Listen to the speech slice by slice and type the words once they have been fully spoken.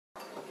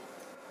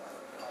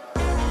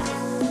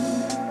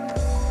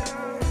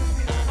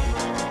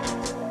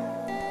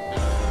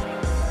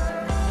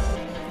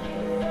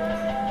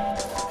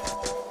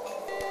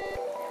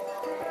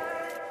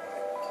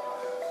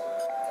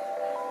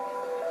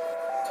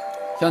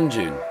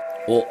Hyunjun,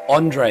 or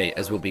Andre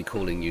as we'll be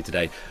calling you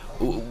today,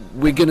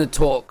 we're going to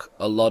talk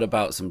a lot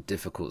about some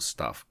difficult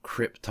stuff,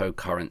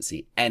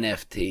 cryptocurrency,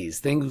 NFTs,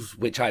 things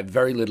which I have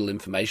very little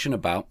information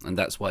about, and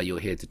that's why you're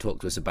here to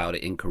talk to us about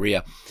it in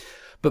Korea.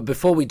 But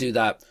before we do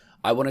that,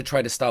 I want to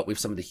try to start with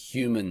some of the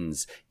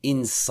humans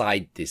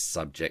inside this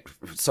subject.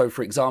 So,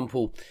 for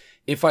example,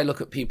 if I look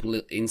at people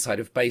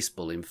inside of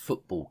baseball, in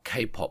football,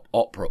 K-pop,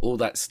 opera, all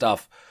that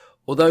stuff,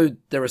 although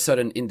there are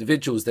certain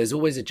individuals, there's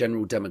always a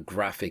general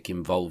demographic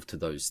involved to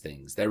those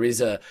things. There is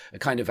a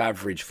kind of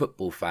average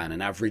football fan,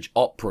 an average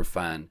opera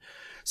fan.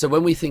 So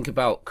when we think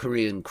about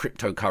Korean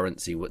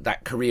cryptocurrency,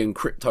 that Korean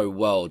crypto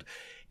world,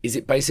 is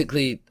it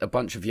basically a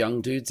bunch of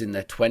young dudes in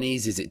their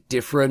 20s? Is it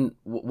different?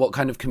 What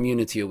kind of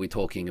community are we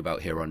talking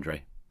about here,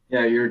 Andre?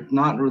 Yeah, you're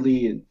not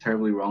really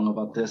terribly wrong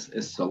about this.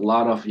 It's a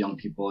lot of young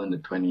people in the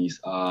 20s.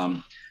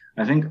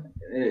 I think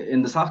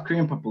in the South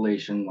Korean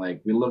population, like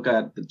we look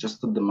at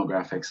just the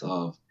demographics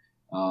of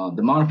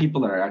the amount of people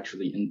that are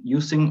actually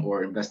using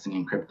or investing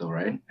in crypto,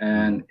 right?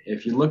 And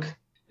if you look,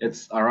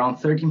 it's around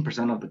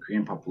 13% of the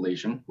Korean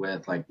population,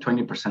 with like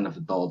 20% of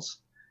adults,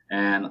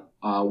 and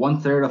one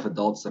third of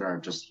adults that are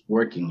just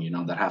working,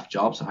 that have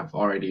jobs have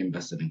already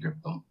invested in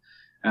crypto.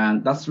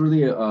 And that's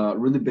really a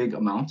really big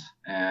amount.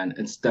 And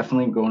it's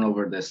definitely grown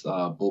over this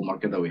bull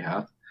market that we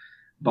have.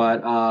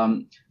 But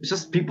it's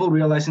just people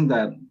realizing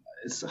that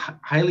it's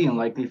highly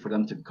unlikely for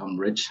them to become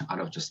rich out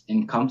of just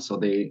income. So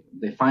they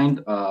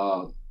find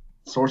a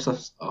source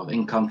of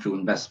income through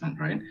investment,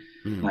 right?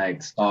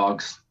 Like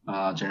stocks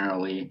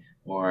generally,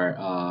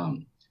 or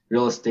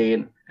real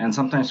estate, and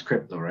sometimes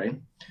crypto,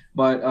 right?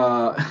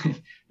 But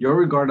your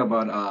regard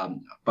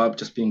about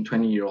just being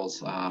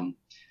 20-year-olds,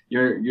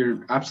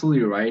 you're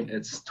absolutely right.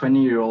 It's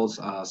 20-year-olds.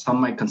 Some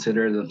might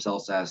consider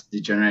themselves as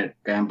degenerate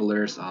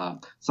gamblers.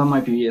 Some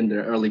might be in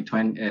their early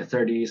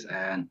 30s,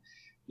 and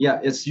yeah,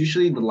 it's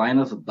usually the line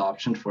of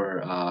adoption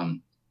for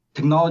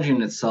technology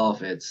in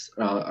itself. It's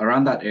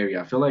around that area.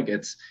 I feel like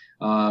it's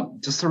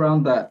just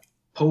around that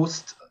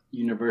post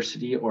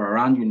university or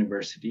around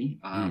university,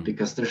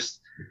 because there's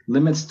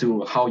limits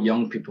to how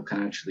young people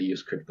can actually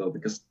use crypto,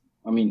 because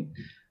I mean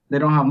they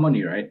don't have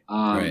money, right?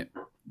 Right.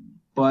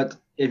 But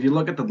if you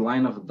look at the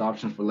line of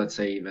adoption for, let's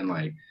say, even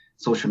like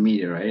social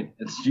media, right,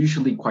 it's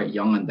usually quite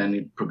young, and then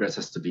it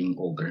progresses to being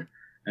older.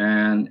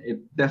 And it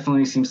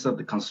definitely seems that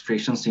the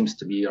concentration seems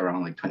to be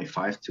around like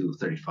 25 to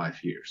 35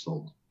 years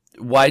old.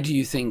 Why do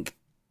you think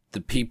the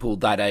people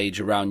that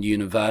age around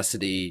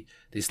university,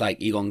 this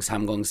like Igong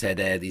Samgong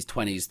Sede, these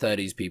 20s,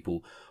 30s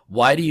people,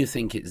 why do you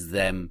think it's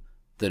them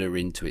that are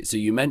into it? So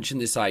you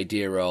mentioned this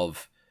idea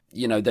of,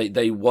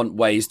 they want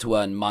ways to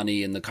earn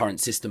money and the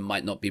current system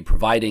might not be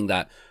providing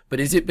that.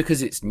 But is it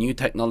because it's new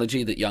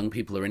technology that young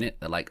people are in it?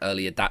 They're like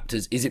early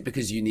adapters. Is it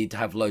because you need to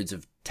have loads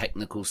of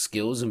technical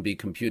skills and be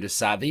computer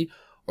savvy?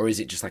 Or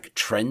is it just like a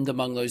trend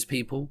among those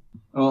people?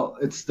 Well,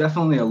 it's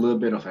definitely a little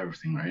bit of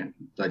everything, right?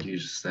 Like you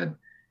just said.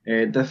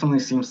 It definitely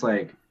seems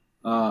like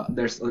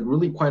there's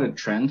really quite a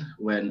trend.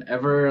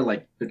 Whenever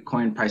like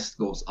Bitcoin price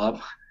goes up,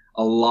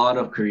 a lot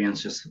of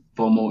Koreans just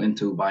FOMO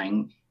into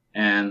buying.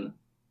 And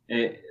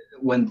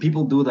when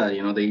people do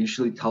that, they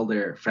usually tell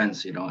their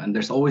friends, and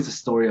there's always a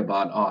story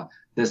about, oh,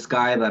 this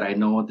guy that I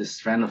know, this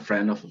friend of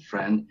a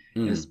friend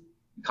is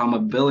become a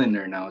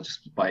billionaire now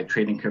just by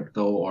trading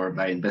crypto or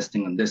by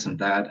investing in this and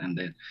that. And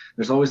then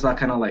there's always that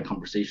kind of like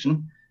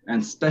conversation,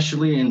 and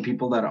especially in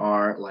people that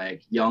are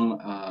like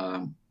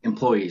young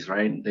employees,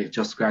 right? They've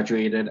just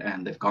graduated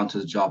and they've gone to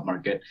the job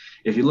market.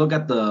 If you look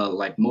at the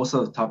like most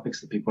of the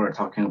topics that people are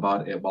talking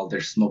about while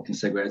they're smoking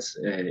cigarettes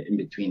in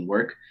between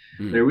work,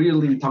 they're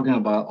really talking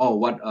about, oh,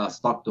 what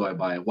stock do I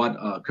buy?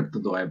 What crypto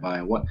do I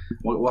buy? What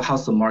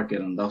how's the market,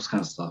 and those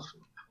kind of stuff.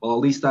 Well, at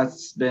least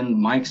that's been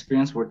my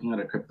experience working at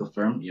a crypto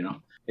firm.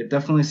 It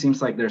definitely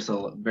seems like there's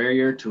a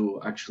barrier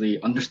to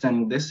actually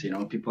understanding this.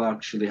 People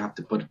actually have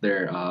to put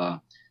their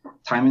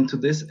time into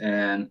this,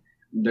 and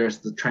there's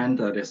the trend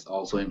that is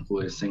also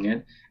influencing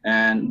it.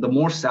 And the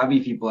more savvy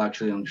people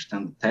actually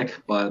understand the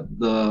tech, but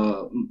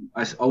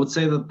I would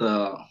say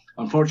that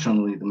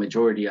unfortunately the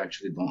majority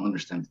actually don't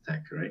understand the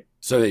tech, right?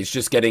 So it's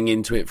just getting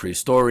into it through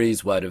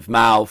stories, word of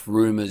mouth,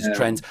 rumors, Yeah.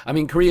 trends. I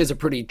mean, Korea is a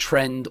pretty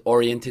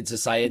trend-oriented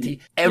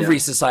society. Every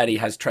society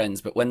has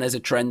trends, but when there's a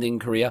trend in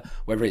Korea,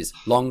 whether it's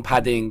long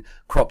padding,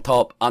 crop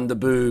top, under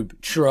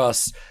boob,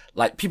 churros,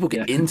 like people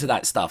get into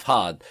that stuff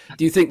hard.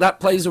 Do you think that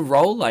plays a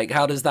role? Like,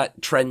 how does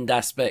that trend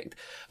aspect?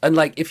 And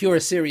like, if you're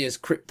a serious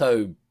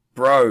crypto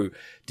bro,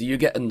 do you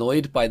get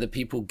annoyed by the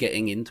people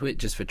getting into it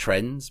just for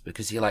trends?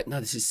 Because you're like, no,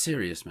 this is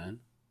serious, man.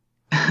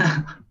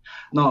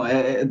 No,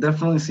 it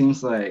definitely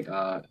seems like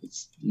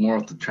it's more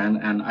of the trend,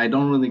 and I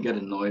don't really get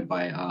annoyed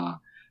by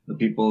the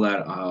people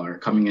that are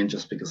coming in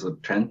just because of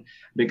the trend,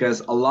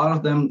 because a lot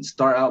of them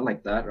start out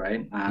like that,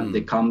 right? And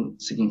they come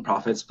seeking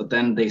profits, but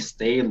then they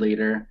stay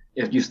later.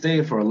 If you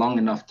stay for a long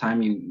enough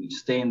time, you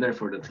stay in there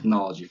for the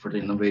technology, for the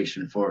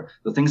innovation, for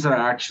the things that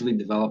are actually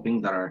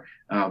developing, that are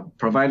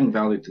providing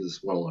value to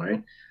this world,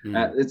 right?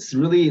 It's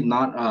really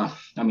not,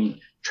 I mean,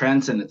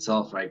 trends in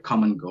itself, right,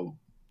 come and go.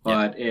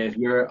 Yeah. But if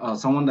you're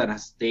someone that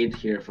has stayed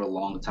here for a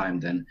long time,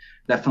 then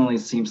definitely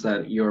seems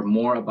that you're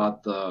more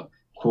about the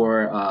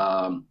core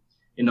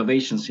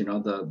innovations,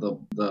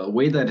 the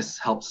way that it's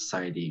helped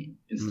society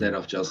instead Mm.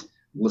 of just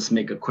let's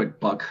make a quick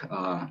buck,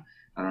 I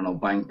don't know,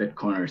 buying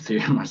Bitcoin or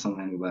Ethereum or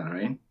something like that,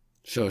 right?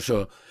 Sure,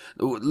 sure.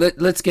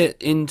 Let's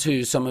get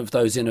into some of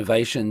those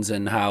innovations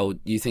and how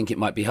you think it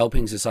might be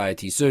helping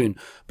society soon.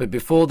 But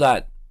before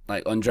that,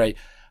 like Andre,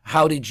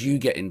 how did you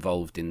get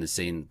involved in the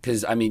scene?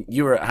 Because I mean,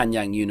 you were at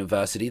Hanyang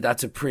University.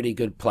 That's a pretty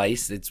good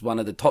place. It's one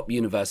of the top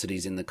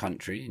universities in the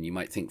country, and you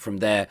might think from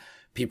there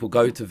people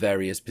go to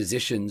various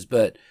positions.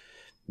 But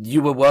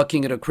you were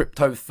working at a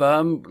crypto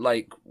firm.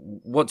 Like,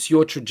 what's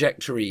your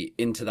trajectory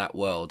into that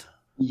world?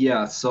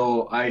 Yeah,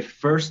 so I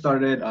first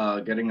started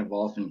getting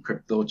involved in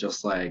crypto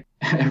just like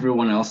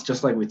everyone else,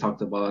 just like we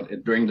talked about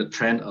it during the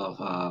trend of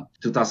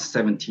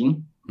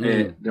 2017.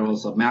 Mm, There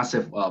was a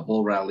massive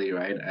bull rally,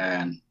 right?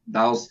 And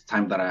that was the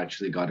time that I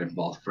actually got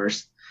involved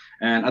first.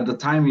 And at the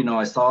time,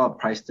 I saw a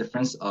price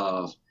difference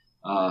of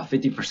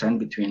 50%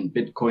 between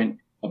Bitcoin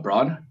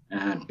abroad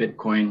and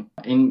Bitcoin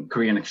in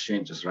Korean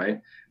exchanges, right?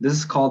 This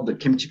is called the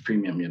kimchi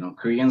premium.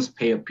 Koreans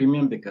pay a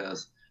premium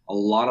because a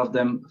lot of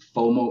them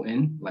FOMO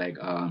in, like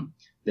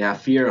they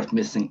have fear of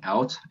missing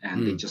out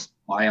and they mm, just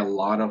buy a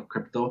lot of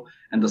crypto.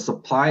 And the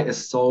supply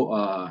is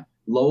so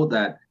low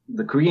that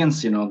the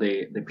Koreans,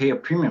 they pay a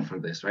premium for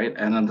this, right?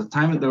 And at the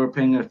time they were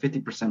paying a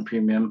 50%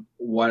 premium.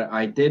 What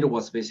I did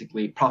was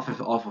basically profit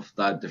off of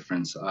that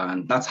difference.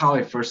 And that's how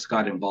I first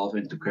got involved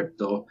into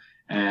crypto.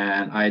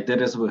 And I did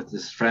this with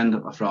this friend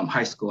from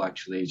high school,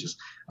 actually, just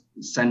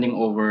sending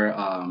over,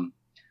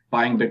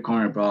 buying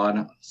Bitcoin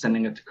abroad,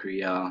 sending it to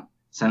Korea,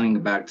 sending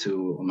it back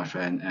to my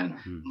friend, and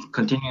mm.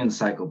 continuing the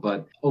cycle.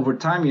 But over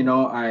time,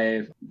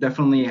 I've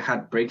definitely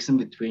had breaks in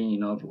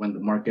between, when the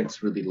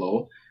market's really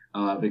low,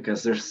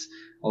 because there's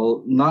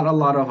not a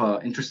lot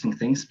of interesting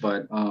things,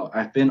 but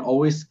I've been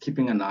always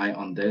keeping an eye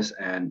on this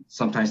and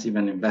sometimes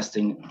even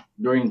investing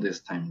during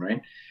this time,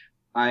 right?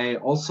 I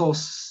also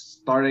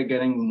started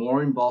getting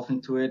more involved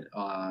into it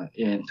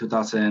in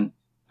 2000,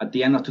 at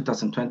the end of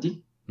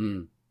 2020,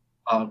 Mm.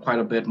 quite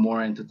a bit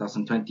more in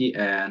 2020,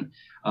 and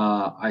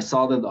I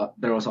saw that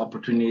there was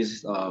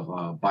opportunities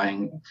of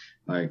buying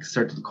like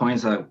certain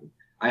coins that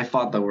I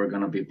thought that were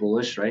going to be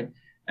bullish, right?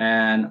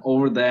 And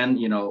over then,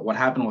 what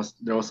happened was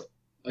there was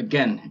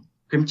again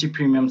kimchi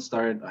premium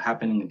started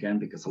happening again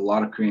because a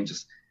lot of Koreans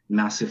just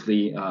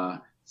massively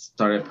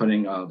started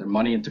putting their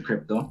money into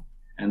crypto,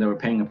 and they were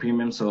paying a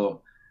premium.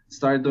 So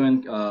started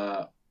doing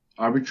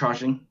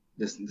arbitraging.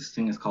 This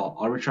thing is called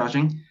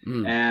arbitraging,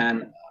 Mm.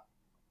 and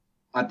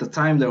at the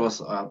time there was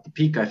the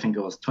peak, I think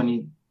it was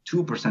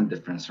 22%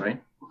 difference,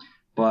 right?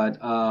 But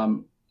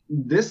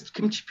this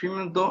kimchi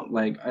premium though,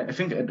 like I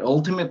think it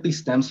ultimately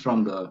stems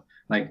from the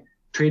like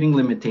trading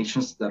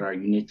limitations that are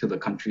unique to the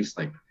country's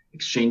like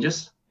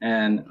exchanges.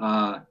 And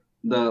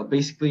the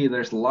basically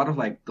there's a lot of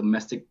like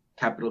domestic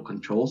capital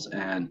controls,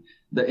 and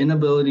the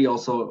inability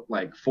also,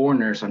 like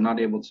foreigners are not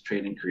able to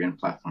trade in Korean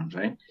platforms,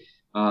 right?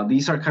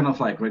 These are kind of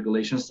like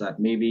regulations that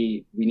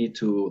maybe we need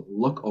to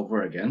look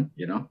over again.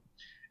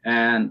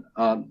 And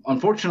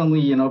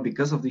unfortunately,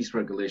 because of these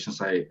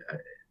regulations,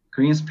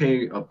 Koreans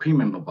pay a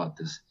premium about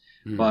this.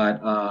 Mm. But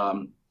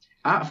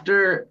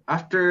after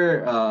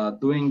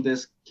doing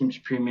this kimchi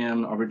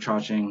premium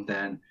arbitraging,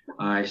 then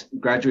I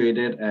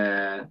graduated.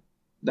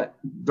 That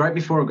right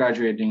before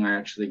graduating, I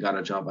actually got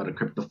a job at a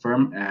crypto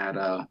firm at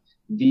a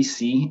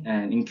VC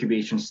and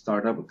incubation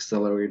startup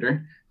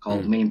accelerator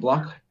called Mm.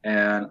 Mainblock,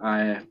 and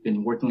I've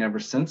been working ever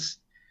since.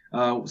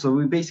 So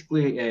we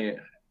basically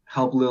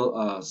help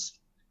little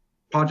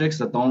projects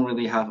that don't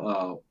really have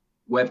a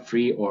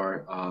Web3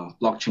 or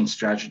blockchain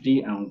strategy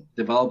and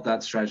develop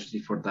that strategy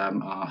for them,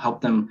 help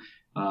them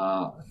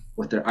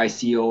with their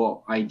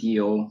ICO,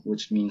 IDO,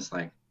 which means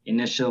like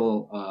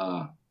initial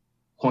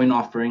coin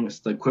offering. It's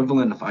the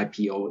equivalent of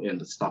IPO in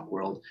the stock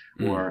world,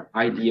 Mm. or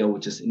IDO,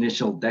 which is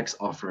initial DEX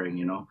offering.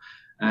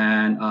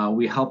 And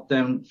we help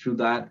them through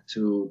that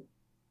to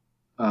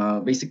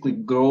basically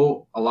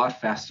grow a lot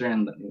faster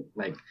and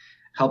like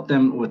help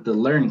them with the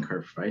learning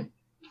curve, right?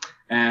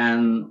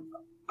 And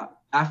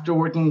after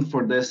working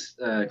for this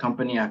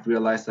company, I've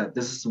realized that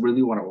this is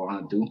really what I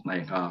want to do.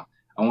 Like,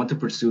 I want to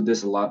pursue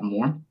this a lot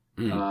more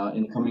Mm.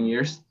 in the coming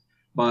years.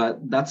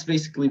 But that's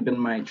basically been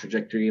my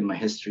trajectory and my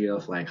history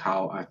of like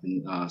how I've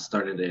been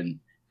started in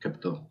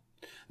crypto.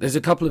 There's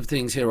a couple of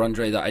things here,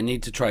 Andre, that I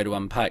need to try to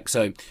unpack.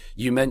 So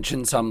you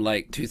mentioned some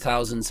like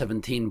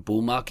 2017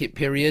 bull market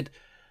period.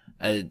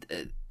 Uh,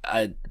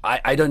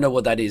 I don't know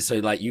what that is. So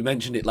like you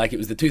mentioned it like it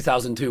was the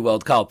 2002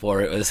 World Cup,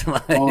 or it was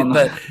like, Oh no.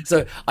 but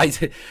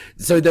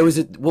so there was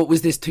what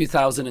was this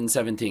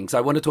 2017? Because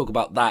I want to talk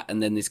about that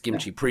and then this Yeah.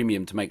 kimchi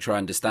premium to make sure I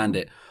understand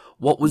it.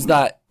 What was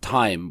that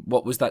time?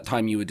 What was that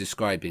time you were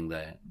describing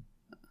there?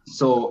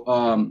 So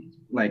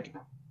like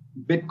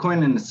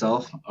Bitcoin in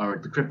itself, or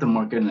the crypto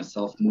market in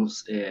itself,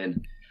 moves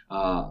in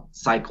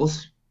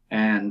cycles,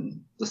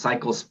 and the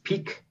cycles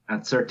peak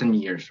at certain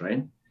years,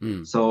 right?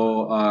 Mm.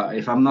 So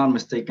if I'm not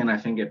mistaken, I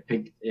think it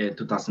peaked in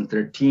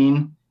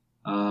 2013,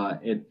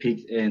 It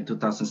peaked in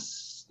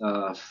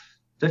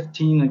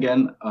 2015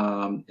 again.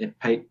 It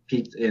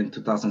peaked in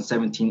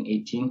 2017,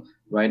 18,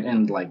 right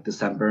in like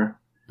December.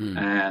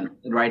 And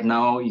right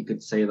now, you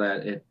could say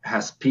that it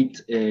has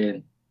peaked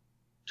in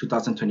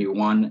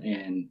 2021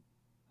 in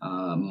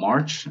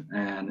March,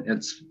 and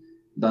it's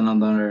done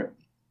another.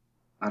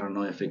 I don't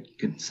know if it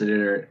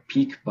considered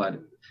peak,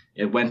 but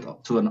it went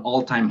up to an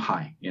all-time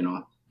high.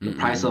 The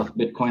price of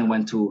Bitcoin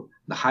went to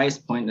the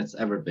highest point it's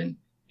ever been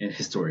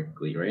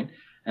historically, right?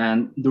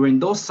 And during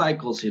those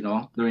cycles,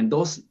 during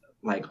those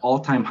like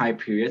all-time high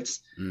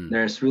periods,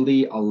 there's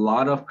really a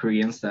lot of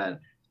Koreans that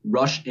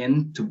rush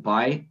in to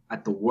buy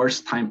at the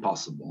worst time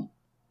possible.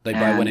 They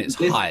buy when it's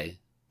high.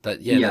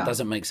 That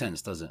doesn't make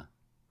sense, does it?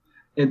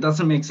 It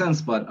doesn't make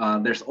sense, but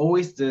there's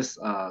always this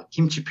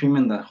kimchi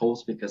premium that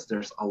holds because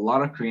there's a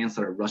lot of Koreans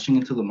that are rushing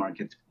into the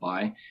market to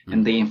buy,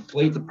 and they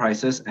inflate the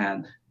prices,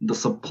 and the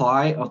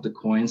supply of the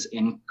coins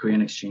in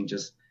Korean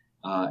exchanges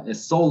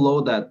is so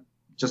low that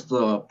just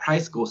the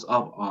price goes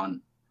up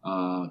on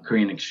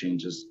Korean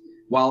exchanges,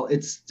 while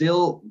it's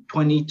still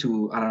 20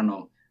 to, I don't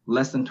know,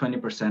 less than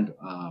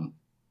 20%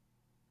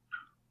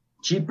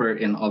 cheaper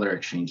in other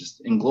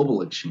exchanges, in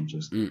global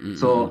exchanges.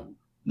 So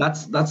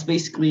that's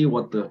basically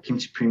what the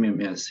kimchi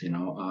premium is,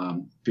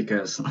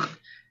 because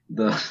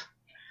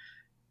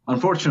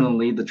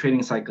unfortunately the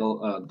trading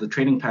cycle, the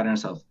trading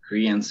patterns of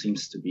Koreans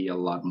seems to be a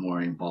lot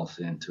more involved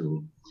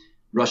into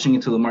rushing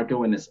into the market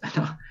when it's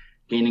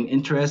gaining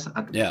interest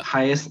at the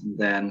highest,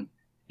 then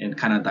it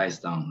kind of dies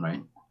down,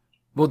 right?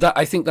 Well,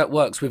 I think that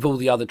works with all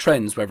the other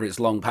trends, whether it's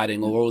long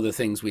padding or all the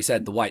things we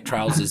said, the white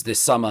trousers this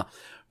summer.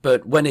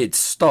 But when it's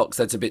stocks,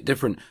 that's a bit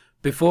different.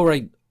 Before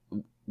I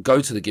go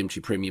to the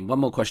kimchi premium, one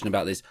more question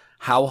about this.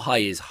 How high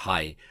is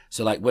high?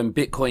 So like when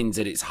Bitcoin's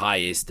at its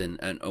highest and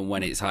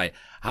when it's high,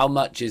 how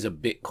much is a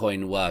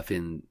Bitcoin worth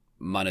in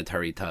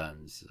monetary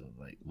terms?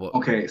 Like what?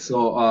 Okay,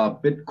 so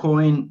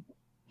Bitcoin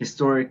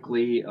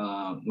historically,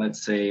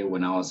 let's say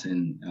when I was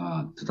in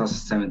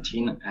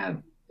 2017 at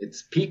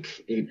its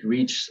peak, it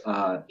reached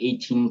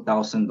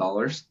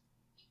 $18,000.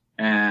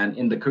 And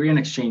in the Korean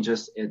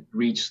exchanges, it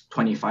reached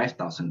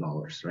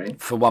 $25,000,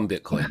 right? For one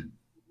Bitcoin.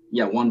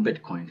 Yeah, one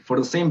Bitcoin. For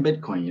the same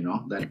Bitcoin,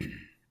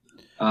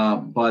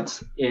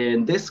 but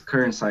in this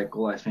current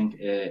cycle, I think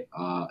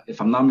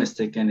if I'm not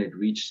mistaken, it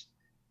reached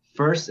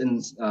first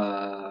in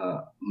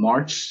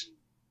March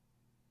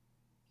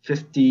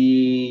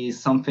 50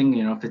 something,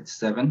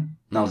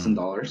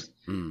 $57,000.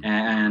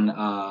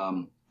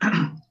 And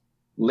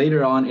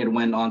later on, it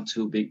went on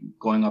to be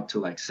going up to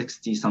like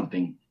 60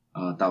 something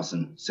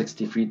thousand,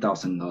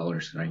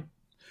 $63,000, right?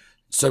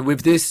 So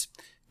with this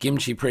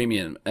kimchi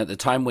premium, at the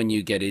time when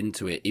you get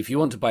into it, if you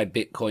want to buy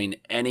Bitcoin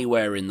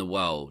anywhere in the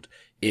world,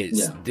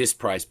 it's this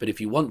price. But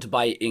if you want to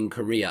buy it in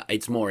Korea,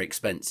 it's more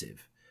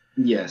expensive.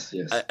 Yes.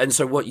 And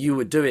so what you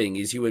were doing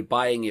is you were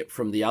buying it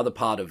from the other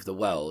part of the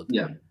world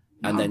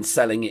and then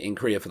selling it in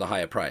Korea for the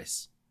higher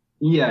price.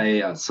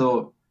 Yeah.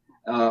 So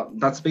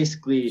that's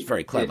basically it's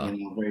very clever.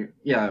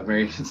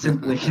 Very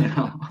simply,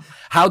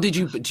 How do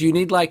you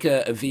need like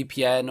a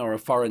VPN or a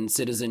foreign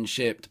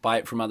citizenship to buy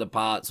it from other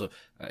parts? Or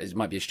it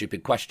might be a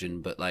stupid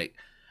question, but like,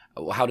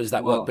 how does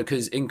that work?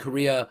 Because in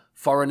Korea,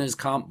 foreigners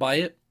can't buy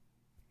it.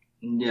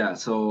 Yeah.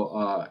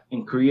 So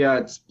in Korea,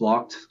 it's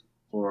blocked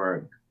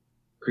for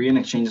Korean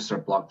exchanges are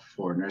blocked for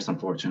foreigners,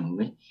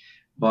 unfortunately.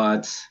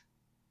 But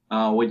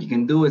what you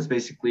can do is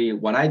basically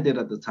what I did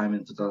at the time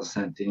in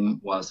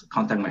 2017 was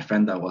contact my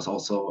friend that was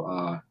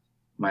also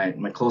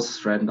my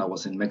closest friend that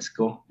was in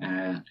Mexico,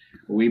 and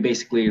we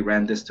basically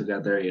ran this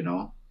together,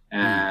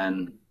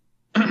 and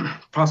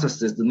process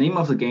this. The name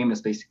of the game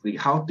is basically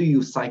how do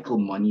you cycle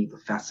money the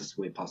fastest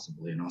way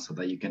possible, so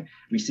that you can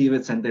receive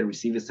it, send it,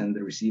 receive it, send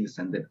it, receive it,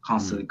 send it,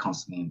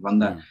 constantly run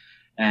that.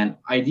 And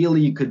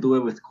ideally, you could do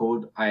it with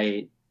code.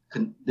 I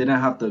didn't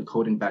have the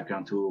coding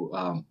background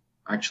to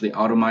actually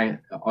automate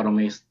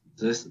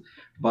this,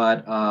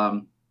 but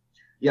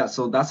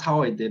so that's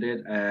how I did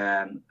it.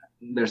 And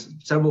there's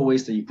several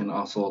ways that you can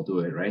also do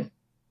it, right?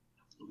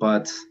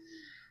 But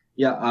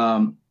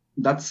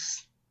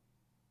that's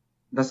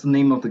the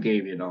name of the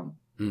game,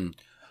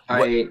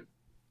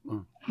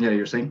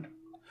 You're saying?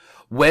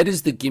 Where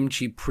does the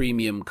kimchi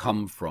premium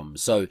come from?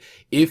 So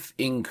if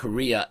in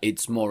Korea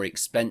it's more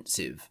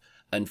expensive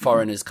and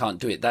foreigners can't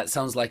do it, that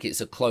sounds like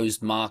it's a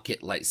closed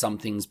market, like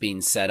something's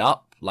been set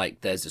up, like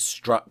there's a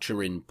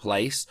structure in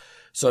place.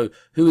 So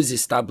who has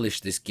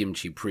established this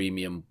kimchi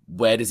premium?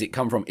 Where does it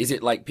come from? Is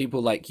it like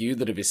people like you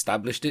that have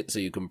established it so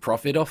you can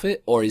profit off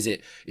it? Or is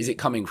it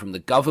coming from the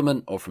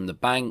government or from the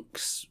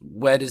banks?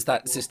 Where does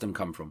that system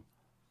come from?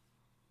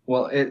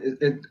 Well,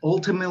 it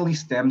ultimately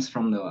stems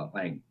from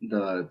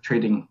the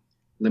trading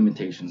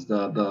limitations,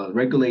 the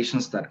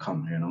regulations that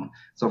come,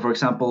 So for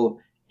example,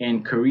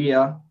 in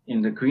Korea,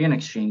 in the Korean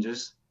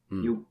exchanges,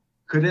 you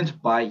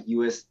couldn't buy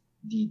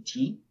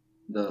USDT,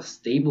 the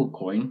stable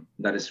coin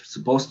that is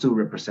supposed to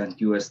represent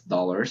US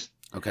dollars.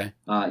 Okay.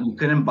 You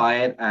couldn't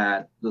buy it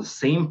at the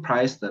same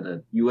price that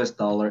a US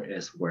dollar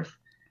is worth,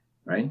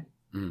 right?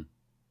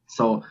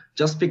 So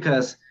just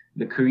because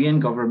the Korean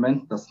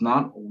government does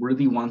not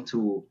really want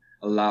to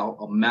allow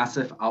a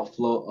massive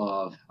outflow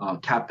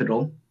of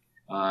capital.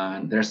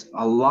 There's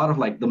a lot of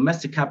like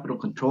domestic capital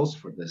controls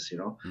for this,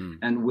 Mm.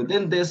 and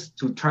within this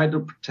to try to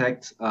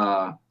protect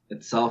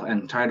itself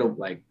and try to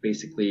like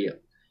basically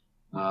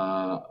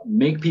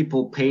make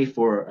people pay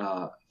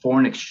for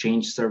foreign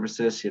exchange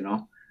services,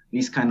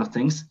 these kind of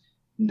things.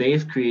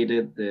 They've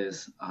created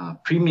this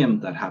premium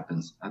that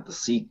happens at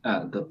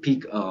the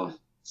peak of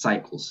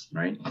cycles,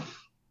 right?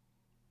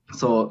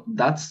 So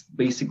that's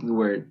basically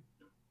where it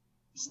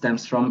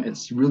stems from.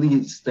 It's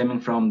really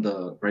stemming from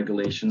the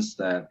regulations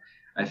that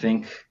I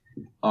think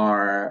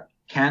are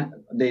can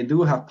they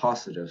do have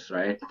positives,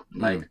 right?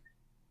 Mm. Like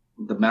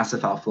the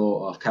massive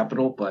outflow of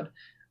capital, but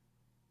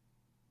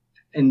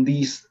in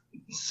these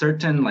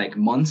certain like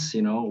months,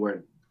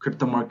 where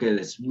crypto market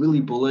is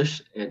really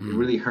bullish, it Mm.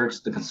 really hurts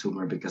the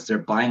consumer because they're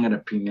buying at a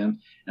premium,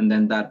 and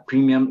then that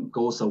premium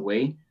goes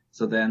away.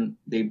 So then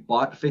they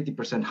bought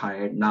 50%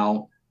 higher.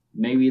 Now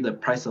maybe the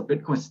price of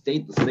Bitcoin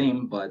stayed the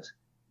same, but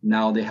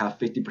now they have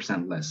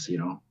 50% less.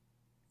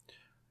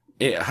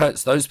 It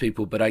hurts those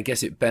people, but I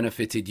guess it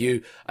benefited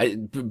you.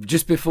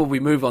 Just before we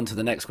move on to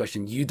the next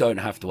question, you don't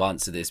have to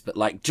answer this, but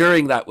like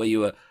during that where you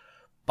were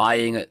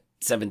buying at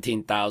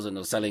 17,000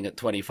 or selling at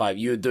 25,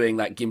 you were doing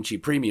that kimchi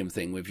premium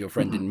thing with your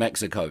friend in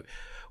Mexico.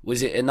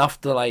 Was it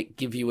enough to like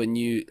give you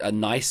a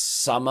nice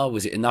summer?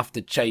 Was it enough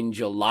to change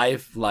your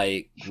life?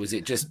 Like, was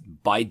it just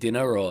buy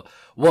dinner or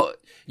what?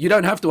 You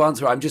don't have to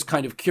answer. I'm just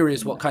kind of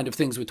curious what kind of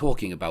things we're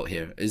talking about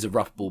here. Is a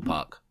rough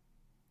ballpark.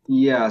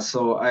 Yeah,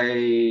 so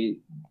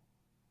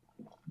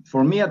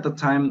for me at the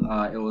time,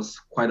 it was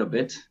quite a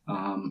bit.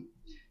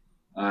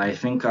 I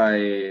think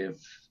I've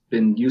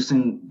been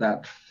using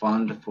that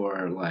fund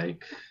for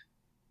like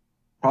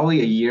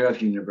probably a year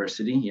of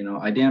university.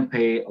 I didn't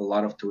pay a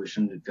lot of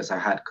tuition because I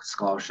had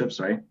scholarships,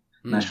 right?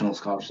 Mm. National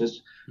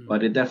scholarships, Mm.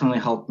 but it definitely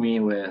helped me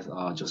with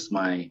just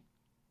my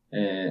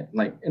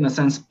like in a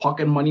sense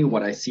pocket money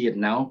what I see it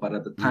now, but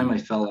at the time Mm. I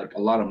felt like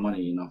a lot of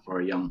money,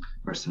 for a young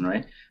person,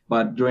 right?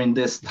 But during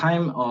this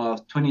time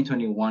of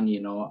 2021,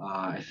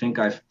 I think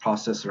I've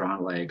processed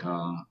around like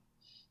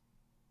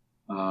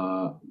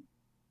uh,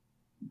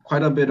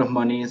 quite a bit of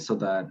money, so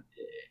that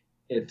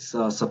it's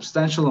a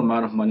substantial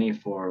amount of money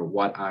for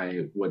what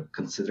I would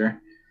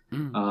consider.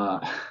 Mm. uh,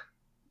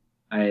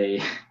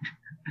 I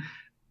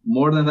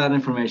more than that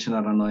information,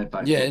 I don't know if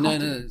I feel Yeah, no,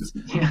 comfortable.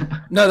 no. Yeah.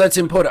 No, that's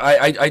important.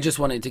 I just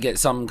wanted to get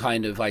some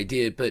kind of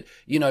idea. But,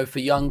 for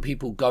young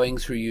people going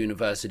through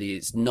university,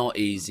 it's not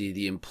easy.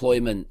 The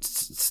employment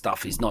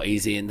stuff is not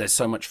easy. And there's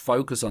so much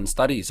focus on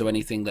study. So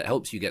anything that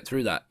helps you get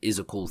through that is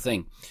a cool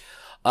thing.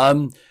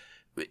 Um,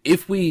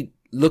 if we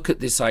look at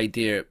this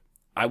idea,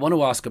 I want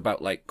to ask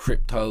about like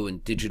crypto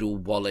and digital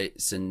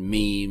wallets and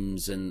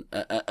memes and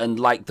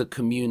like the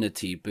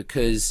community,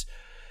 because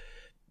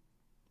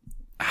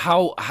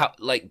how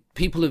like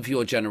people of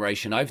your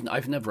generation,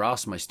 I've never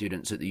asked my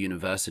students at the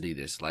university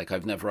this. Like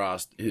I've never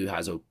asked who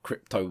has a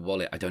crypto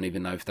wallet. I don't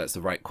even know if that's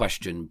the right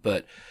question,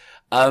 but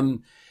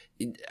um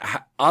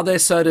are there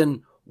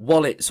certain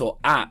wallets or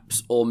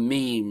apps or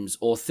memes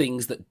or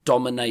things that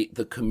dominate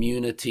the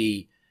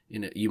community?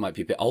 You might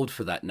be a bit old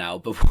for that now,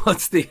 but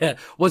what's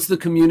the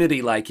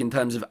community like in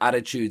terms of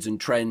attitudes and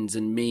trends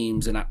and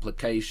memes and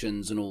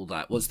applications and all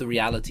that? What's the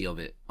reality of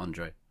it,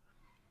 Andre?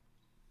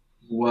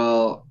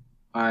 Well,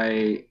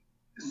 I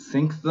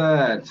think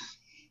that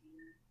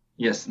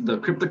yes, the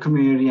crypto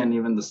community and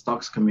even the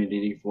stocks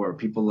community for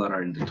people that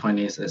are in the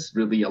 20s is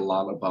really a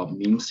lot about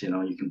memes. You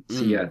can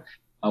see Mm.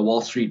 at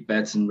Wall Street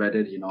Bets and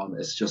Reddit,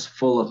 it's just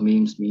full of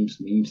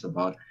memes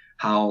about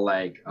how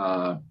like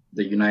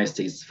the United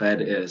States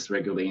Fed is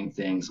regulating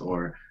things,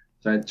 or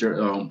Fed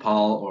Jerome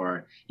Powell,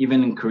 or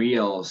even in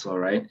Korea also,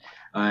 right?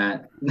 Uh,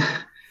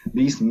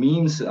 these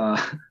memes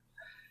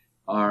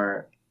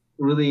are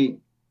really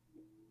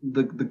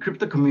the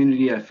crypto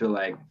community. I feel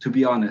like, to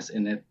be honest,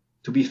 in it,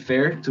 to be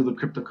fair to the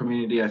crypto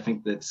community, I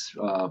think that's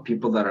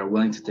people that are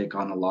willing to take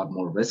on a lot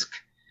more risk.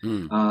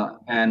 Mm.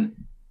 And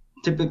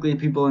typically,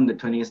 people in the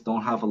 20s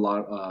don't have a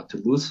lot to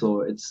lose,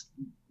 so it's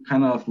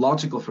kind of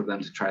logical for them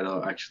to try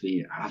to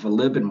actually have a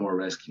little bit more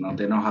risk.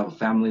 They don't have a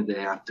family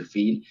they have to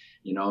feed.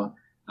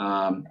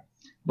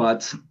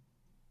 But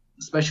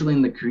especially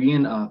in the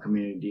Korean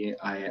community,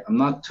 I'm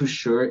not too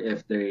sure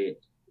if the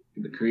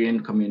Korean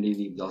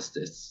community does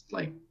this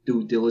like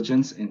due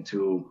diligence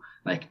into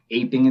like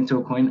aping into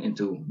a coin,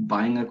 into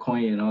buying a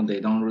coin. They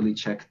don't really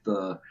check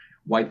the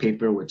white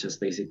paper, which is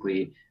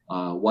basically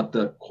what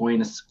the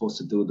coin is supposed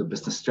to do, the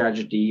business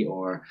strategy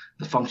or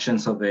the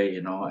functions of it,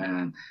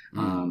 and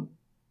Mm.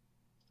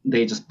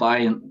 they just buy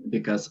it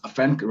because a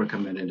friend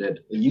recommended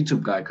it, a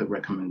YouTube guy could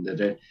recommended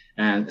it,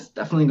 and it's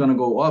definitely gonna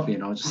go up.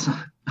 Just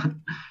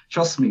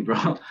trust me, bro.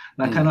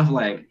 That kind Mm. of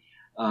like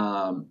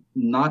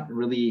not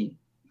really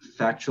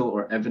factual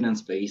or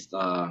evidence-based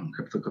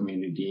crypto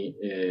community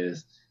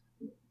is,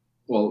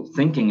 well,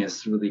 thinking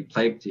is really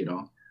plagued.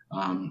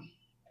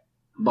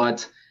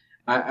 But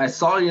I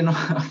saw,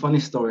 a funny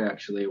story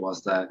actually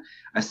was that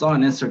I saw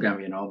on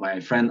Instagram, my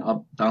friend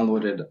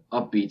downloaded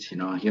Upbeat,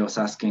 he was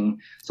asking,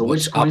 so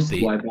What's which coins do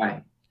Upbeat? I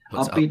buy?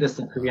 What's up? Upbeat is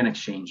the Korean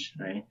exchange,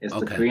 right? It's the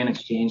Okay. Korean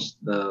exchange,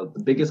 the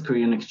biggest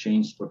Korean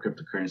exchange for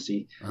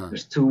cryptocurrency. Uh,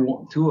 There's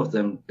two of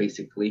them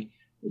basically,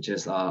 which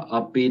is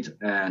Upbeat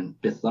and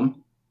Bithumb.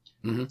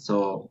 hmm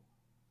So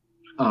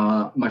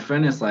my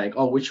friend is like,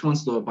 oh, which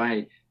ones do I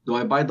buy? Do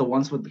I buy the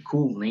ones with the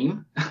cool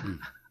name?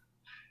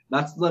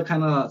 That's the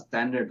kind of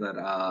standard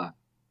that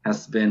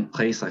has been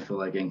placed, I feel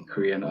like, in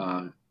Korean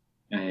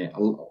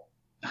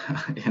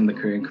in the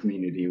Korean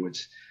community,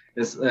 which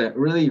is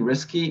really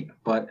risky.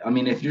 But I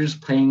mean, if you're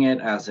just playing it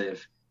as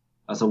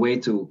a way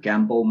to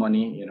gamble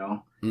money,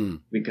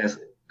 Mm. because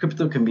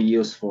crypto can be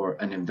used for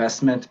an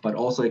investment, but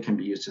also it can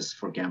be used just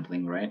for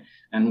gambling, right?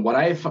 And what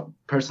I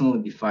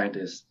personally defined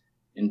is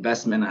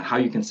investment, and how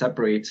you can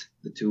separate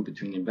the two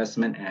between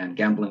investment and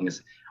gambling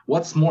is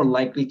what's more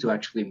likely to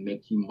actually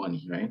make you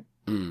money, right?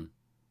 Mm.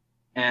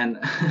 And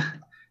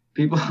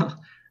people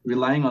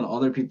relying on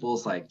other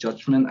people's like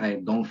judgment,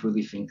 I don't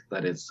really think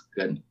that it's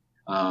good.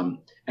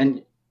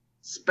 And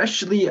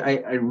especially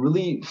I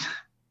really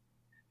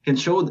can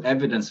show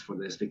evidence for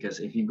this, because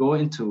if you go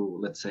into,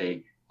 let's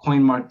say,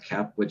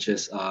 CoinMarketCap, which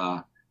is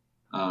a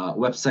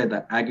website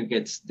that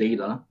aggregates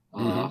data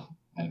hmm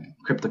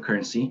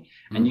cryptocurrency,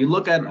 and Mm. you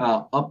look at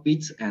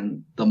Upbeats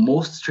and the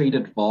most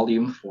traded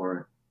volume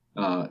for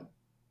uh,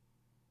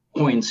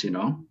 coins,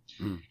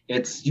 Mm.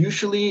 it's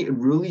usually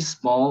really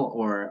small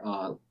or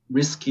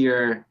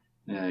riskier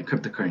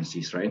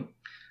cryptocurrencies, right?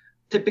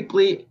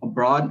 Typically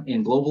abroad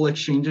in global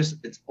exchanges,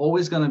 it's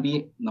always going to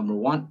be number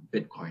one,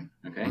 Bitcoin.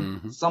 Okay.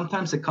 hmm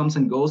Sometimes it comes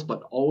and goes,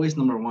 but always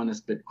number one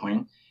is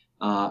Bitcoin.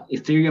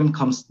 Ethereum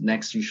comes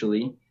next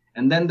usually.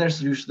 And then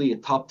there's usually a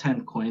top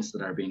 10 coins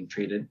that are being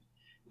traded.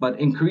 But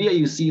in Korea,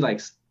 you see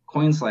like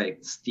coins like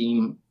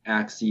Steam,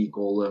 Axie,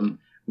 Golem,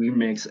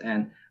 Remix,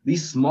 and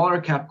these smaller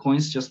cap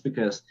coins, just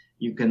because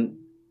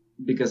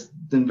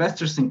the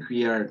investors in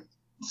Korea are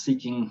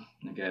seeking,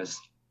 I guess,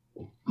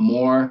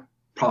 more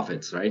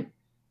profits, right?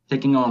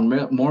 Taking on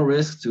more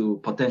risk to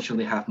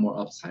potentially have more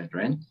upside,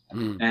 right?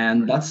 Mm.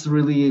 And that's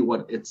really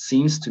what it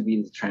seems to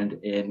be the trend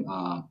in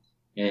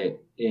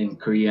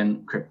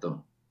Korean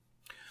crypto.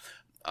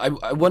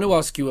 I want to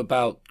ask you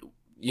about,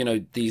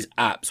 these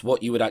apps,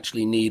 what you would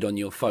actually need on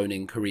your phone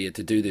in Korea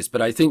to do this.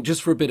 But I think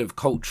just for a bit of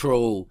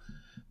cultural,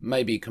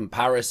 maybe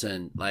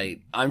comparison,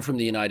 like I'm from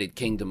the United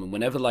Kingdom, and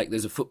whenever like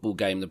there's a football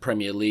game, the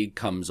Premier League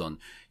comes on,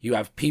 you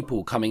have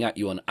people coming at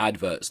you on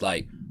adverts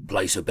like,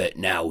 place a bet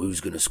now,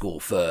 who's going to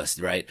score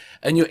first, right?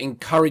 And you're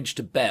encouraged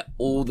to bet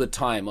all the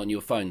time on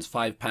your phones,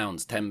 £5,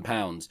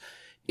 £10.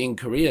 In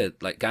Korea,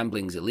 like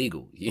gambling's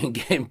illegal. You can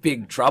get in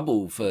big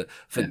trouble for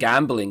Yeah.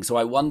 gambling. So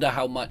I wonder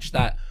how much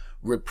that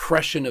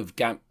repression of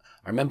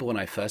I remember when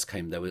I first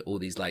came, there were all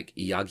these like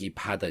Iyagi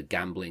Pada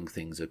gambling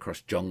things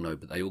across Jongno,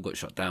 but they all got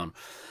shut down.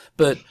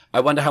 But I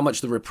wonder how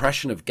much the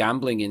repression of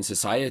gambling in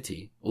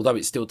society, although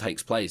it still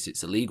takes place,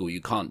 it's illegal,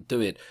 you can't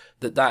do it,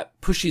 that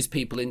pushes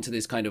people into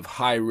this kind of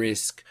high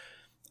risk,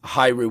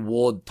 high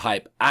reward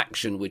type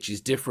action, which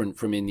is different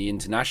from in the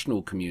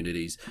international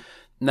communities.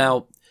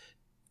 Now,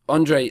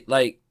 Andre,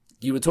 like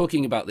you were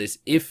talking about this,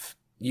 if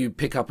you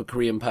pick up a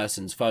Korean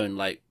person's phone,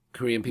 like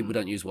Korean people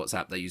don't use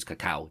WhatsApp, they use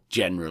Kakao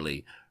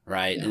generally,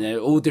 right? Yeah. And they're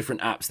all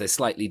different apps, they're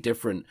slightly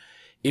different.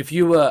 If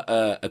you were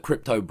a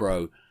crypto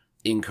bro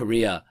in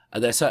Korea, are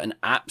there certain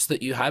apps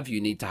that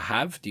you need to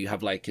have? Do you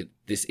have like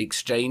this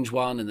exchange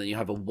one and then you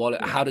have a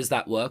wallet? Yeah. How does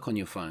that work on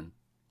your phone?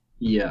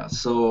 Yeah.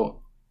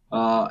 So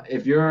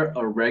if you're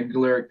a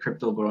regular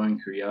crypto bro in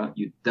Korea,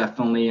 you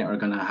definitely are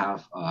gonna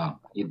have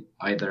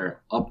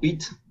either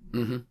Upbeat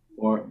Mm-hmm.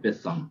 or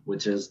Bithumb,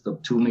 which is the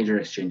two major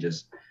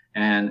exchanges.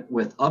 And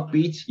with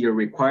Upbeat, you're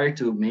required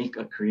to make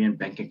a Korean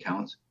bank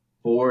account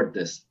for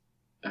this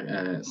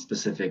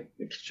specific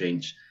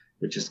exchange,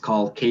 which is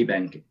called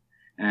KBank.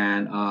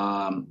 And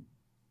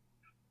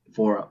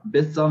for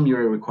Bithumb,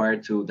 you're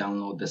required to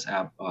download this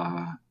app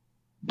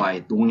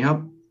by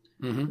Donghap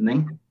Mm-hmm.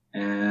 Ning.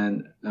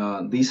 And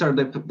these are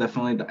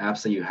definitely the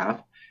apps that you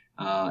have.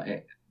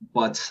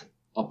 But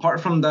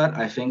apart from that,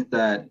 I think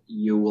that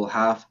you will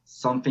have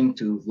something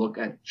to look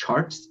at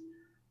charts.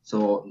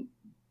 So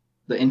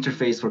the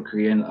interface for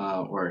Korean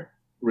or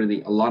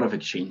really a lot of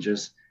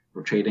exchanges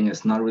for trading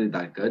is not really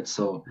that good.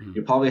 So Mm-hmm.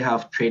 you probably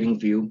have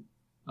TradingView,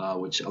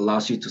 which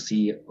allows you to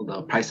see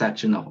the price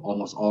action of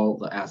almost all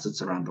the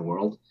assets around the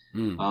world.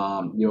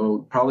 Mm. You're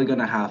probably going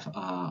to have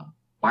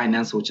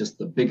Binance, which is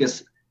the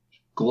biggest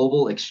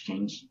global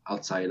exchange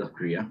outside of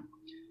Korea.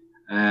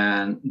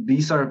 And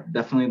these are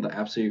definitely the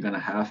apps that you're going to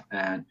have.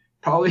 And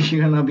probably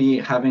you're going to be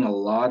having a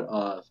lot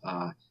of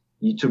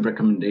YouTube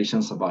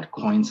recommendations about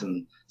coins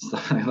and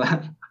stuff like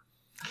that.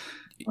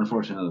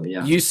 Unfortunately,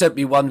 yeah. You sent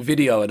me one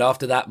video, and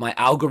after that, my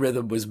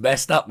algorithm was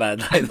messed up, man.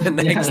 Like the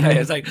next day, I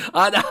was like,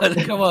 "Oh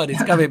no, come on,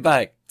 it's coming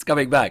back, it's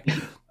coming back."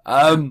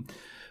 Um,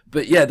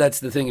 but yeah,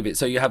 that's the thing of it.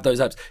 So you have those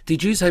apps.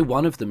 Did you say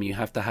one of them you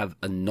have to have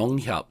a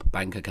Nonghyup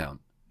bank account?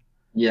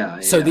 Yeah,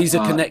 So yeah. these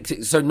are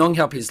connected. So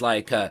Nonghyup is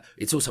like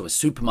it's also a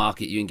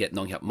supermarket. You can get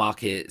Nonghyup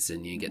markets,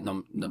 and you can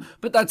get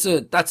but that's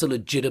a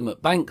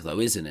legitimate bank, though,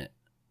 isn't it?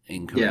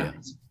 In Yeah, Korea.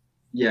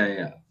 yeah,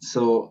 yeah.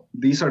 So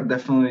these are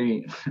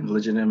definitely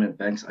legitimate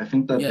banks. I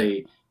think that Yeah.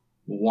 they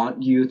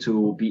want you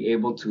to be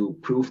able to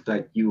prove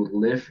that you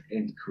live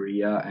in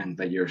Korea and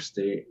that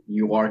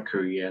you are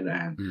Korean.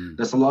 And Mm.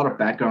 there's a lot of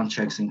background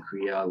checks in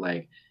Korea,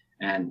 like,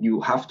 and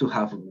you have to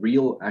have a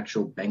real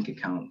actual bank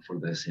account for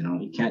this.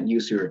 You can't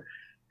use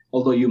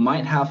although you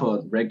might have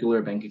a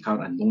regular bank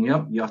account at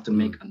Dongyup, you have to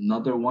make Mm.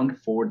 another one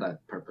for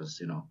that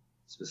purpose,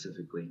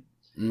 specifically.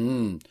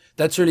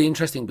 That's really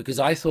interesting because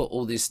I thought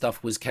all this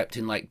stuff was kept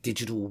in like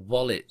digital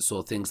wallets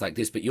or things like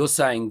this. But you're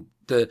saying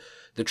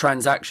the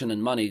transaction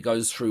and money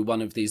goes through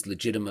one of these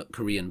legitimate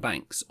Korean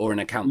banks or an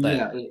account there.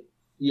 Yeah,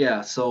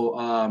 yeah. So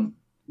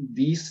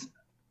these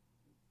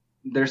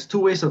there's two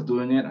ways of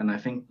doing it, and I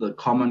think the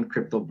common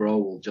crypto bro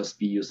will just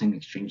be using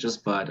exchanges.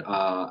 But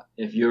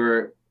if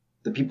you're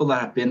the people that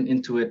have been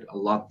into it a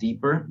lot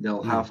deeper,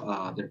 they'll Mm.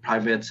 have their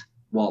private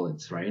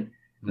wallets, right?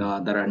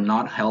 Mm. That are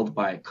not held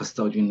by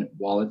custodian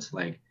wallets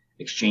like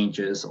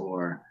exchanges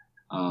or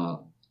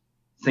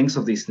things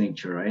of this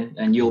nature, right?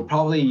 And you'll Mm.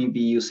 probably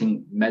be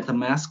using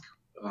MetaMask,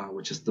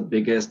 which is the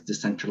biggest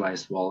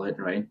decentralized wallet,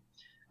 right?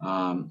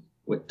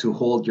 To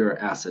hold your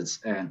assets.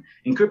 And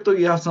in crypto,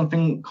 you have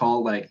something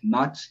called like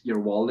not your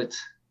wallet,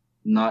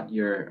 not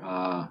your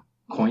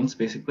coins,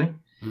 basically.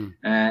 Mm.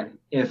 And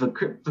if a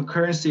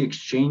cryptocurrency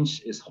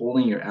exchange is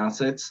holding your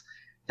assets,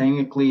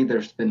 technically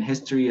there's been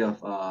history of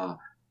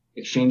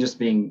exchanges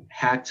being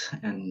hacked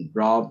and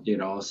robbed,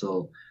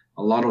 so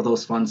a lot of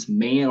those funds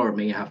may or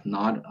may have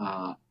not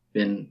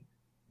been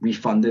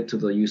refunded to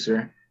the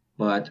user.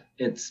 But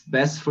it's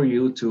best for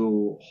you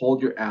to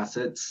hold your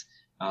assets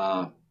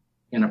uh,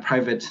 in a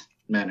private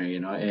manner.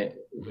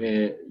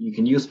 You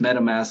can use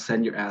MetaMask,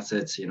 send your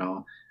assets,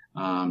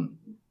 um,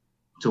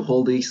 to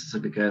hold these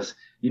because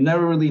you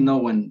never really know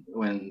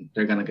when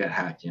they're gonna get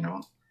hacked.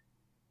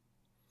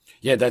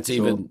 Yeah, that's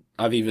So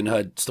I've even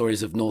heard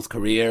stories of North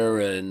Korea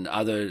and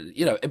other,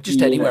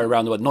 just anywhere yeah,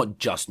 around the world, not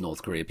just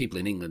North Korea, people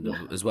in England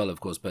yeah, as well, of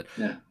course, but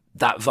yeah.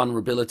 that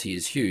vulnerability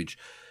is huge.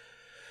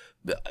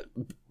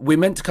 We're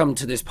meant to come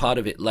to this part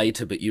of it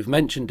later, but you've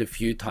mentioned a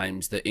few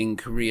times that in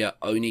Korea,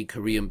 only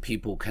Korean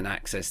people can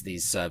access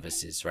these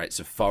services, right?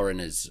 So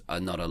foreigners are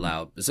not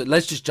allowed. So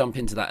let's just jump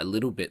into that a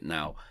little bit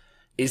now.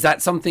 Is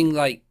that something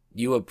like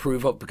you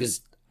approve of? Because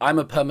I'm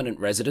a permanent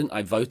resident.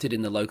 I voted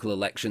in the local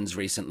elections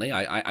recently.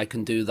 I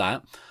can do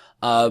that.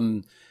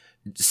 Um,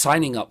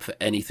 Signing up for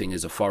anything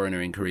as a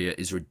foreigner in Korea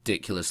is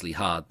ridiculously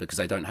hard because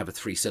I don't have a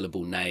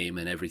 3-syllable name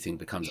and everything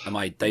becomes, am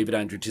I David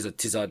Andrew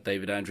Tizard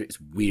David Andrew? It's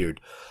weird.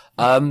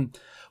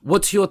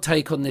 What's your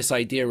take on this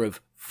idea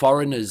of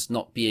foreigners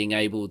not being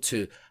able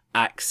to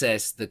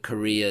access the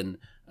Korean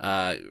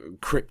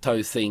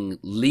crypto thing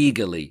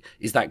legally?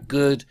 Is that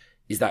good?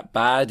 Is that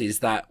bad? Is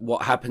that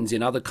what happens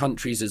in other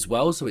countries as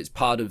well? So it's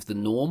part of the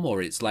norm,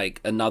 or it's like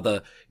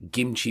another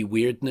gimchi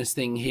weirdness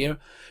thing here?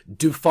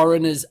 Do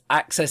foreigners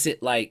access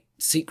it like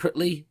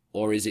secretly,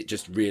 or is it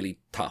just really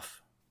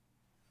tough?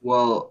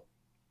 Well,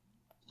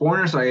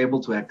 foreigners are able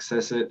to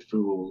access it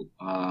through.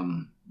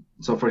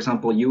 So, for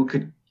example, you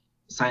could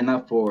sign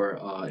up for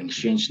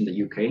exchange in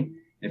the UK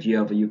if you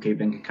have a UK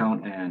bank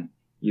account, and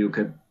you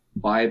could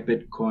buy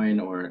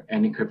Bitcoin or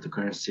any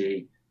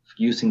cryptocurrency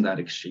using that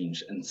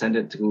exchange and send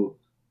it to.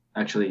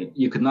 Actually,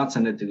 you could not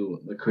send it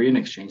to the Korean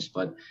exchange,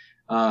 but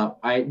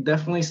I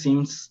definitely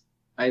seems.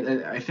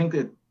 I think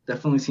it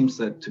definitely seems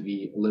that to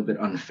be a little bit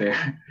unfair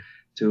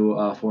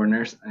to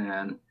foreigners,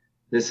 and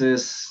this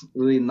is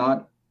really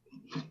not.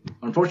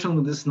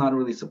 Unfortunately, this is not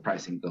really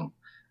surprising though.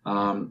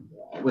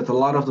 With a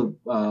lot of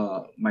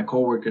my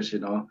coworkers,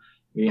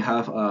 we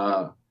have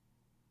a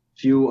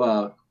few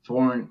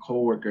foreign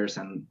coworkers,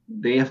 and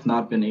they have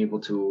not been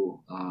able to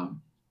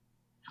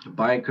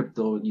buy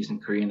crypto using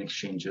Korean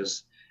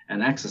exchanges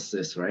and access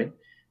this, right?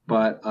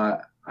 But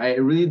I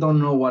really don't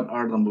know what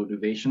are the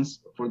motivations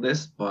for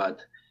this, but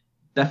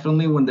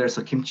definitely when there's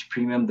a kimchi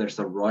premium, there's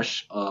a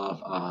rush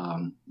of,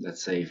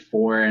 let's say,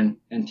 foreign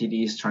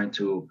entities trying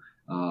to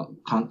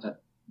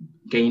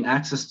gain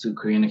access to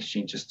Korean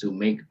exchanges to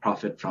make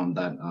profit from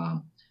that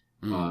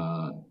Mm.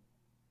 uh,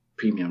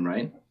 premium,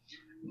 right?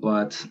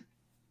 But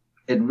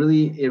it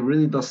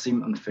really does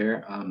seem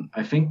unfair.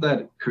 I think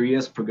that Korea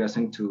is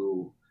progressing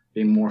to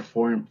being more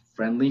foreign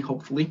friendly,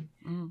 hopefully,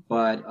 Mm.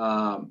 but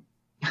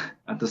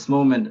at this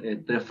moment,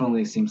 it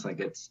definitely seems like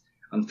it's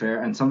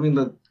unfair and something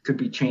that could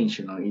be changed,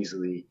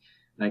 easily.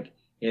 Like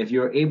if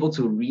you're able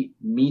to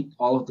meet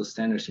all of the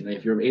standards,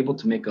 if you're able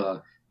to make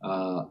a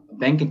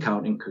bank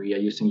account in Korea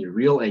using your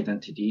real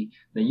identity,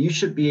 then you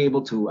should be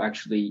able to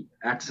actually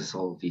access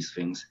all of these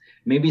things.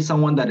 Maybe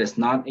someone that is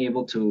not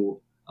able to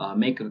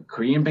make a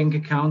Korean bank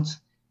account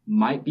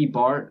might be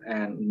barred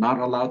and not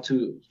allowed to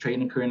trade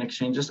in Korean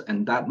exchanges,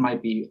 and that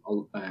might be,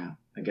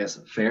 I guess,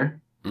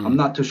 fair. I'm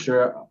Mm. not too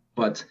sure,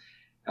 but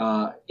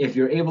if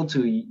you're able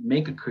to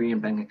make a Korean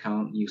bank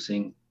account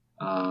using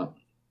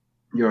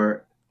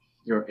your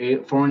your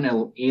foreign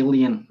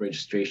alien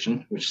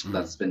registration, which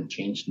that's been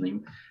changed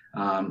name,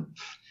 um,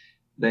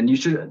 then you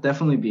should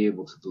definitely be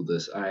able to do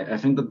this. I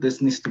think that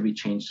this needs to be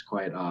changed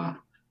quite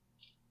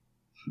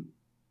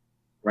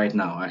right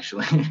now,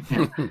 actually.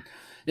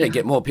 Yeah,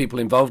 get more people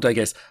involved, I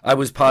guess. I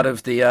was part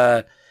of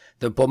the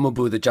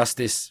Bomobu, the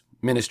Justice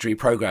Ministry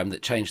program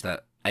that changed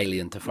that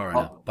alien to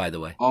foreigner, by the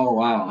way. Oh,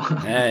 wow.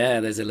 Yeah,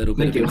 there's a little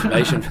bit of Thank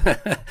you.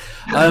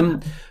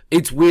 information.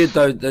 It's weird,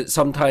 though, that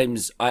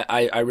sometimes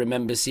I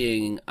remember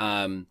seeing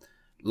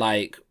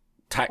like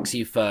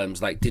taxi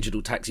firms, like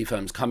digital taxi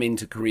firms, come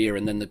into Korea,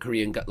 and then the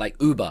Korean, like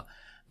Uber,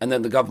 and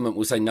then the government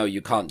will say, no,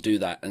 you can't do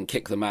that, and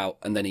kick them out.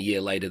 And then a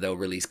year later, they'll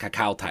release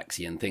Kakao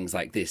Taxi and things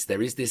like this.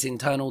 There is this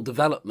internal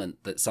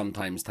development that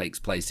sometimes takes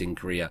place in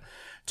Korea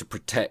to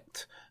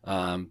protect.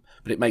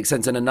 But it makes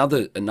sense. And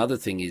another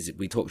thing is,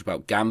 we talked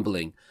about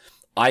gambling.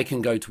 I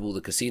can go to all the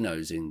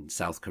casinos in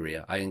South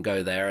Korea. I can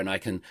go there and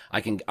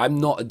I'm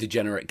not a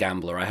degenerate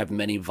gambler. I have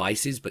many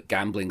vices, but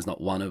gambling's not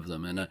one of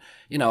them. And,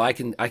 I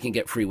can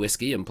get free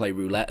whiskey and play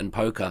roulette and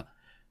poker.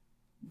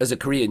 As a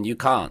Korean, you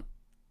can't.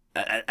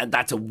 And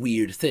that's a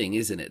weird thing,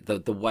 isn't it?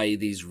 The way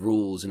these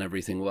rules and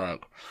everything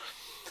work.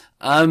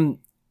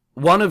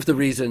 One of the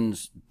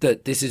reasons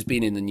that this has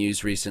been in the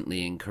news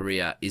recently in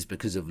Korea is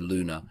because of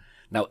Luna.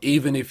 Now,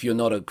 even if you're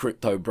not a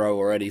crypto bro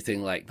or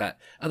anything like that,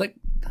 I think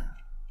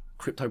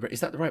crypto bro, is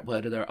that the right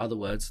word? Are there other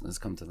words? Let's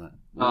come to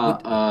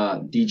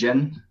that.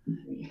 Degen.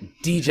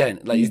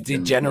 Degen, like is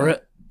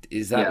degenerate?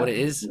 Is that Yeah. what it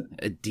is?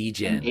 A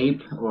degen. An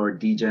ape or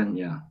degen,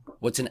 yeah.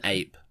 What's an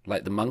ape?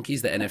 Like the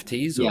monkeys, the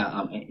NFTs? Or?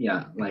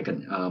 Yeah, like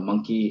a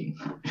monkey.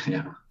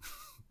 Yeah.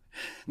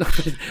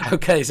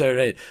 Okay, so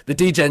right, the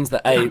degens,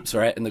 the apes,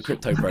 right, and the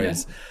crypto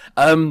bros.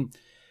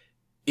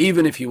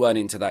 Even if you weren't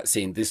into that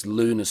scene, this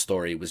Luna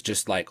story was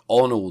just like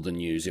on all the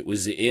news. It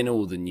was in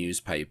all the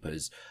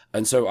newspapers.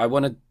 And so I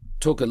want to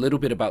talk a little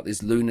bit about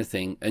this Luna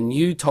thing. And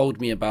you told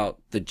me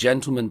about the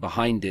gentleman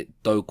behind it,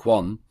 Do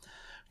Kwon,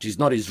 which is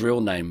not his real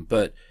name,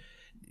 but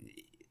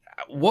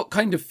what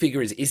kind of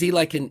figure is he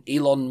like an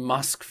Elon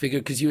Musk figure?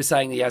 Because you were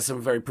saying he has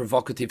some very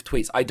provocative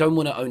tweets. I don't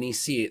want to only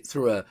see it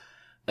through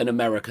an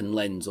American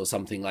lens or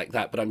something like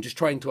that, but I'm just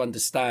trying to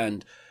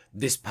understand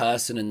this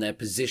person and their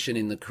position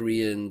in the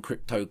Korean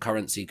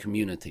cryptocurrency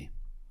community.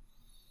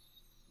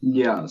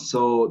 Yeah,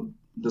 so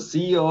the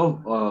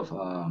CEO of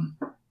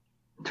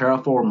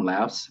Terraform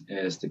Labs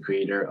is the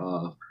creator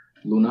of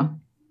Luna.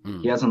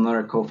 He has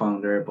another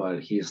co-founder,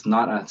 but he's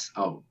not as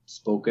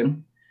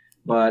outspoken.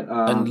 But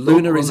and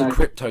Luna is a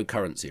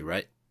cryptocurrency,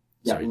 right?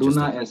 Yeah, Sorry,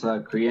 Luna is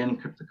a Korean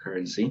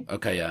cryptocurrency.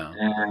 Okay, yeah.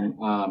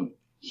 And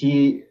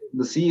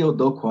the CEO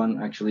Do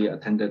Kwon actually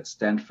attended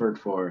Stanford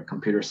for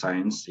computer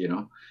science,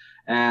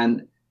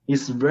 and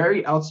he's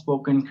very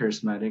outspoken,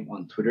 charismatic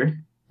on Twitter.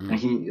 And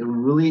he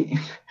really,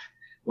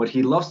 what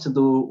he loves to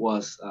do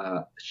was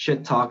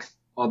shit talk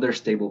other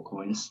stable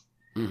coins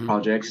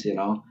projects,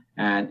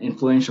 and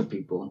influential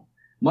people,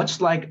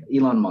 much like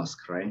Elon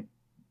Musk, right?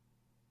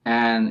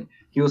 And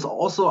he was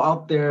also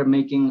out there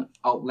making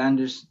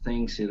outlandish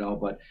things,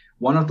 but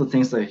one of the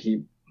things that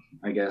he,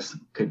 I guess,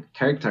 could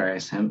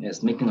characterize him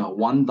is making a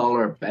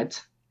 $1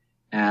 bet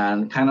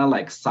and kind of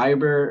like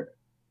cyber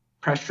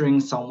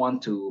pressuring someone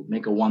to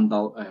make a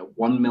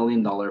 $1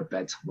 million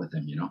bet with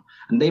him,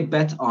 and they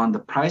bet on the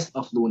price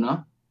of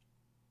Luna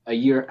a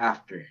year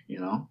after,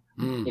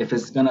 if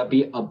it's going to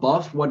be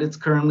above what it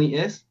currently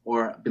is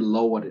or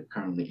below what it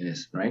currently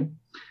is, right?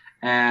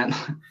 And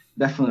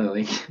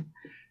definitely,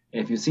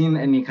 if you've seen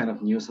any kind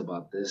of news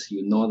about this,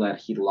 you know that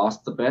he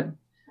lost the bet.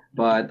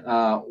 But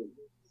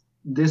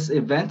this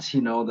event,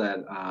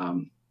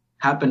 that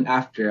happened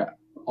after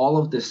all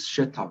of this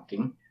shit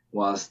talking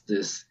was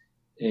this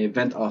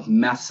event of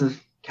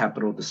massive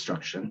capital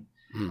destruction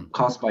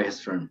caused by his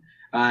firm.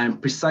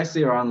 And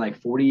precisely around like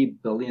 $40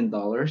 billion,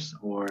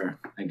 or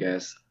I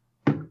guess,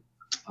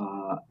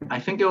 I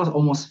think it was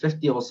almost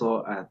 50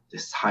 also at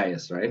this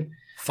highest, right?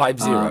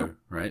 50,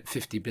 right?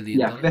 $50 billion.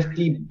 Yeah,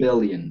 $50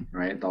 billion,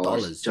 right?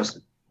 Dollars. Just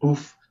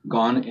poof,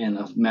 gone in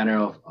a matter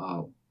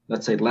of,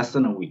 let's say, less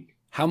than a week.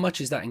 How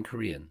much is that in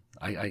Korean?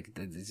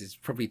 This is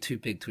probably too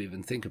big to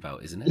even think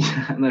about, isn't it?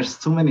 Yeah, there's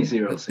too many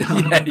zeros.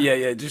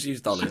 Yeah. Just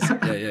use dollars.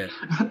 Yeah.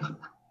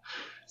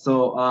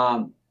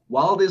 So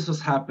while this was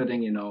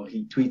happening,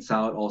 he tweets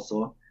out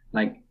also,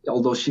 like,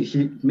 although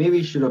he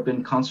maybe should have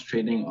been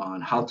concentrating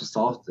on how to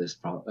solve this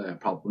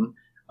problem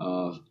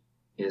of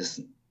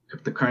his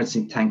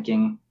cryptocurrency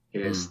tanking,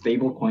 his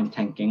stablecoin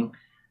tanking.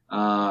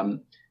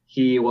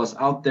 He was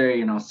out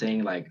there,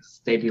 saying like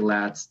steady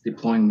lads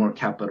deploying more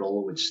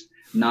capital, which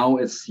now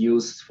it's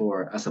used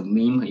as a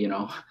meme,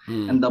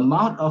 and the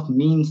amount of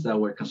memes that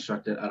were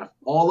constructed out of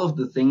all of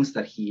the things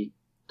that he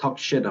talked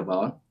shit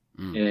about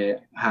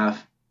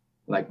have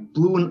like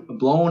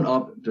blown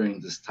up during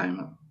this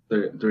time,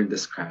 during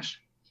this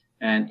crash.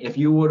 And if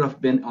you would have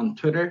been on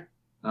Twitter,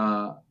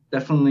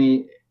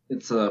 definitely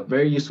it's a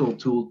very useful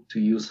tool to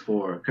use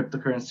for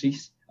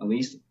cryptocurrencies, at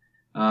least.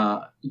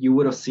 You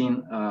would have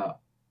seen a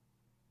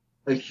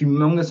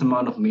humongous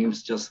amount of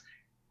memes just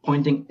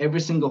pointing every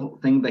single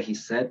thing that he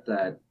said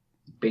that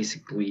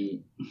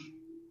basically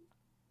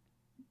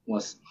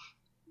was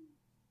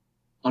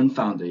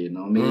unfounded.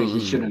 Maybe he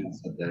shouldn't have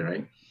said that,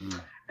 right?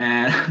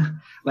 And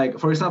like,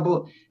 for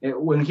example,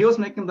 when he was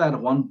making that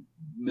 $1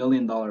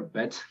 million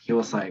bet, he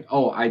was like,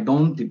 "Oh, I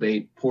don't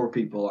debate poor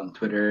people on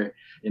Twitter,"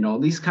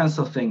 these kinds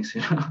of things,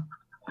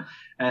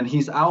 And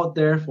he's out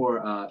there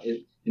for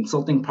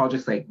insulting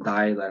projects like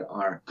DAI that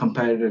are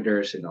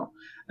competitors,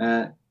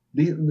 Uh,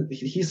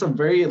 he's a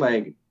very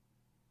like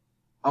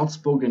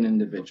outspoken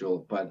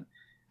individual, but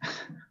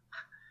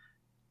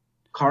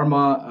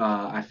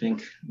karma, I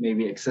think,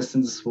 maybe exists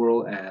in this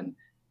world, and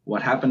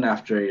what happened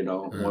after,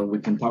 when we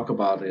can talk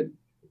about it,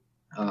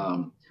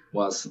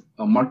 was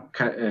a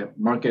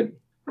market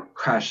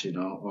crash,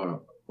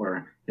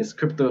 or his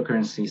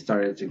cryptocurrency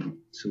started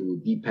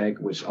to depeg,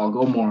 which I'll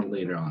go more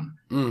later on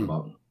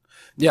about.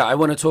 Yeah, I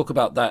want to talk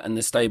about that and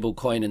the stable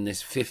coin and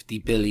this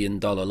 $50 billion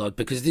lot,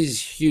 because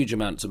these huge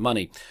amounts of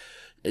money.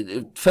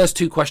 First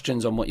two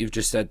questions on what you've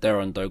just said there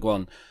on Do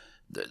Kwon.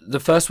 The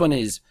first one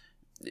is,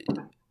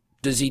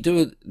 does he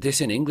do this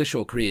in English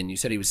or Korean? You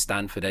said he was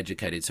Stanford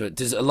educated. So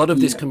does a lot of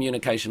this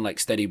communication, like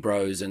Steady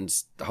Bros and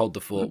Hold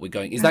the Fort,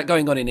 is that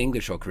going on in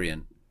English or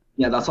Korean?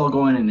 Yeah, that's all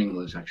going in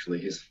English, actually.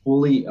 He's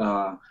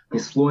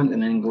fluent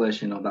in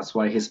English, that's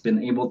why he's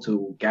been able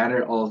to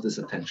gather all of this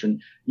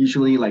attention.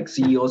 Usually, like,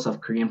 CEOs of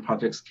Korean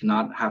projects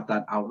cannot have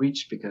that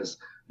outreach because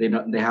they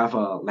have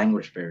a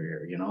language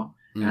barrier,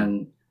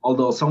 And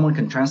although someone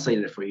can translate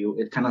it for you,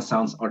 it kind of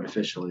sounds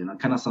artificial,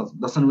 kind of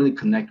doesn't really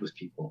connect with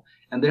people.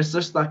 And there's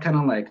just that kind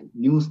of like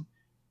news,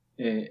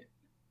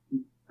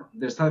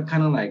 there's that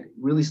kind of like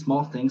really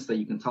small things that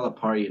you can tell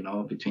apart,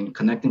 between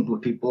connecting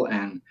with people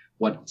and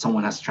what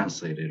someone has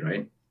translated,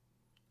 right?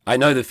 I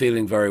know the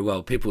feeling very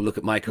well. People look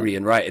at my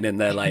Korean writing and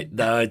they're like,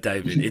 "No,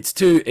 David, it's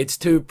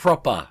too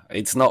proper.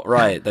 It's not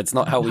right. That's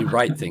not how we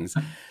write things."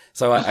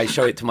 So I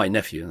show it to my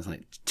nephew and I was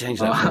like, "Change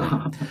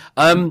that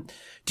for me."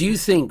 Do you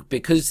think,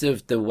 because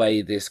of the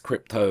way this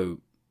crypto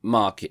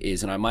market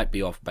is, and I might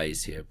be off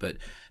base here, but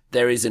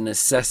there is a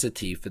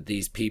necessity for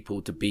these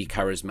people to be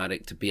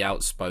charismatic, to be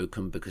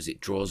outspoken, because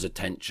it draws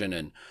attention,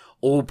 and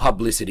all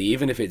publicity,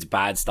 even if it's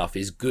bad stuff,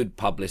 is good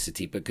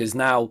publicity, because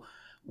now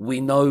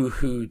we know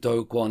who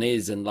Do Kwon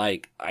is, and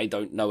like, I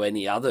don't know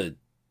any other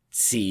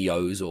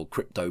CEOs or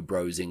crypto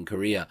bros in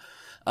Korea.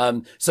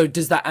 So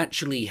does that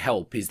actually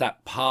help? Is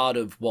that part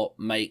of what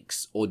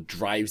makes or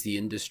drives the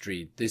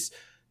industry?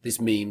 This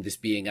meme, this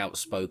being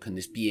outspoken,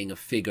 this being a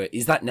figure,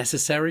 is that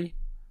necessary?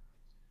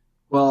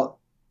 Well,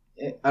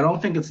 I don't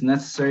think it's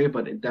necessary,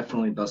 but it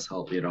definitely does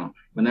help,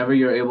 Whenever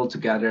you're able to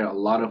gather a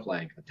lot of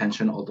like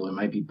attention, although it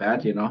might be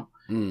bad,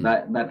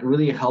 that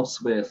really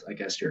helps with, I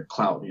guess, your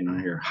clout,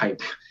 your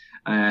hype.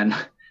 And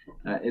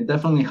it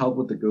definitely helped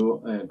with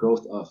the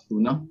growth of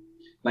Luna.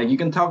 Like, you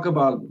can talk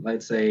about,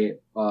 let's say,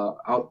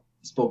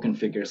 outspoken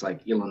figures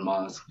like Elon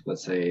Musk,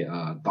 let's say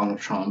Donald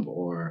Trump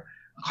or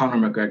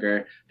Conor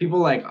McGregor, people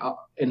like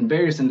in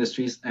various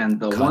industries, and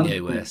the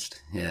Kanye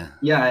West,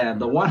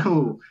 the one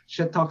who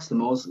shit talks the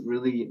most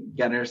really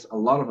gathers a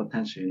lot of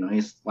attention.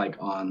 He's like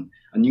on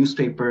a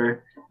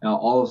newspaper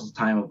all of the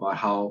time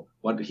about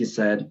what he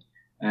said,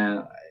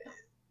 and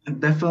it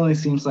definitely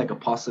seems like a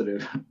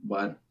positive.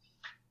 But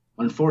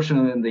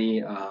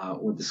unfortunately,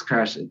 with this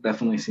crash, it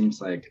definitely seems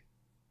like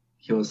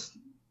he was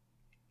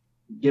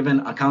given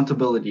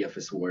accountability of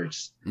his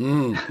words.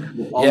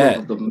 All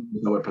of the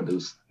movies that were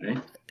produced,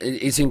 right?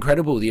 It's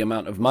incredible, the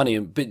amount of money.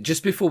 But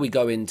just before we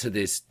go into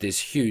this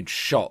huge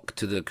shock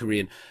to the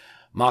Korean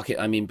market,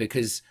 I mean,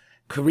 because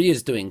Korea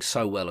is doing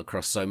so well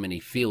across so many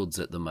fields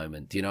at the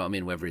moment, you know what I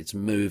mean? Whether it's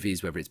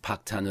movies, whether it's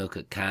Park Chan-wook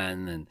at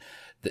Cannes, and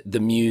the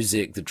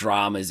music, the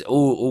dramas,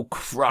 all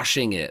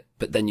crushing it.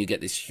 But then you get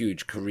this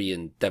huge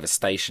Korean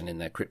devastation in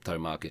their crypto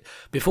market.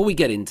 Before we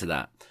get into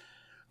that,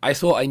 I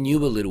thought I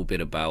knew a little bit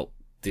about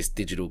this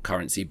digital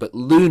currency, but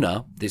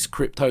Luna, this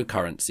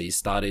cryptocurrency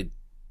started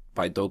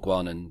by Do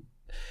Kwon, and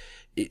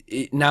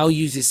it now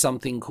uses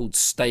something called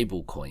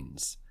stable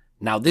coins.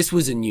 Now, this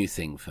was a new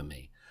thing for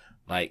me.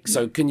 Like,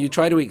 so can you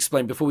try to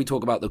explain, before we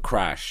talk about the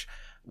crash,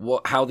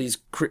 how these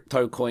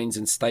crypto coins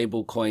and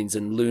stable coins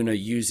and Luna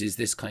uses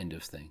this kind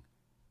of thing?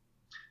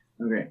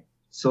 Okay.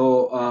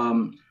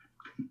 So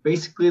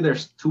basically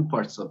there's two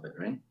parts of it,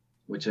 right?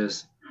 Which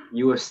is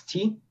UST,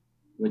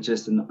 which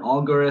is an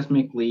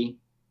algorithmically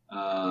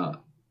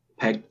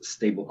pegged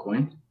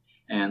stablecoin,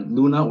 and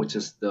Luna, which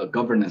is the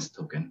governance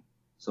token.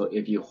 So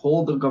if you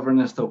hold the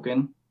governance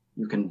token,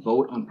 you can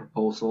vote on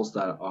proposals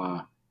that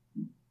are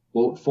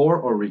vote for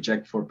or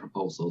reject for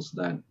proposals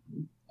that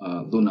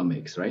Luna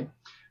makes, right?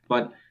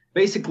 But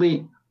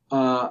basically,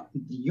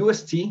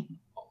 UST,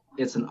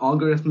 it's an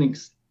algorithmic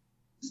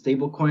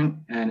stablecoin,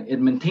 and it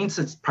maintains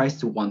its price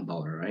to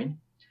 $1, right?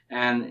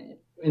 And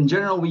in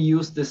general, we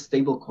use this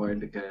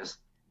stablecoin because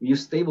we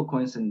use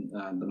stablecoins in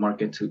the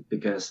market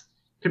because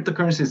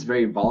cryptocurrency is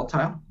very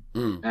volatile,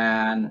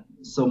 and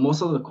so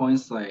most of the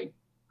coins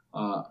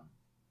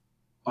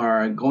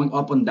are going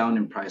up and down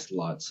in price a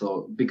lot.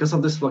 So because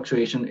of this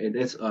fluctuation, it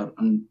is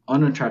an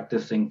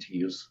unattractive thing to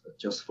use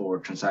just for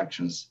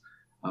transactions.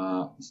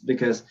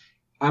 Because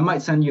I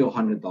might send you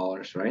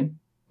 $100, right?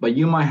 But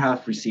you might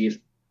have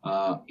received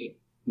uh,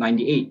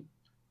 98.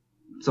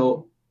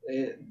 So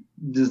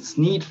this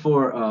need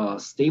for a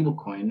stable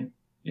coin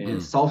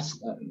Mm.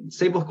 solves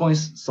stable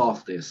coins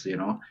solve this.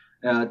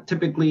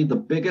 Typically the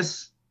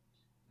biggest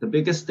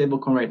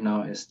stablecoin right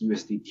now is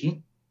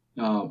USDT,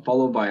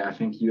 followed by I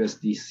think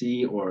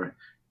USDC or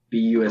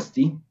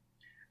BUSD.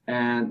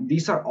 And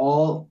these are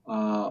all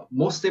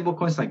most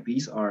stablecoins like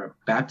these are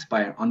backed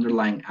by an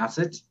underlying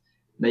asset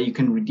that you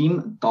can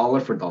redeem dollar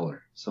for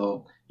dollar.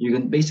 So you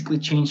can basically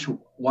change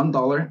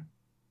 $1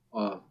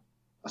 of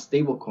a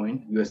stable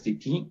coin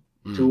USDT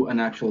to an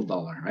actual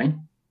dollar, right?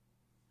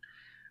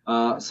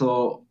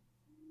 So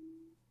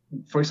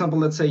for example,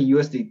 let's say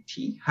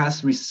USDT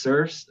has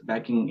reserves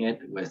backing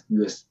it with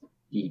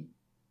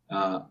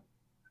uh,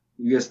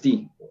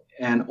 USD,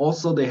 and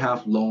also they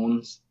have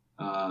loans,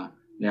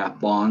 they have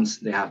bonds,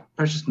 they have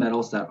precious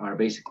metals that are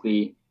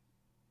basically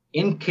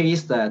in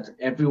case that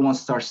everyone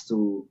starts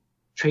to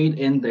trade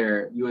in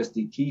their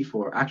USDT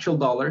for actual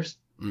dollars,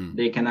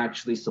 they can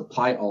actually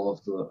supply all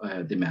of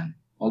the demand.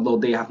 Although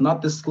they have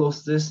not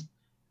disclosed this,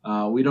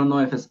 we don't know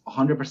if it's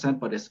 100%,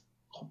 but it's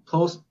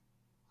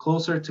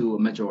closer to a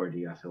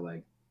majority, I feel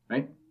like,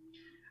 right?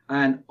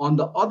 And on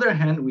the other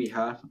hand, we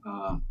have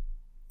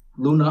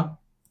Luna,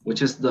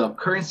 which is the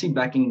currency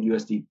backing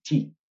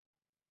USDT.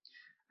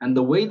 And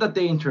the way that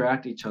they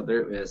interact each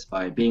other is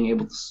by being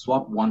able to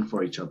swap one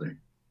for each other.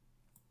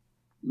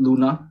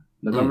 Luna,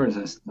 the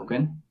governance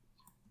token,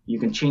 you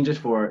can change it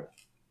for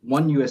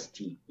one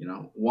UST,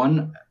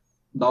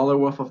 $1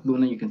 worth of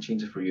Luna, you can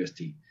change it for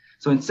UST.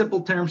 So in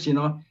simple terms,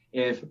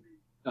 if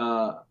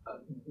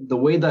the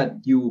way that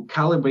you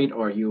calibrate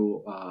or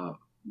you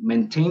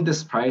maintain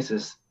this price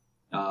is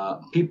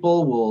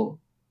people will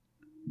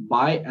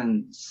buy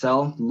and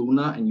sell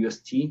Luna and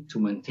UST to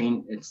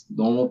maintain its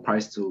normal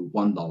price to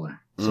 $1.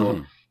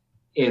 So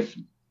if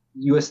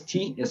UST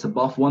is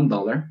above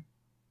 $1,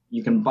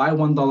 you can buy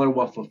 $1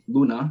 worth of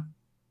Luna,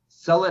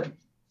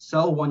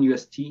 sell one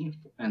UST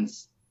and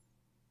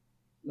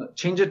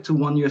change it to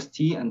one UST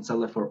and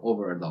sell it for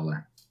over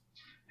 $1.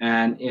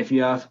 And if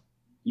you have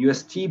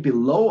UST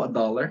below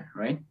 $1,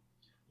 right,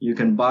 you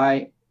can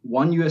buy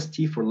one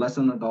UST for less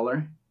than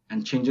 $1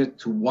 and change it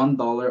to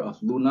 $1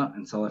 of Luna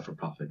and sell it for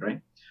profit,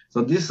 right?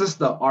 So this is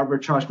the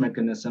arbitrage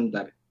mechanism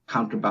that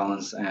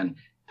counterbalance and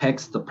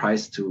pegs the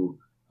price to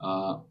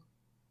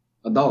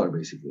 $1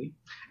 basically.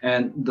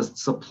 And the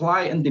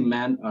supply and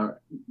demand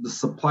the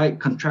supply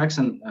contracts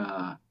and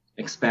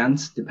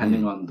expands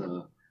depending on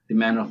the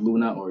demand of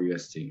Luna or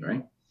UST,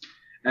 right?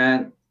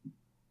 And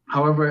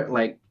however,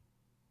 like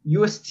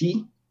UST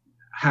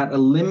had a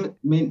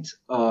limit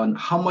on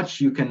how much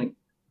you can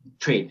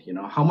trade,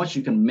 how much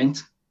you can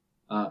mint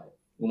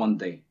one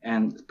day.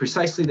 And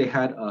precisely they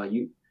had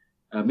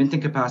a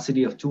minting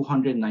capacity of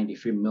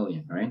 293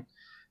 million, right?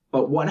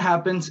 But what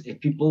happens if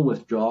people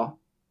withdraw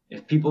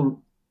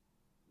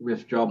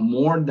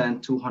more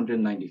than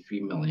 293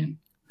 million?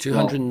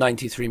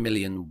 293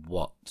 million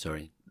what?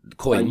 Sorry.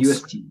 Coins?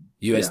 UST.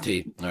 UST.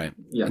 Yeah. All right.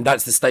 Yeah. And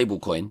that's the stable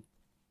coin?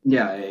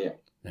 Yeah.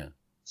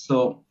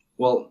 So,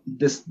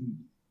 this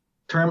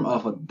term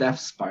of a death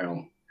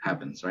spiral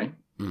happens, right?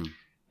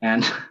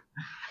 And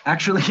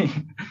actually,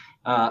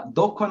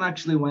 Do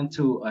actually went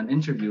to an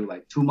interview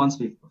like 2 months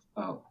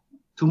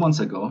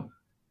ago,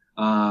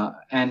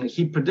 and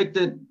he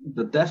predicted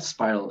the death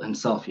spiral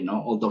himself.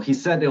 Although he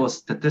said it was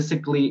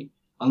statistically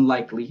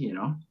unlikely.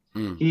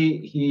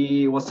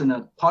 He was in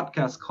a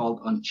podcast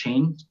called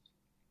Unchained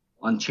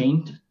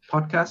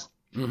podcast,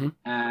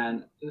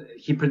 and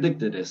he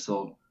predicted this.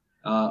 So,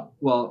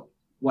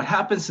 what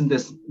happens in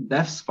this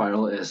death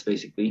spiral is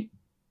basically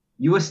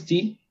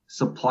UST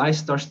supply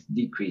starts to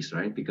decrease,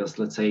 right? Because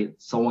let's say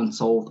someone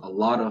sold a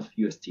lot of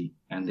UST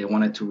and they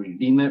wanted to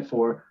redeem it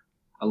for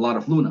a lot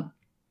of Luna,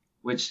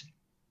 which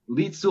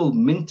leads to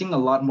minting a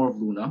lot more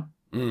Luna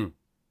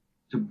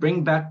to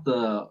bring back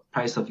the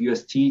price of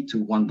UST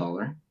to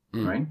 $1,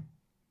 right?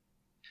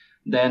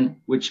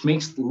 Then, which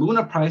makes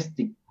Luna price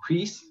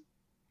decrease,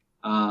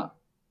 and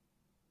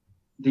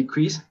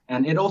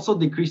it also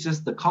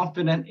decreases the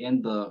confidence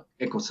in the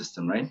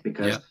ecosystem, right?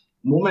 Because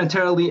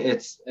momentarily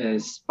it's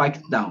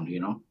spiked down,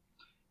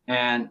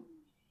 and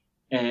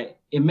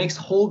it makes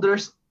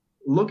holders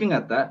looking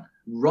at that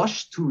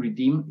rush to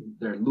redeem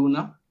their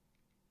Luna,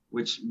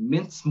 which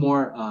mints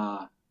more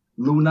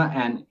Luna,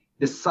 and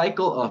this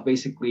cycle of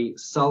basically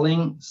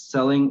selling,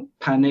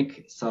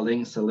 panic,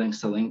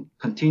 selling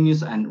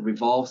continues and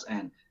revolves.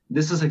 And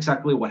this is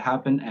exactly what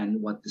happened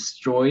and what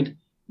destroyed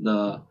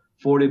the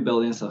 40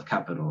 billions of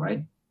capital,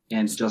 right?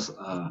 And just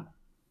a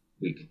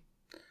week.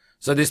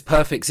 So this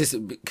perfect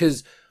system,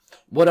 because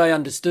what I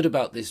understood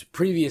about this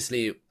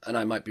previously, and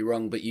I might be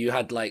wrong, but you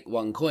had like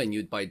one coin,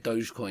 you'd buy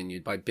Dogecoin,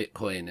 you'd buy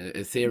Bitcoin,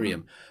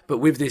 Ethereum. But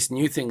with this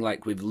new thing,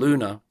 like with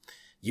Luna,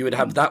 you would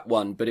have that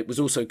one, but it was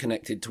also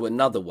connected to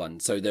another one.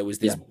 So there was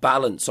this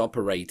balance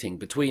operating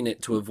between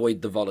it to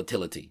avoid the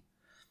volatility.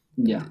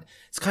 Yeah.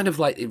 It's kind of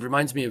like, it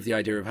reminds me of the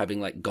idea of having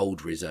like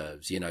gold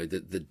reserves,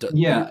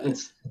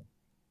 it's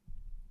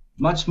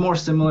much more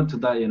similar to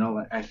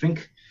that, I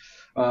think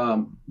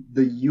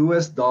The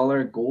U.S.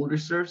 dollar gold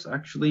reserves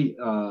actually,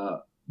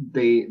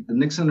 the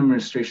Nixon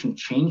administration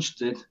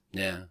changed it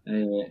Yeah.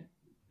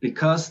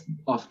 because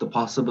of the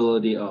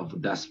possibility of a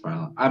death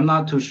spiral. I'm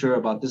not too sure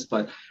about this,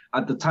 but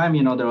at the time,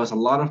 there was a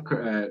lot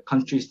of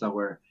countries that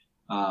were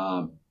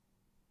uh,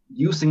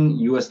 using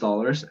US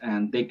dollars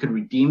and they could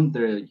redeem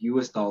their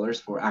US dollars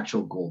for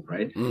actual gold,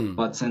 right? Mm.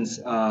 But since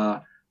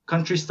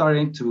countries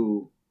started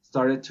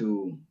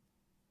to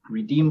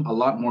redeem a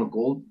lot more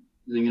gold,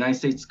 the United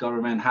States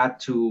government had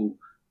to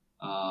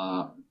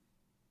uh,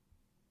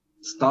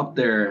 stop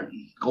their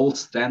gold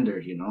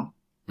standard,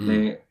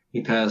 Mm.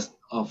 because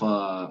of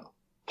a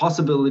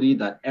possibility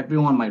that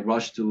everyone might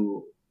rush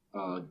to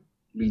uh,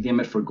 redeem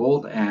it for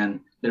gold, and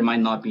there might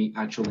not be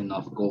actually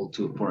enough gold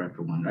for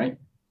everyone, right?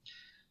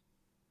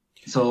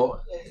 So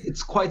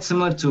it's quite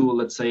similar to,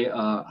 let's say,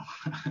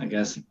 I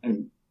guess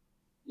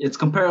it's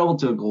comparable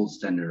to a gold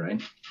standard,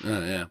 right?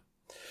 Yeah.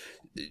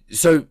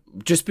 So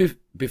just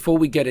before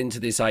we get into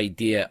this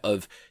idea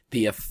of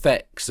the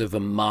effects of a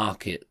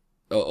market,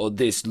 or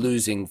this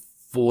losing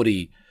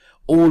 40,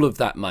 all of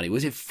that money,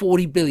 was it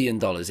 $40 billion?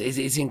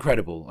 It's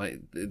incredible,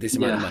 like, this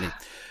amount of Yeah. money.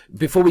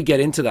 Before we get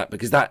into that,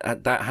 because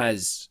that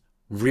has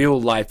real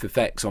life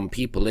effects on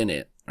people in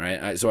it,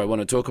 right? So I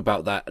want to talk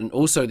about that, and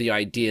also the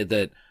idea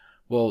that,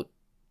 well,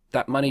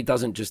 that money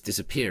doesn't just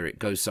disappear; it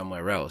goes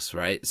somewhere else,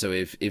 right? So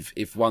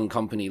if one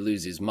company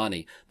loses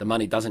money, the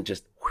money doesn't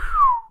just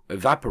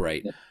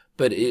evaporate, Yeah.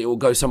 but it will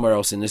go somewhere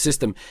else in the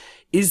system.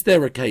 Is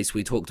there a case,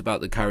 we talked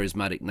about the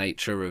charismatic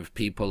nature of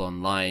people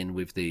online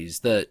with these,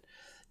 that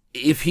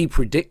if Do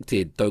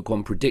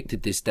Kwon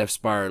predicted this death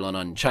spiral on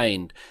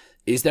Unchained,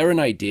 is there an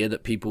idea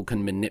that people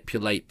can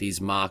manipulate these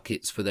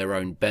markets for their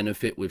own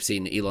benefit? We've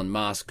seen Elon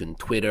Musk and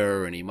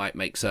Twitter, and he might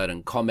make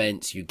certain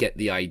comments. You get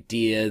the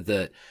idea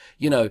that,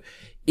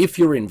 if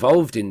you're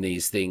involved in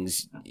these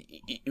things,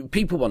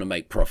 people want to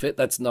make profit.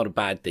 That's not a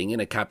bad thing in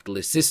a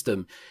capitalist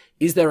system.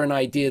 Is there an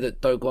idea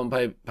that Do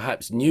Kwon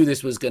perhaps knew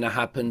this was going to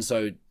happen,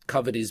 so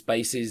covered his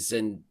bases,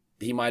 and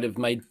he might have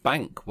made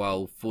bank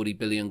while 40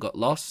 billion got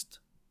lost?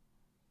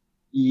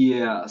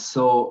 Yeah,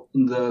 so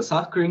the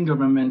South Korean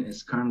government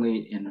is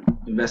currently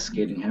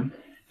investigating him,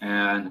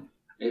 and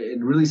it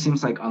really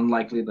seems like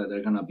unlikely that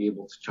they're gonna be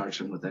able to charge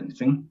him with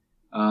anything.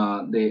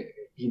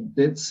 He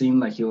did seem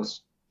like he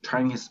was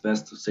trying his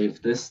best to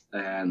save this,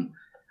 and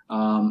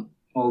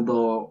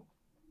although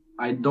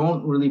I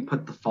don't really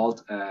put the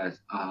fault at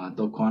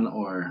Do Kwon,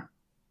 or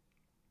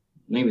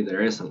maybe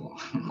there is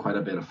quite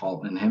a bit of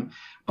fault in him,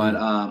 but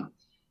Mm.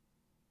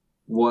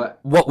 what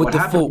What would what the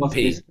happened fault was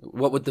be?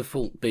 What would the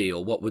fault be,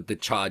 or what would the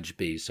charge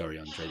be? Sorry,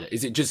 Andre.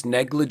 Is it just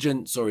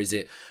negligence, or is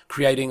it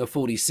creating a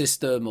faulty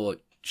system, or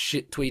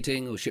shit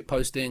tweeting, or shit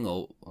posting,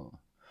 or...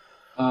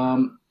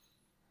 um,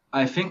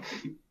 I think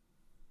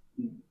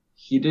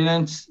he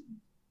didn't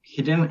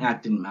he didn't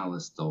act in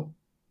malice though.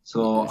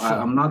 So Sure.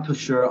 I'm not too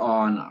sure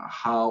on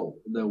how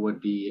they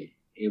would be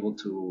able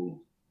to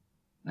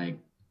like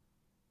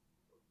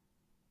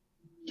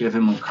give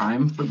him a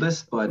crime for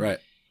this, but Right.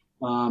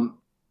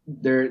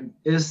 there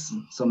is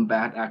some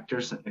bad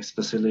actors,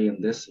 especially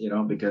in this,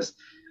 because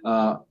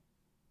uh,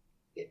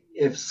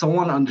 if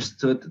someone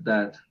understood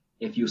that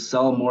if you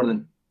sell more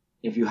than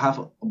if you have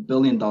 $1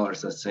 billion,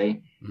 let's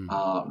say, Mm.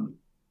 um,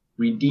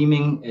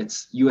 redeeming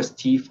its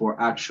UST for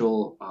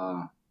actual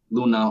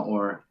Luna,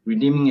 or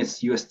redeeming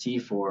its UST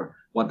for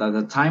what at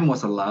the time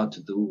was allowed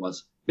to do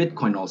was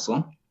Bitcoin also,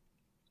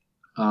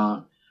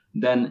 uh,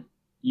 then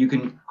you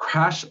can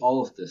crash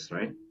all of this,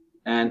 right?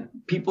 And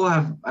people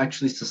have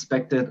actually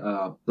suspected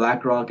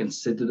BlackRock and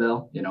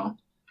Citadel,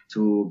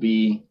 to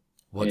be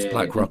What's in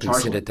BlackRock and charge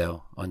of.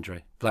 Citadel,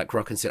 Andre?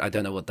 BlackRock and Citadel. I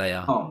don't know what they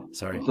are. Oh,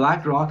 Sorry.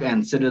 BlackRock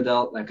and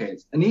Citadel. Okay,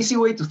 an easy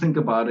way to think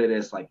about it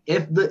is like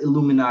if the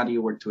Illuminati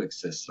were to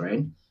exist,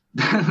 right?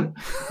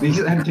 These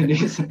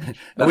entities. Are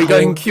The we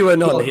going whole,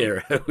 QAnon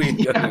here? Are we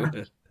yeah.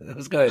 going?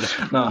 What's going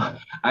on? No,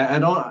 I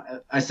don't.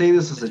 I say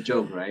this as a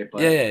joke, right? Yeah,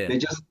 But yeah,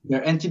 yeah.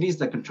 they're entities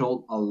that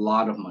control a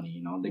lot of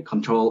money. They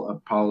control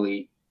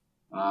probably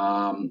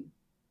um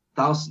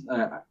thousand.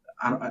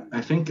 I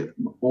think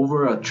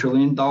over $1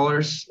 trillion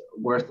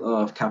worth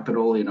of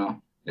capital.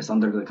 Is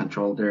under the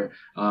control. They're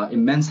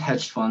immense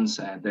hedge funds,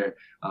 and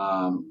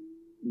um,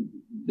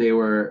 they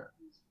were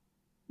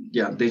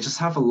yeah, they just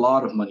have a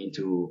lot of money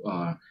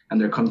and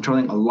they're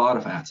controlling a lot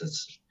of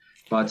assets.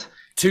 But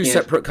Two if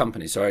separate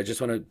companies. Sorry, I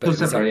just want to. two Was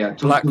separate, that yeah,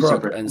 two BlackRock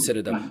separate, and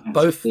Citadel?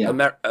 Both yeah,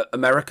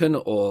 American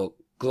or yeah,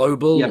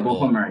 global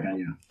both or? American,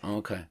 yeah.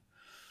 Okay.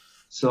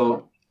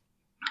 So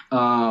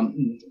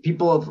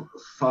people have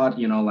thought,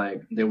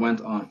 like they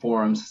went on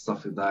forums,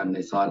 stuff like that, and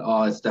they thought,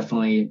 oh, it's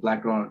definitely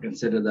BlackRock and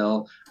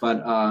Citadel, but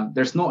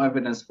there's no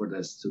evidence for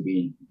this to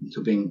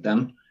being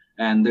them,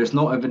 and there's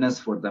no evidence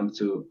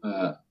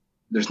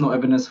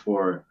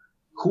for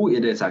who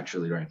it is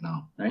actually right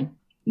now, right?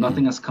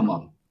 Nothing has come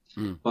up,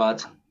 Mm.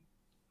 but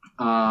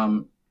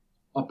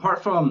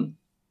apart from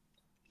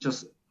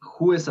just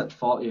who is at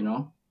fault,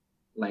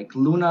 like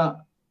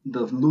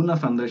the Luna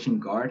Foundation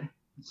guard,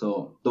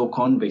 so Do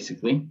Kwon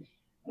basically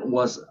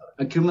was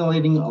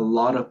accumulating a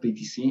lot of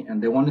BTC,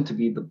 and they wanted to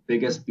be the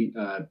biggest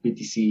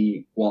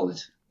BTC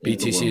wallet in the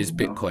BTC world. is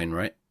Bitcoin,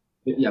 right?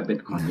 Yeah,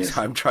 Bitcoin. Yes.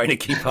 I'm trying to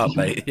keep up,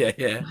 mate. Yeah,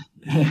 yeah.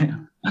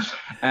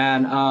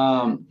 And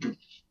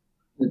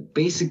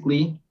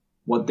basically,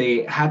 what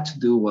they had to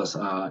do was,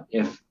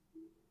 if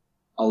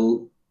a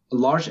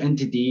large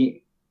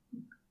entity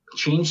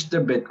changed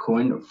their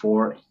Bitcoin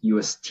for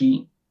UST,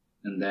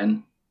 and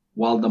then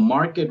while the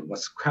market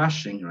was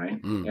crashing, right,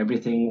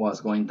 everything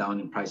was going down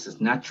in prices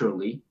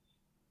naturally.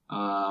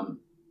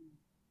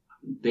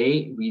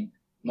 We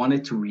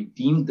wanted to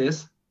redeem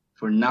this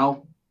for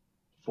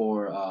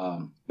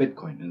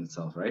Bitcoin in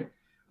itself, right?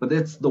 But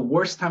it's the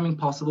worst timing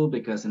possible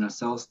because in a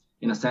sense,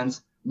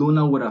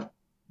 Luna would have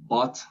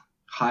bought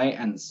high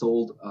and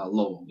sold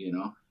low,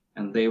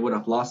 and they would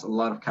have lost a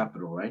lot of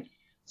capital, right?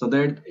 So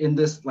they're in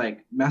this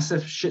like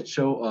massive shit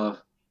show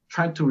of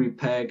trying to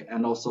repeg,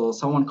 and also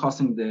someone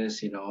causing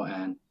this,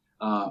 and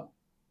a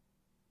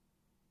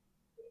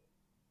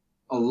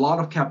lot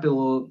of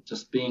capital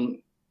just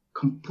being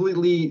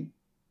completely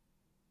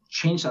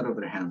changed out of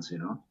their hands,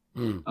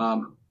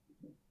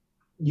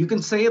 You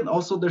can say it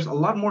also, there's a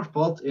lot more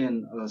fault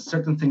in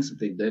certain things that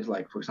they did,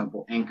 like, for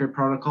example, Anchor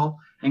Protocol.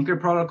 Anchor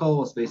Protocol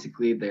was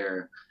basically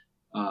their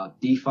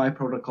DeFi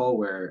protocol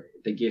where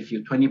they give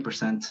you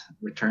 20%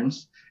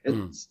 returns.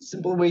 It's a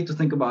simple way to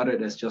think about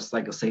it as just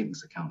like a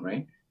savings account,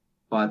 right?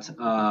 But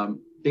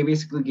they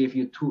basically give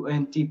you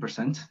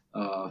 20%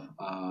 of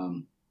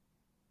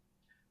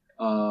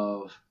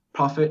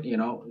profit,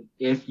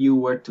 if you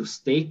were to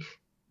stake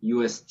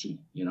UST,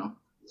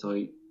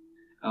 so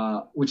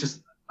which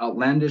is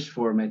outlandish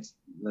for,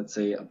 let's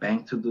say, a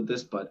bank to do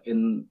this, but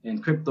in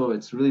crypto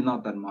it's really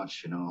not that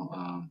much.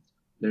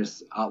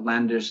 There's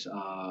outlandish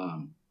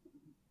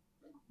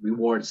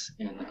rewards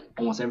in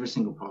almost every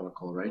single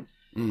protocol, right?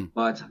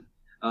 But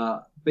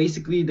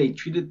basically they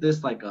treated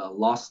this like a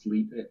lost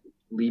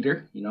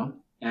leader,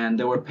 and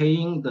they were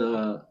paying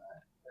the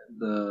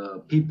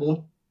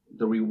people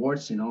the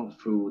rewards,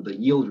 through the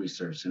yield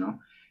reserves,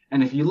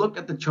 and if you look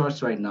at the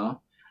charts right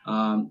now,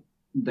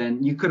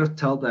 then you could have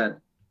tell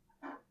that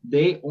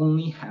they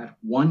only had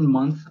 1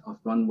 month of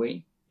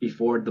runway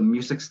before the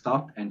music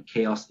stopped and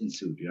chaos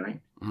ensued,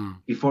 right?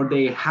 Before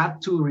they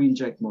had to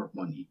reinject more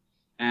money.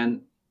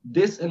 And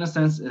this, in a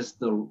sense, is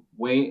the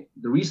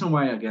reason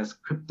why I guess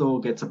crypto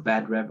gets a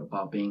bad rep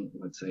about being,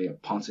 let's say, a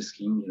Ponzi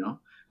scheme,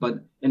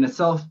 But in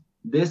itself,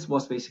 this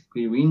was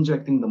basically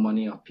reinjecting the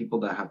money of people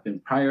that have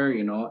been prior,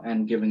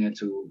 and giving it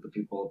to the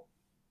people.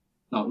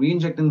 No,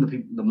 reinjecting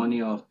the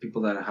money of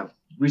people that have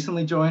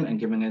recently joined and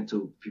giving it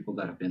to people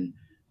that have been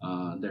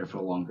there for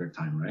a longer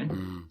time, right?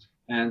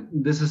 And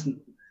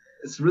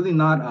it's really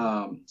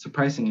not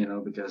surprising,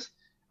 because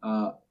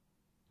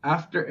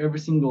after every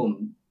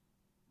single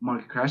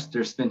market crash,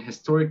 there's been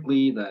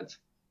historically that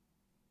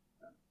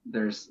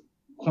there's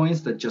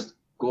coins that just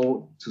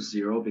go to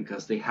zero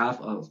because they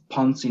have a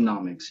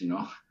Ponzi-nomics,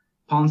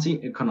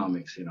 Ponzi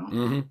economics,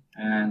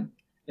 and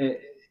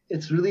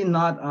it's really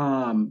not.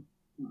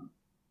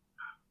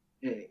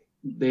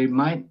 They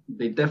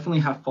definitely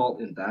have fault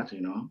in that,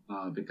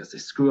 because they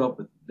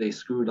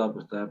screwed up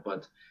with that,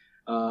 but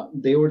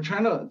they were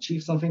trying to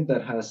achieve something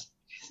that has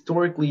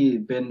historically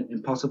been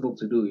impossible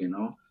to do,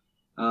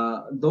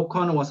 Do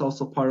Kwon was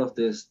also part of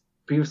this,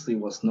 previously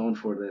was known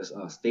for this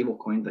stable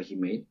coin that he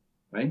made,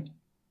 right?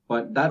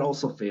 But that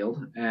also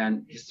failed,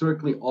 and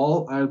historically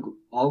all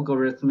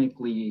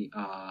algorithmically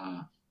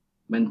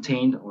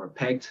maintained or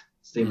pegged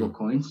stable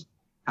coins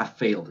have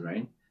failed,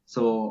 right?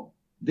 So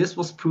this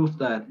was proof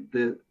that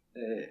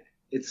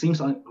it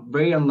seems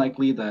very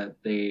unlikely that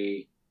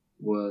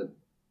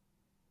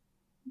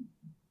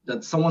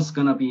that someone's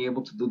gonna be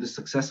able to do this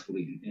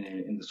successfully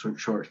in the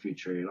short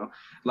future.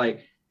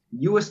 Like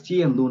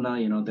UST and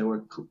Luna, they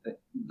were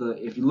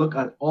if you look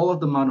at all of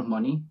the amount of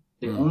money,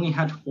 they only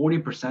had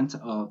 40%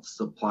 of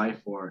supply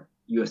for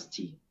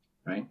UST,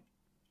 right?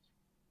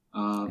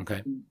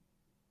 Okay.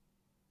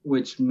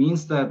 Which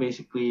means that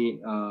basically,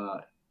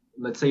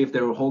 let's say if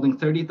they were holding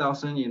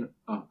 30,000,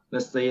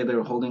 let's say they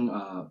were holding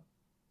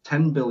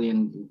 10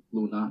 billion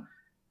Luna,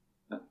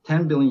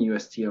 10 billion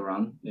UST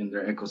around in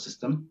their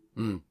ecosystem,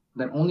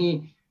 then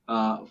only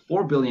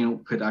 4 billion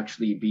could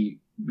actually be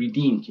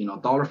redeemed,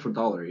 dollar for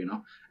dollar,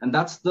 and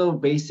that's the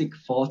basic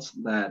fault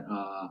that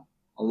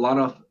a lot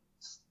of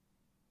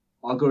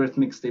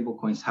algorithmic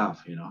stablecoins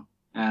have,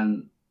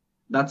 and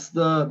that's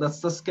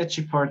the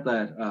sketchy part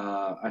that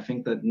I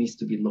think that needs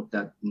to be looked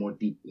at more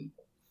deeply.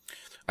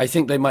 I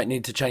think they might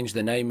need to change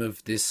the name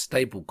of this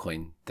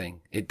stablecoin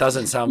thing. It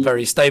doesn't sound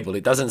very stable.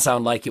 It doesn't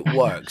sound like it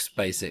works,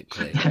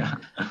 basically. Yeah.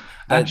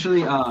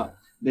 Actually,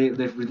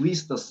 they've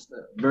released this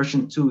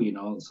version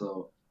 2,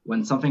 so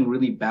when something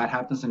really bad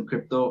happens in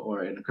crypto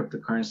or in a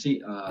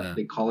cryptocurrency,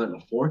 they call it a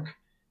fork.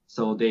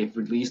 So they've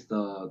released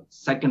the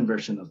second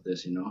version of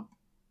this, and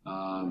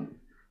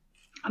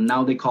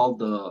now they call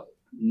the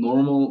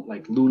normal,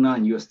 like Luna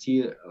and UST,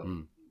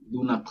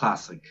 Luna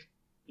Classic,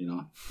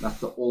 That's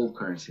the old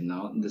currency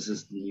now. This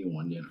is the new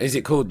one. Is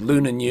it called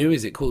Luna New?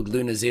 Is it called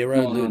Luna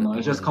Zero? No.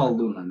 It's just called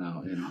Luna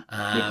now.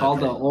 They call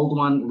the old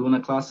one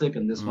Luna Classic,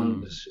 and this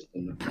one is just the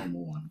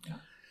normal one. Yeah.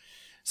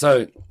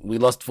 So we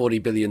lost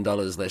 $40 billion.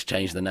 Let's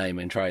change the name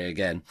and try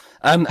again.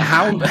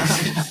 How?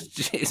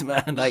 Jeez,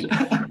 man. Like,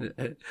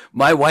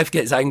 my wife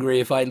gets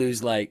angry if I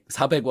lose like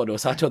 400won or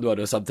 4,000won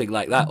or something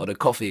like that on a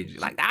coffee. She's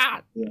like,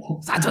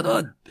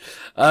 4,000won.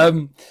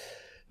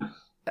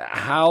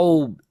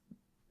 How?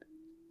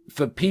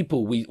 For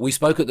people, we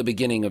spoke at the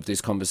beginning of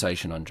this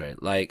conversation, Andre,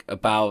 like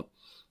about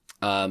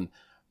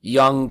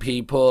young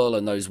people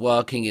and those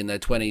working in their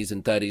 20s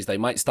and 30s. They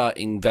might start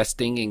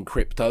investing in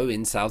crypto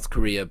in South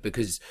Korea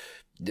because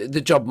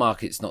the job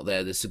market's not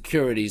there. The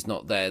security's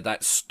not there.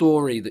 That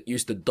story that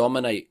used to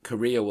dominate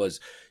Korea was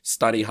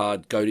study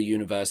hard, go to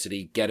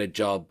university, get a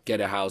job,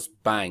 get a house,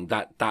 bang.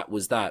 That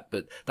was that.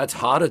 But that's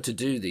harder to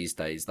do these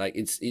days. Like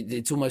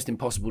it's almost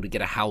impossible to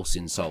get a house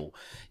in Seoul.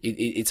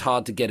 It's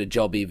hard to get a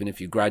job even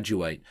if you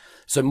graduate.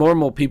 So more and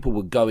more people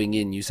were going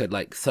in. You said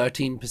like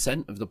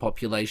 13% of the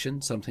population,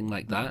 something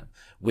like that,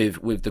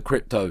 with the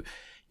crypto.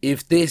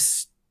 If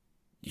this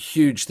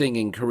huge thing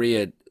in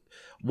Korea,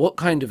 what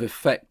kind of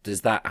effect does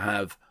that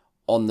have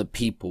on the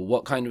people?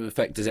 What kind of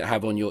effect does it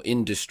have on your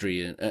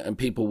industry and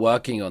people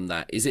working on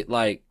that? Is it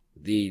like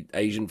the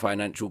Asian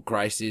financial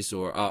crisis,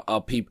 or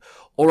are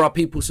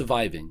people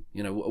surviving?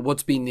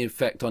 What's been the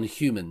effect on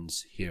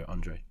humans here,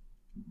 Andre?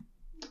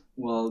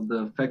 Well,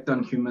 the effect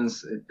on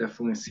humans, it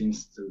definitely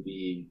seems to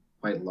be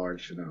quite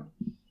large.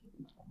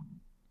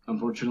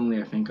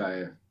 Unfortunately, I think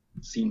I've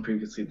seen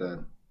previously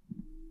that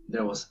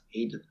there was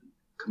 8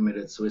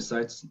 committed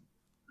suicides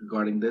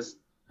regarding this.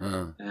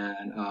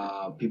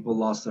 And people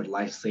lost their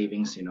life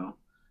savings.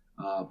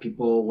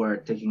 People were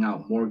taking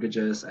out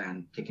mortgages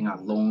and taking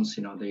out loans.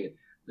 They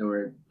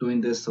were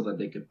doing this so that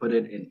they could put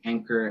it in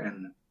Anchor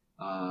and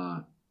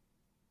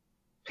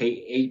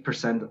pay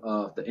 8%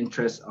 of the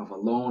interest of a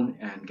loan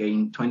and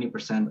gain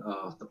 20%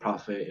 of the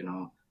profit,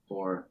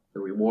 for the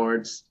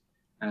rewards.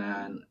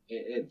 And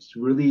it's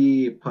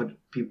really put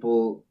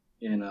people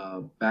in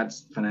a bad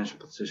financial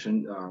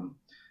position,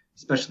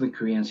 especially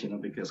Koreans,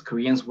 because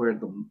Koreans were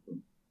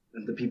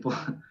the people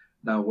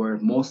that were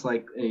most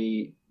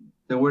likely,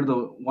 they were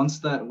the ones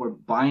that were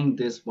buying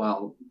this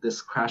while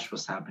this crash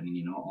was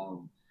happening.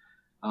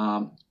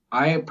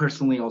 I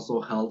personally also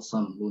held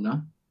some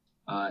Luna,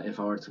 if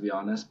I were to be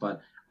honest,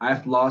 but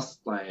I've lost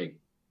like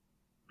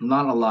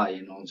not a lot,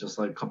 just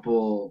like a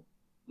couple,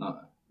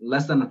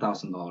 less than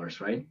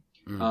 $1,000, right?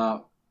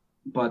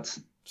 But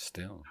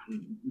still,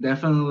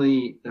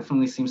 definitely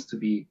seems to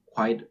be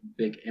quite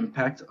big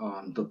impact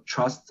on the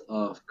trust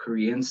of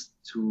Koreans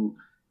to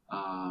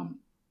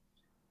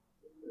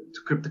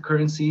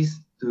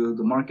cryptocurrencies, to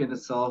the market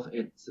itself.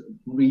 It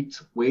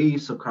reached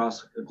waves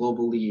across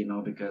globally,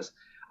 because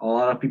a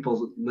lot of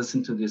people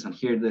listen to this and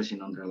hear this,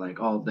 they're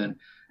like, oh, then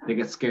they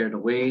get scared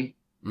away.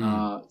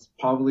 It's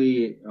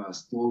probably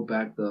slowed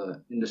back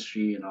the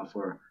industry,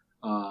 for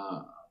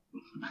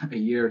a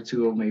year or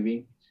two,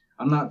 maybe.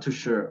 I'm not too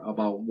sure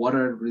about what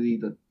are really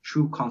the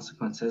true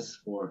consequences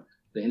for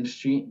the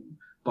industry,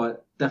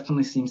 but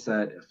definitely seems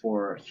that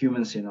for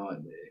humans,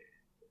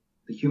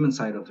 the human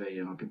side of it,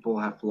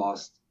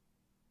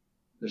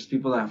 there's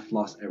people that have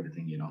lost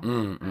everything,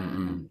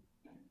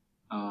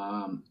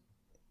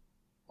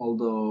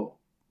 although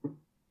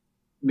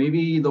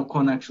maybe Do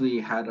Kwon actually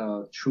had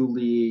a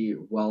truly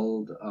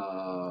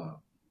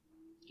well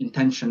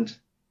intentioned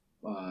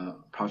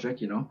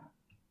project,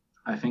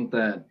 I think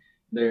that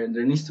there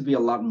needs to be a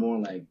lot more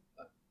like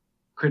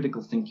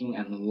critical thinking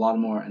and a lot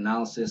more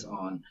analysis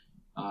on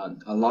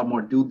a lot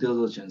more due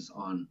diligence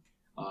on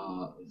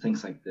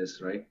things like this,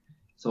 right?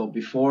 So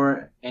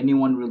before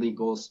anyone really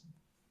goes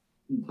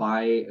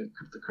buy a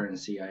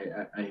cryptocurrency,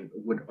 I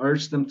would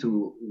urge them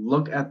to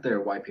look at their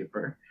white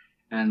paper,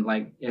 and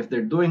like if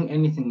they're doing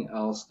anything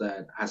else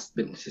that has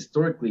been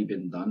historically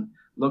been done,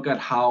 look at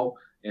how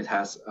it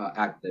has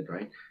acted,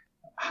 right?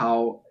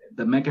 How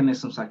the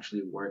mechanisms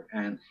actually work.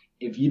 And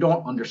if you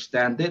don't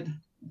understand it,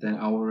 then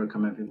I will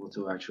recommend people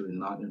to actually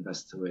not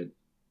invest to it,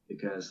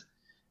 because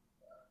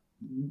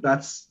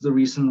that's the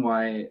reason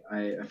why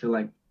I feel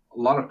like a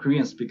lot of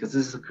Koreans, because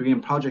this is a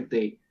Korean project,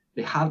 they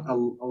had a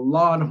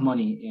lot of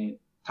money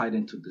tied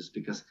into this,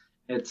 because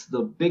it's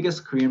the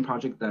biggest Korean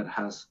project that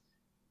has,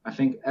 I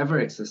think, ever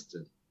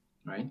existed,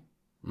 right?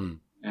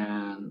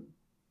 And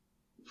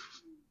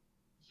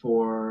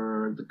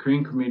for the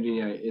Korean community,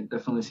 it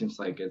definitely seems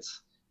like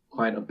it's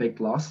quite a big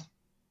loss.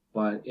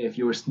 But if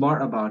you were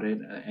smart about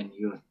it and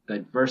you've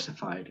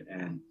diversified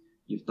and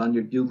you've done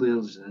your due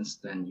diligence,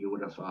 then you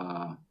would have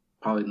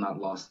probably not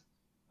lost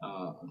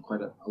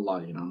quite a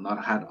lot,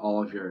 not had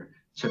all of your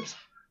chips,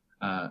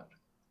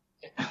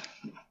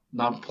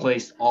 not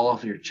placed all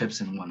of your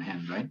chips in one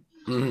hand, right?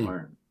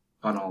 Or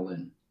gone all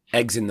in.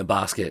 Eggs in the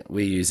basket,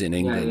 we use in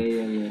England.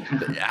 Yeah.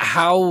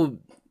 How,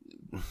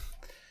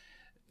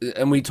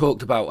 and we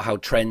talked about how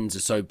trends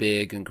are so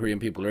big and Korean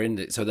people are in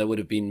it, so there would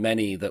have been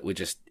many that were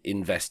just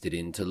invested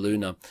into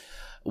Luna.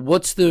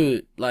 What's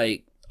the,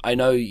 like, I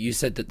know you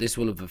said that this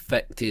will have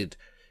affected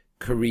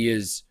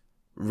Korea's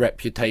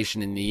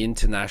reputation in the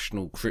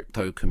international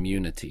crypto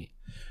community.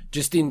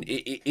 Just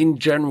in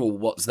general,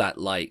 what's that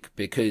like?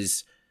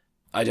 Because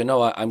I don't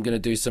know, I'm going to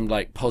do some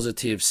like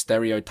positive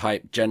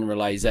stereotype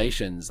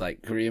generalizations.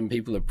 Like Korean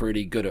people are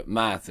pretty good at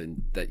math,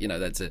 and that, you know,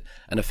 that's an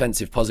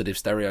offensive positive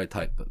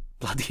stereotype, but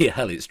bloody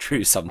hell, it's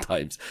true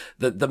sometimes.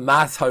 The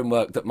math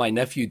homework that my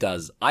nephew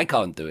does, I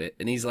can't do it,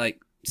 and he's like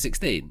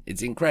 16.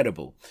 It's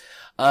incredible.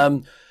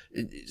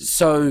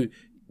 So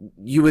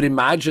you would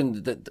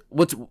imagine that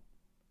what's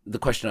the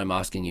question I'm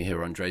asking you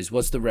here, Andre, is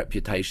what's the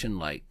reputation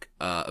like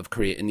of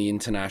Korea in the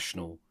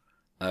international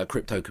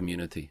crypto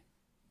community?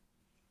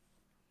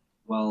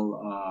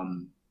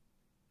 Well,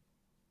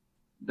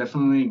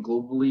 definitely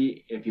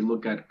globally, if you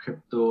look at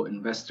crypto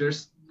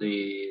investors,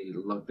 they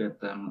looked at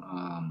them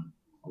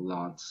a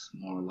lot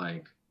more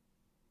like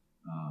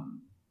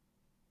um,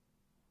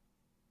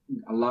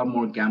 a lot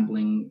more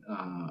gambling,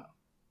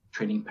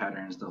 trading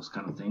patterns, those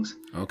kind of things.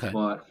 Okay.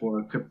 But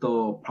for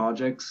crypto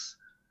projects,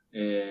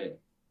 I'm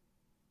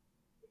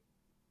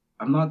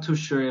not too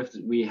sure if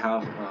we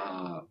have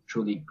a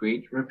truly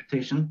great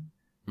reputation,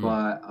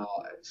 but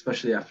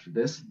especially after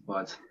this.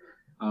 But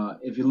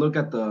if you look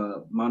at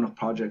the amount of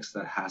projects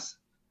that has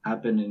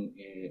happened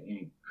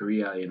in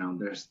Korea, you know,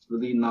 there's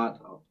really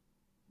not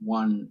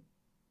one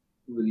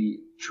really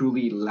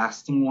truly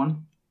lasting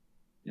one.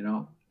 You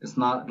know, it's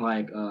not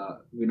like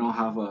we don't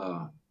have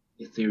a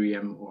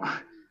Ethereum or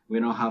we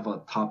don't have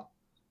a top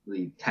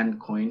the 10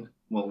 coin.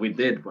 Well, we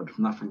did, but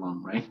not for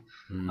long, right?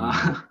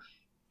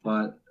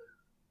 But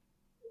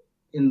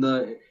in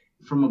the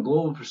from a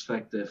global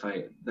perspective,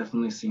 I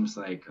definitely seems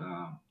like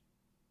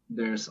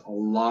there's a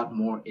lot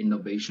more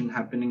innovation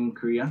happening in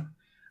Korea,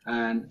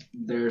 and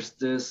there's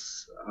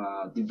this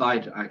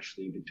divide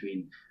actually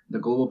between the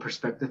global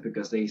perspective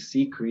because they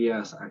see Korea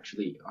as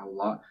actually a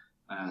lot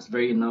as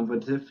very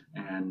innovative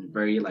and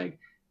very like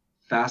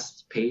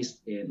fast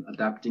paced in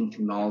adapting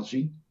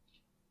technology,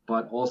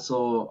 but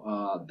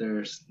also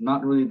there's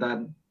not really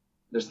that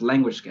there's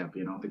language gap,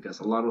 you know, because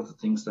a lot of the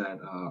things that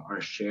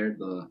are shared,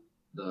 the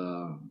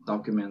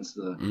documents,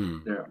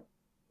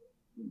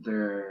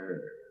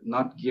 they're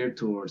not geared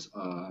towards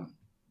I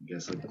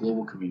guess a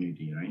global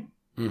community, right?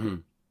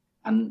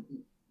 And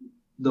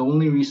the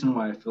only reason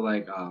why I feel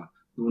like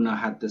Luna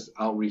had this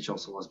outreach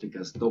also was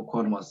because Do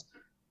Kwon was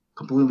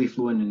completely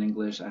fluent in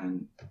English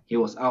and he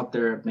was out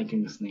there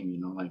making his name, you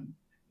know, like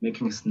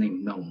making his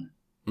name known.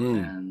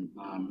 And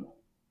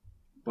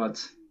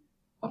but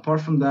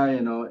apart from that,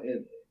 you know,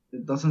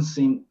 it doesn't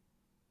seem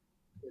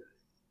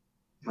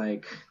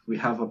like we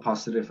have a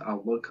positive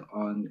outlook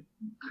on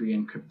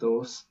Korean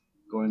cryptos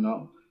going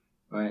up,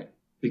 right?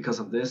 Because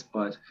of this,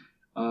 but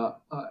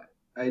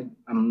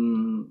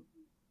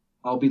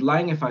I'll be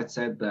lying if I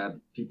said that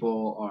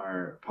people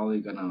are probably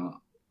gonna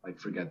like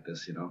forget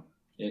this, you know.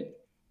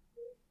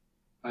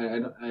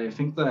 I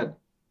think that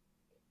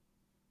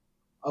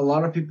a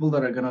lot of people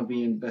that are gonna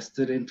be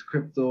invested into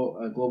crypto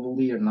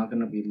globally are not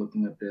gonna be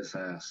looking at this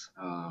as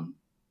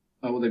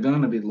well, they're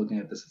gonna be looking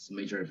at this as a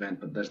major event,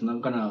 but it's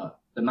not gonna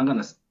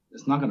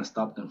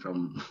stop them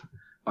from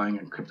buying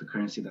a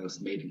cryptocurrency that was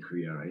made in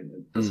Korea, right?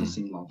 It doesn't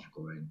seem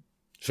logical, right?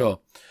 Sure.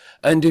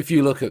 And if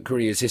you look at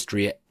Korea's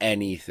history,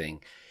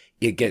 anything,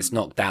 it gets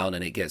knocked down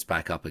and it gets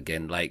back up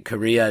again. Like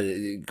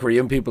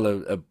Korean people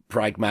are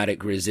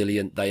pragmatic,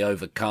 resilient. They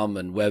overcome,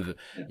 and whether,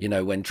 you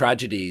know, when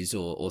tragedies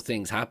or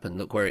things happen,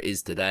 look where it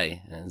is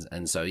today.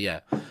 And so,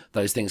 yeah,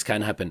 those things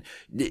can happen.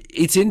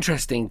 It's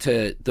interesting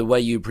to the way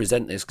you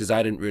present this, because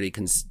I didn't really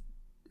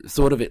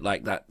thought of it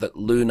like that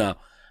Luna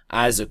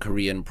as a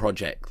Korean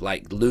project,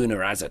 like Luna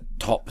as a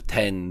top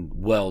 10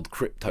 world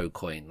crypto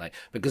coin, like,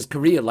 because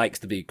Korea likes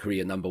to be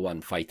Korea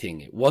 #1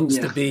 fighting. It wants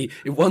to be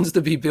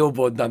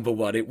Billboard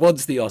 #1. It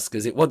wants the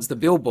Oscars. It wants the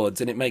billboards,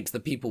 and it makes the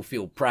people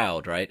feel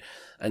proud, right?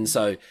 And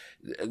so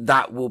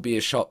that will be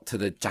a shock to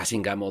the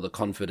자신감 or the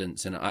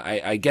confidence. And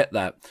I get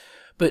that.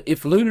 But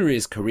if Luna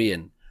is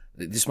Korean,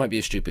 this might be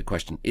a stupid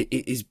question.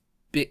 Is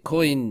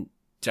Bitcoin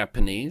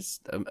Japanese,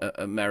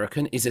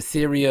 American? Is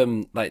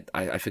Ethereum, like,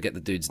 I forget the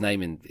dude's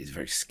name, and he's a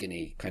very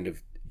skinny kind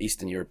of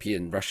Eastern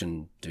European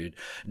Russian dude.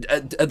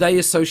 Are they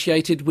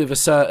associated with a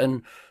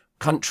certain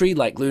country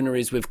like Luna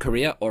is with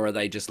Korea, or are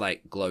they just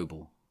like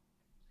global?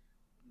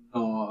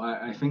 No,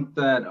 I think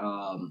that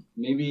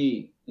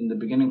maybe in the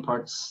beginning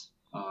parts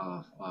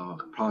of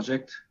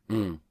project,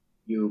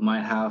 you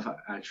might have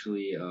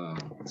actually a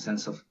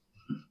sense of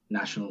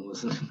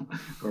nationalism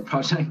for a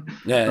project,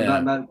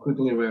 but that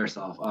quickly wears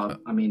off.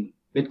 I mean,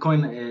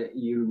 Bitcoin,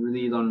 you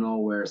really don't know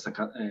where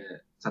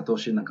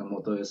Satoshi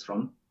Nakamoto is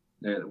from.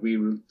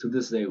 To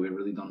this day, we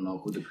really don't know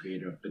who the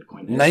creator of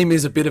Bitcoin is. Name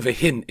is a bit of a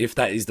hint if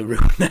that is the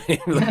real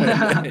name.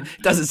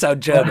 It doesn't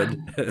sound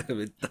German.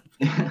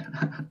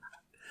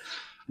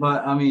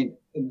 But I mean,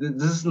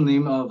 this is the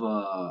name of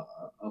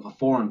a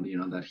forum, you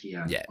know, that he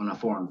had on a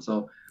forum.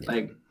 So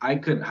like, I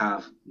could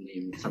have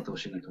named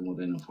Satoshi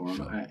Nakamoto in a forum,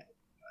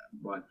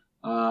 but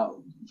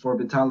for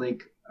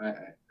Vitalik,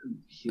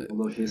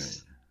 although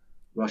he's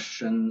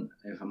Russian,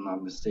 if I'm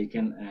not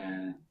mistaken,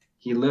 and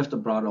he lived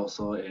abroad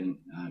also in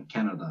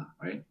Canada,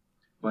 right?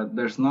 But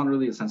there's not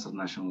really a sense of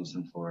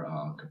nationalism for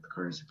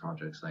cryptocurrency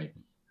projects, like.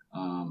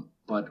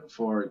 But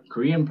for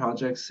Korean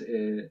projects,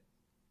 it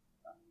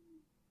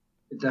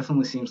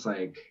definitely seems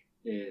like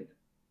it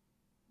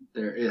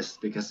there is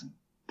because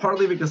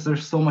partly because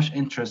there's so much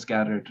interest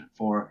gathered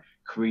for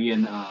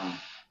Korean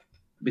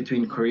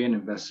between Korean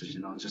investors,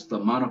 just the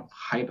amount of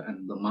hype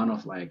and the amount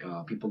of like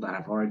people that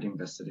have already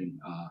invested in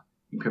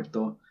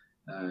crypto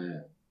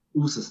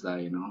oozes that,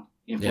 Yeah,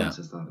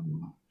 influences that.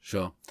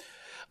 sure.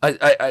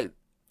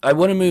 I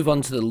want to move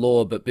on to the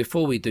law, but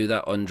before we do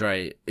that,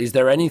 Andre, is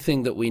there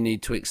anything that we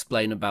need to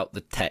explain about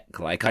the tech?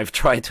 Like I've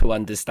tried to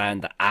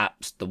understand the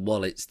apps, the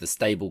wallets, the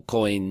stable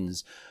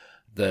coins,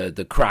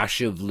 the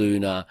crash of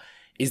Luna.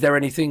 Is there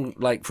anything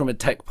like from a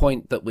tech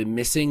point that we're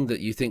missing that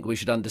you think we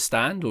should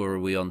understand, or are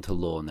we on to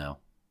law now?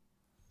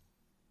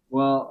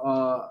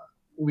 Well,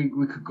 we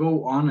could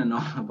go on and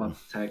on about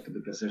tech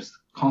because there's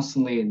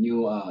constantly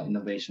new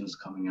innovations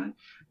coming in,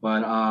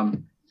 but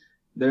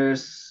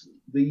there's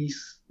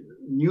these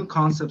new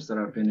concepts that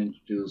have been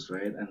introduced,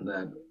 right? And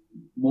that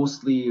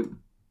mostly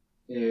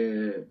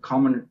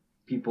common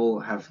people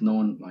have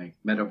known, like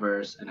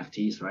metaverse,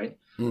 NFTs, right?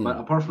 But Mm.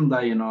 apart from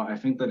that, I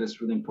think that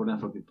it's really important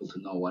for people to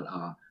know what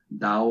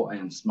DAO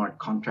and smart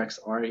contracts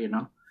are,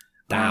 Um,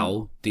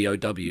 DAO,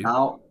 DOW.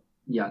 DAO,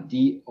 yeah,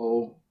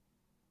 DAO.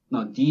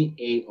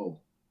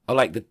 I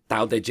like the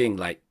Dao De Jing,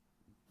 like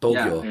Yeah,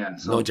 Tokyo, yeah.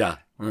 So Noja.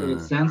 it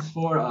Mm. stands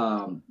for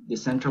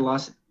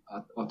decentralized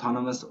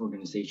autonomous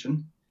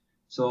organization.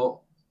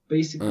 So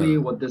basically,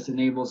 Mm. what this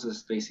enables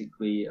is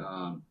basically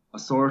a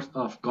source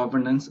of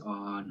governance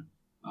on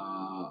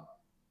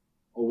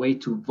a way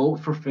to vote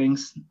for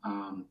things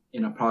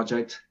in a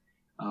project,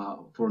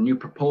 for new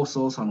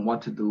proposals on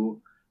what to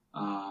do,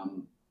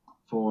 um,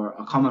 for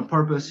a common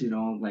purpose.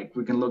 Like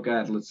we can look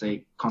at, let's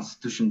say,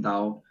 Constitution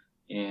DAO.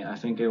 And I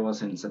think it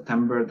was in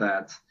September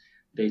that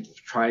they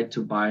tried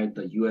to buy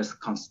the U.S.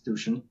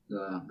 Constitution,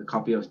 the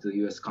copy of the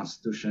U.S.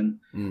 Constitution,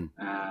 Mm.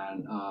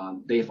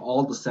 and they've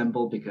all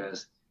assembled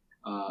because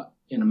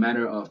in a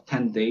matter of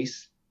 10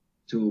 days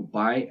to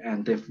buy,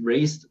 and they've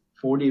raised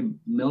 $40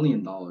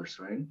 million,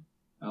 right?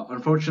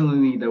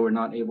 Unfortunately, they were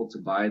not able to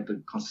buy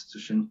the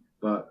Constitution,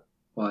 but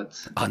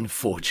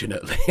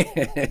Unfortunately.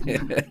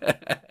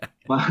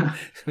 but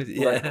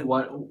Yeah.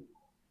 what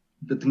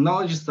the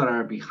technologies that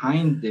are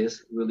behind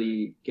this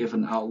really give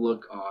an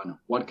outlook on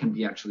what can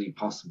be actually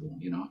possible.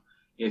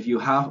 If you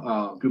have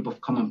a group of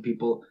common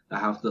people that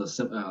have the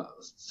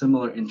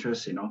similar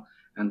interests,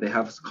 and they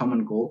have a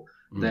common goal,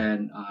 Mm. then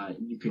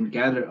you can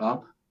gather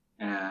up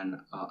and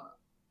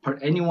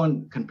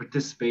anyone can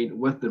participate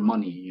with their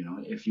money.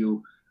 If you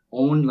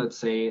own, let's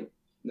say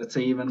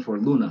even for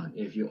Luna,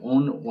 if you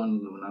own one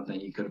Luna, then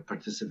you could have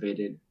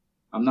participated.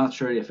 I'm not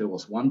sure if it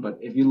was one, but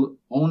if you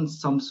own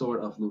some sort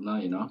of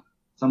Luna,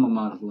 some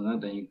amount of Luna,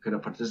 then you could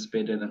have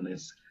participated in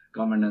this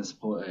governance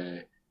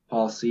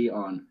policy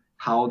on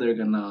how they're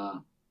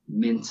gonna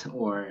mint,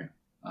 or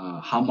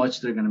how much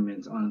they're gonna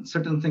mint on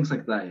certain things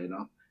like that.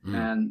 Mm.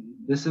 And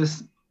this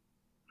is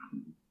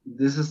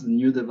the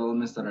new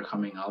developments that are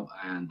coming up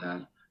and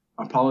that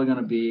are probably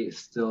gonna be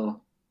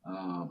still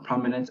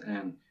prominent,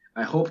 and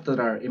I hope that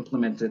are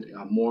implemented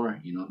more.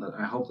 That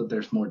I hope that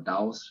there's more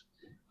DAOs.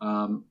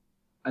 Um,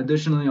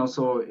 Additionally,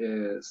 also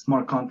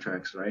smart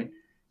contracts, right?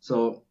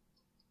 So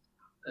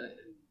uh,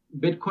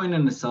 Bitcoin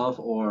in itself,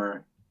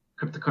 or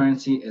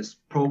cryptocurrency, is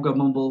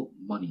programmable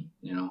money.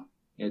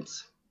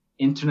 It's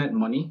internet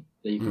money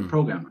that you can Mm.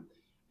 program,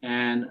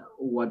 and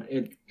what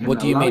it can What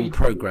do you allow mean you to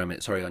do. program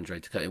it? Sorry, Andre,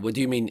 to cut you. What do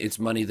you mean it's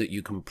money that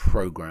you can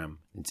program?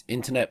 It's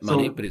internet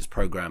money, So but it's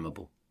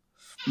programmable.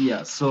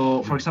 yeah,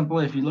 so for Mm. example,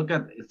 if you look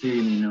at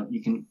Ethereum,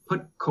 you can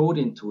put code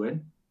into it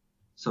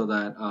so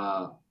that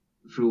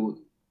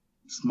through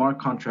smart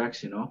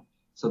contracts,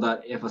 so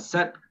that if a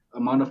set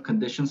amount of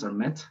conditions are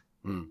met,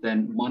 Mm. then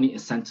money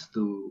is sent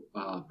to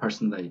a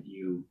person that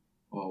you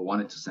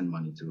wanted to send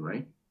money to,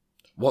 right?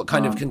 What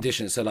kind of Um,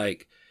 conditions? So,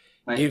 like,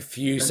 like if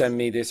you let's send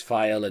me this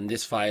file and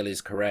this file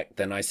is correct,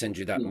 then I send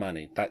you that yeah,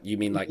 money. That you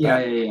mean like yeah,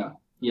 that? yeah, yeah,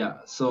 yeah.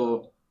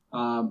 So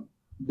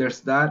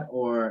there's that,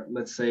 or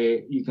let's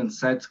say you can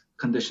set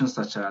conditions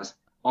such as,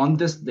 on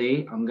this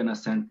day I'm gonna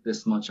send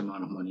this much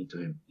amount of money to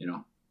him.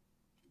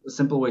 A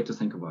simple way to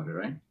think about it,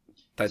 right?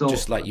 That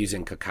just So like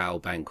using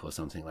Kakao Bank or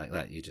something like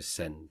that. You just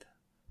send.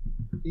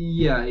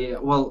 yeah, yeah.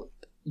 Well,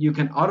 you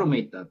can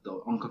automate that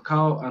though. On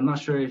Kakao, I'm not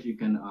sure if you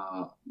can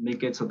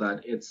make it so that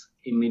it's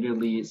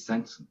immediately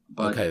sent,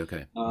 but Okay,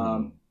 okay. Mm.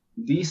 um,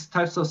 these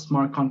types of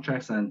smart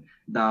contracts and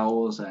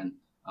DAOs and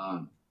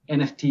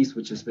NFTs,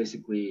 which is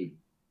basically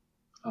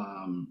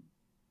um,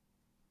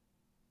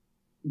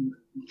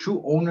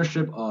 true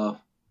ownership of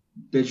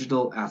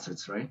digital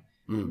assets, right?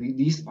 Mm.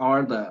 These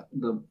are the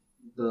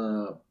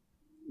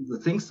the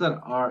things that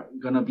are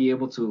gonna be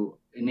able to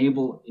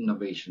enable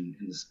innovation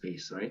in the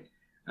space, right?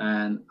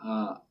 And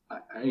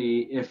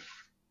if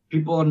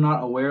people are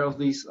not aware of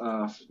these,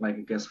 like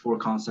I guess four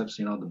concepts,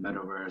 the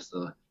metaverse,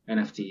 the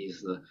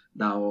NFTs, the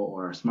DAO,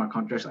 or smart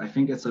contracts, I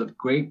think it's a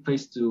great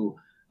place to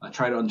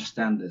try to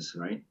understand this,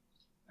 right?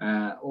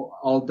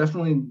 I'll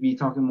definitely be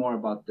talking more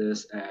about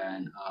this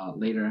and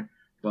later,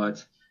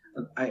 but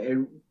I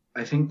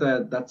I think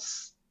that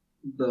that's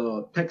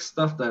the tech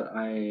stuff that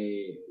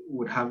I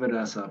would have it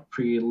as a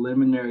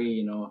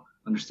preliminary,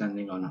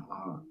 understanding on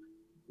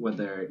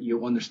whether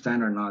you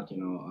understand or not,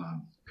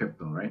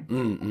 crypto, right?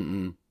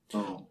 Mm-mm-mm.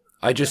 Oh,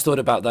 I just thought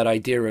about that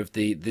idea of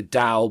the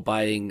Dow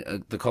buying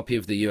the copy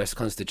of the U.S.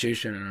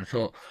 Constitution, and I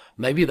thought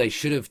maybe they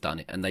should have done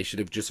it, and they should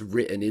have just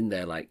written in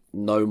there like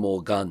 "no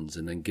more guns"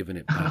 and then given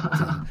it back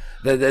to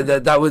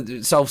them. That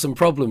would solve some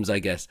problems, I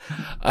guess.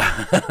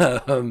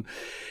 um,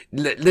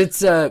 let's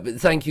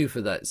thank you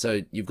for that.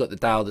 So you've got the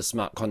Dow, the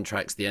smart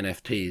contracts, the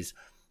NFTs,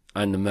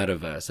 and the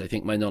metaverse. I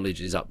think my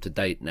knowledge is up to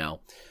date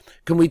now.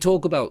 Can we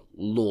talk about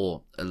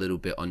law a little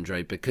bit,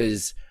 Andre?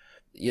 Because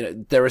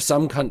there are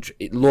some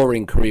law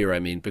in Korea, I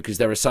mean, because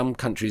there are some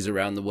countries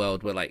around the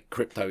world where like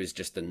crypto is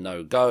just a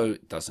no-go.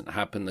 It doesn't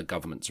happen. The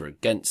governments are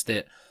against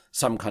it.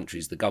 Some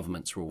countries, the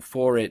governments are all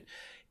for it.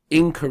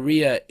 In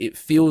Korea, it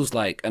feels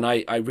like, and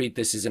I read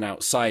this as an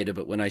outsider,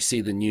 but when I see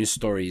the news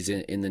stories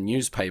in the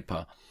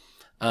newspaper,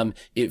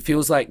 it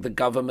feels like the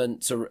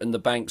governments and the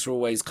banks are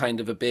always kind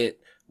of a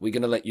bit, we're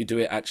going to let you do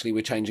it. Actually,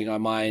 we're changing our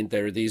mind.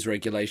 There are these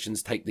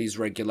regulations, take these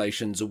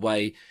regulations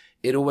away.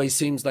 It always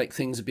seems like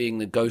things are being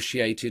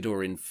negotiated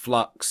or in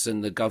flux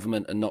and the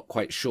government are not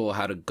quite sure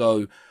how to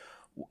go.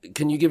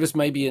 Can you give us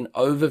maybe an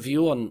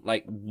overview on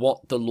like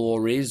what the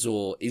law is,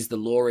 or is the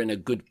law in a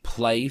good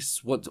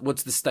place?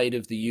 What's the state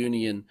of the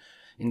union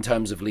in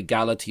terms of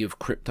legality of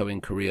crypto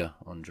in Korea,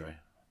 Andre?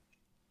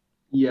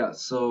 yeah.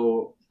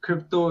 So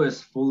crypto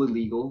is fully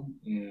legal,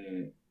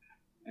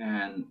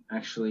 and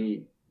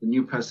actually, the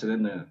new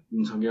president,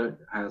 Yoon Suk-yeol,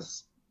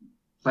 has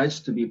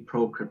pledged to be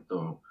pro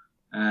crypto,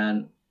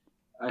 and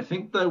I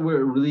think that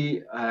we're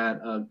really at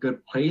a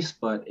good place,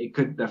 but it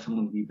could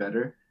definitely be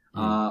better.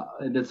 Mm,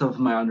 It is of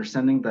my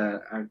understanding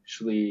that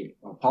actually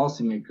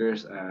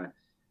policymakers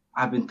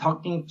have been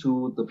talking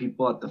to the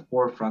people at the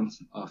forefront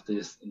of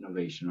this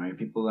innovation, right?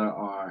 People that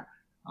are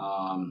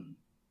um,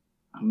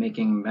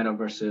 making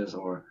metaverses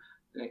or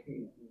uh,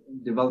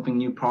 developing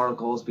new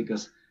protocols,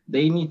 because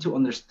they need to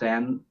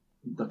understand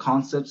the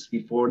concepts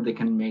before they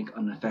can make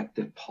an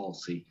effective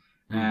policy.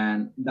 mm.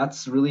 And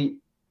that's really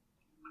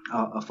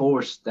a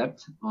forward step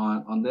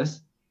on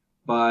this.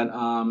 But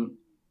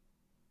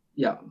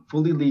yeah,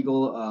 fully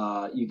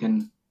legal. You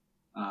can,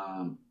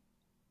 um,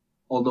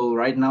 although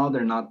right now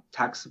they're not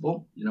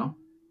taxable.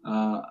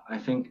 I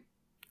think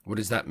What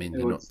does that mean? it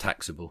They're not was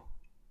taxable.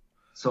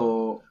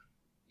 so.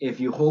 If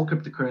you hold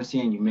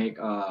cryptocurrency and you make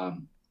a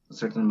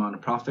certain amount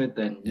of profit,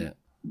 then Yeah.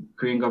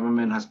 Korean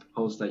government has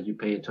proposed that you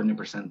pay a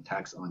 20%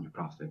 tax on your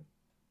profit.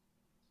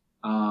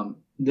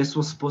 This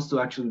was supposed to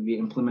actually be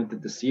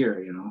implemented this year,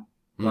 Mm.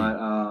 but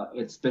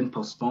it's been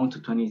postponed to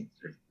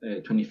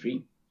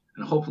 2023,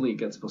 and hopefully it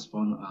gets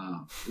postponed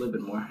a little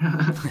bit more.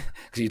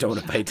 Because you don't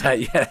want to pay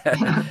tax.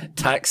 Yeah.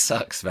 Tax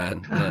sucks,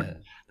 man. Yeah.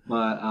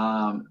 But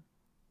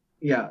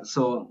yeah,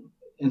 so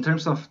in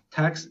terms of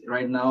tax,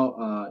 right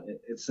now,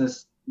 it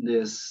says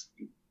this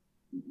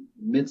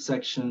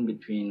midsection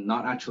between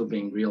not actually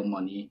being real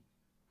money,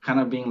 kind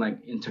of being like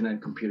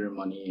internet computer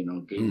money,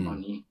 gate Mm.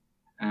 money,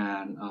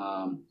 and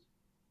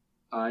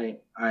I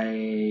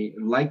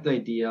like the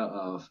idea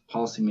of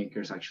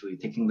policymakers actually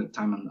taking the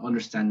time and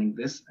understanding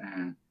this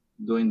and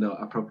doing the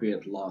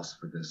appropriate laws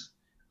for this.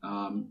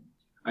 Um,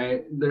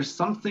 I there's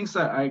some things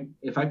that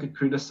if I could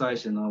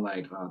criticize,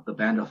 like the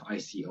ban of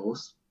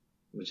ICOs,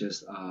 which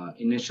is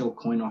initial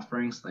coin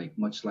offerings, like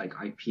much like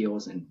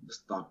IPOs in the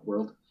stock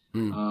world.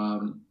 Mm.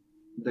 Um,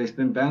 they've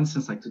been banned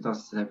since like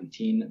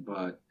 2017,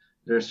 but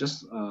there's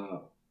just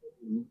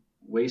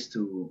ways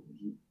to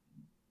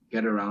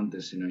get around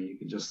this. You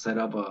can just set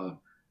up a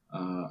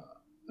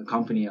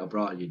company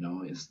abroad,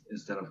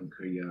 instead of in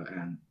Korea,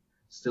 and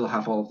still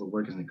have all of the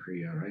workers in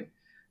Korea, right?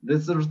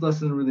 This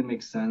doesn't really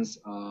make sense.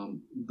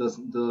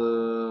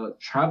 The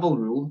travel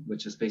rule,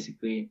 which is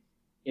basically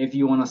if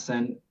you want to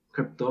send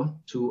crypto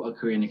to a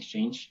Korean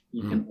exchange,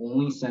 you Mm. can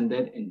only send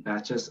it in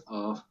batches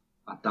of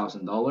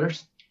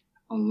 $1,000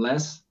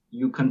 unless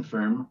you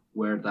confirm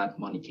where that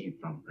money came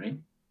from, right?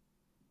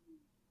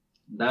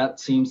 That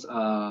seems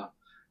I'm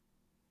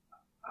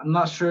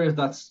not sure if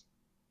that's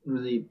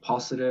really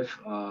positive,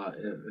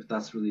 if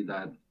that's really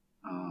that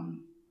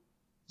um,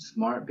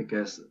 smart,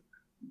 because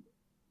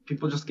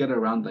people just get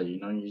around that.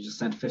 You just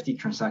send 50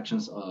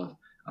 transactions of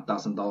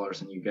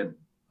 $1,000 and you can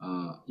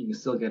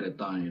still get it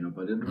done.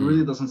 But it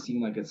really Mm. doesn't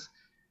seem like it's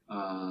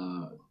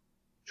uh,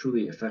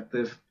 truly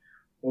effective.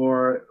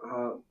 Or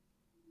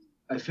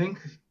I think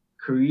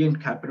Korean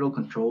capital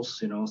controls,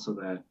 so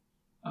that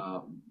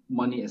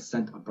money is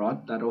sent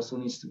abroad. That also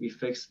needs to be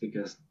fixed,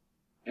 because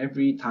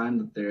every time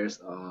that there's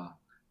a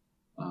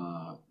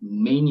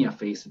mania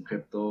phase in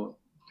crypto,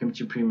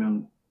 Kimchi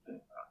Premium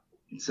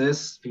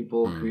insists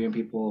Mm. Korean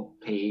people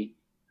pay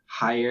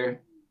higher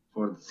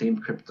for the same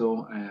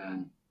crypto,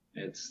 and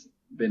it's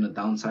been a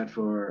downside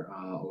for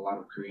a lot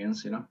of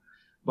Koreans,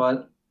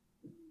 But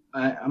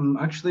I'm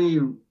actually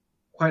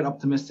quite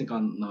optimistic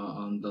on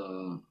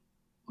the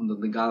on the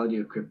legality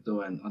of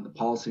crypto and on the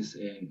policies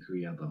in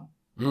Korea, though.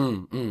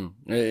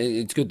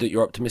 It's good that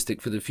you're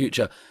optimistic for the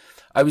future.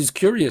 I was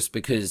curious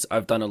because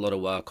I've done a lot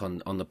of work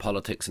on the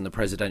politics and the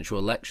presidential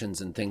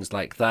elections and things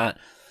like that.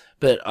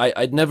 But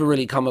I'd never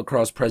really come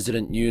across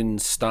President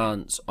Yoon's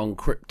stance on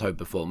crypto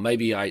before.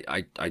 Maybe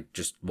I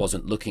just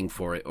wasn't looking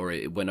for it, or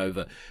it went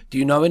over. Do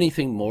you know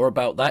anything more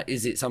about that?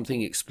 Is it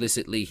something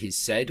explicitly he's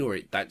said, or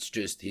that's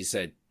just he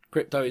said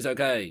crypto is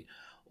okay?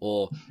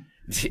 Or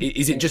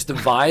is it just a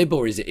vibe,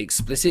 or is it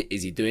explicit?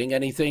 Is he doing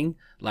anything?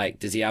 Like,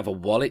 does he have a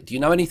wallet? Do you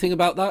know anything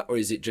about that, or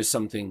is it just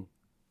something?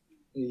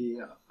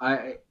 Yeah,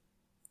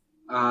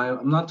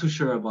 I'm not too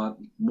sure about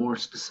more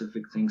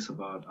specific things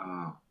about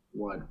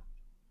what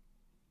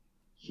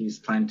he's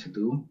planning to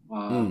do.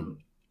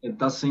 It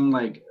does seem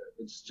like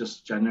it's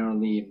just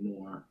generally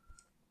more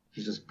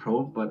he's just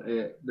pro, but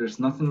there's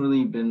nothing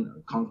really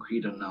been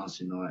concrete announced.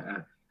 You know,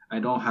 I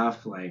don't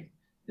have like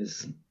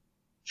his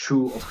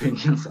true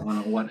opinions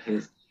on what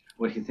he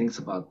thinks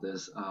about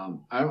this.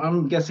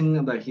 I'm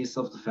guessing that he's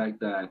of the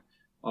fact that,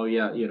 oh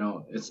yeah, you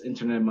know, it's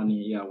internet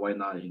money. Yeah, why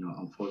not? You know,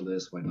 I'm for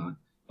this. Why not?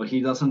 But he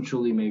doesn't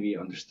truly maybe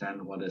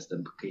understand what is the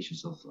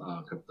implications of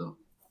crypto.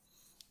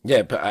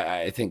 Yeah, but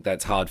I think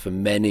that's hard for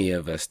many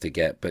of us to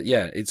get. But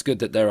yeah, it's good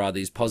that there are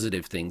these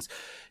positive things.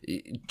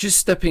 Just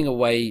stepping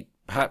away,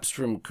 perhaps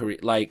from Korea,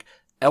 like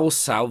El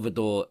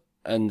Salvador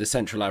and the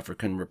Central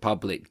African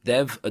Republic,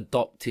 they've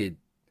adopted,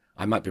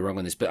 I might be wrong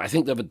on this, but I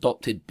think they've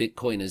adopted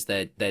Bitcoin as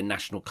their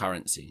national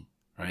currency,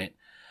 right?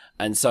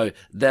 And so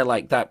they're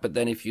like that. But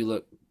then if you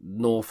look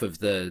north of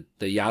the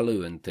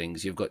Yalu and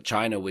things, you've got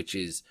China, which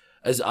is,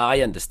 as I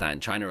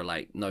understand, China are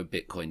like, no,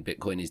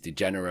 Bitcoin is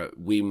degenerate.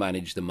 We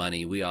manage the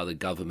money. We are the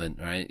government,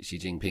 right? Xi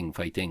Jinping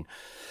fighting.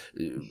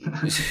 Do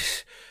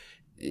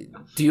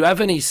you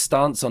have any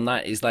stance on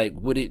that? Is like,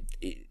 would it,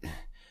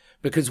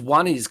 because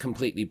one is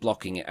completely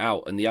blocking it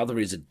out and the other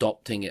is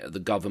adopting it at the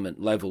government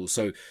level.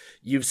 So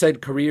you've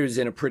said Korea is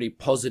in a pretty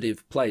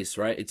positive place,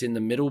 right? It's in the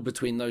middle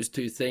between those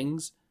two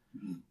things.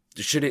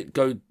 Should it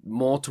go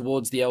more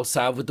towards the El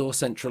Salvador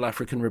Central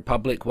African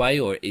Republic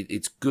way, or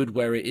it's good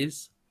where it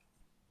is?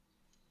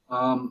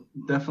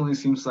 Definitely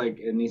seems like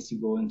it needs to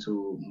go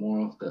into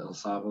more of the El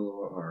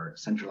Salvador or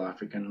Central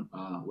African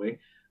way.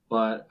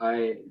 But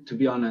to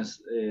be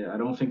honest, I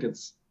don't think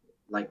it's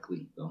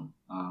likely though.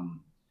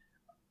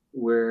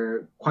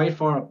 We're quite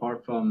far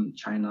apart from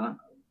China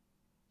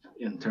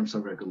in terms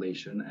of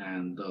regulation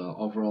and the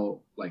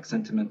overall like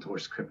sentiment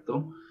towards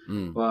crypto.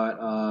 But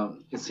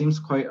it seems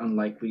quite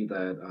unlikely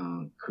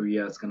that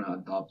Korea is gonna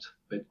adopt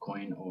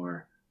Bitcoin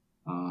or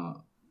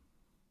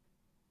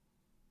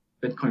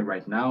Bitcoin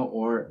right now,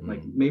 or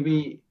like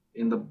maybe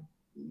in the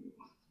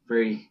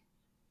very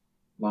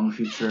long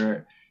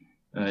future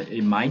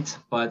it might.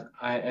 But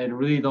I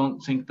really don't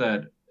think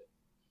that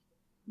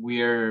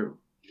we're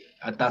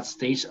at that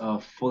stage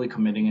of fully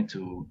committing it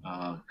to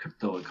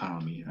crypto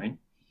economy, right?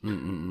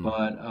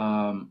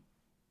 But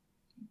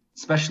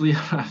especially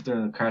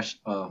after the crash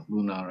of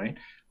Luna, right?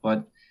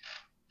 But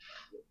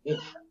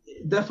it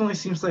definitely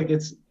seems like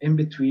it's in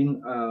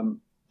between.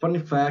 Funny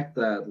fact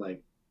that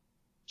like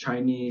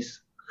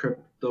Chinese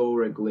crypto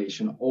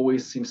regulation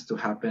always seems to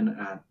happen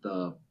at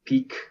the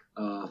peak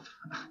of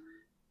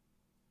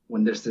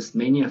when there's this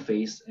mania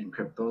phase in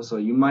crypto. So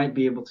you might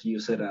be able to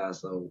use it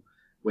as a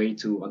way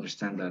to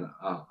understand that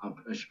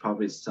I should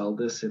probably sell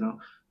this. You know,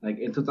 like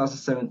in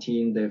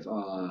 2017, they've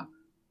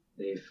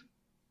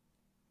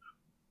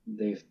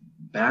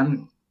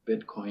banned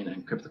Bitcoin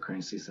and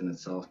cryptocurrencies in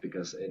itself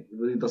because it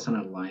really doesn't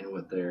align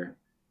with their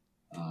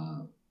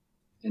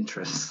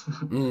interests.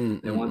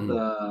 They want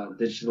the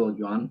digital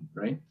yuan,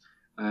 right?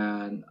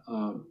 And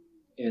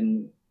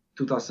in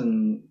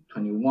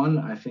 2021,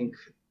 I think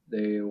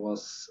there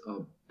was a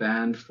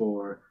ban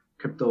for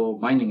crypto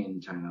mining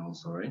in China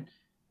also, right?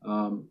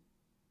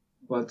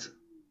 But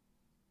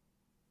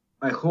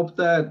I hope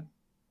that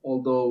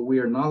although we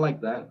are not like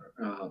that,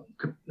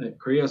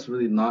 Korea is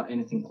really not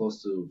anything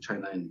close to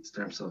China in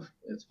terms of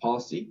its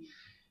policy.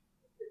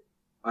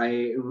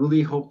 I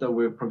really hope that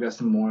we're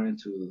progressing more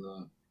into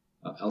the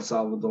El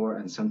Salvador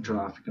and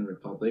Central African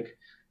Republic.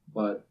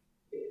 But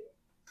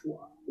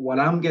what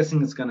I'm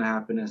guessing is going to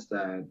happen is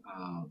that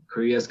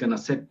Korea is going to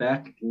sit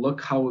back,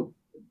 look how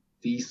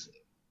these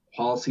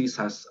policies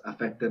has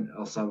affected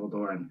El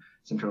Salvador and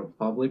Central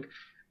Republic,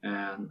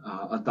 and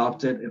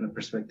adopt it in a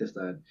perspective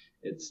that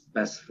it's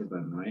best for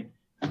them, right?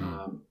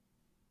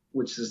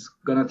 Which is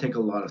going to take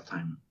a lot of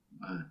time.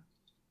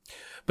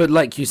 But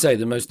like you say,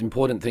 the most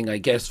important thing, I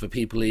guess, for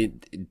people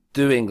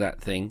doing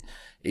that thing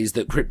is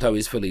that crypto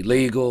is fully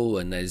legal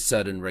and there's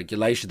certain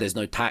regulation. There's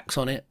no tax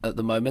on it at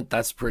the moment.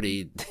 That's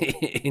pretty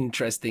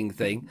interesting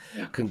thing.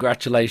 Yeah.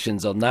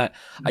 Congratulations on that.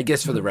 I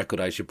guess for the record,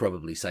 I should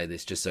probably say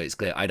this just so it's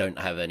clear. I don't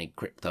have any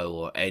crypto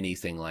or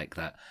anything like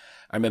that.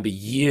 I remember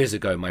years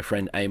ago, my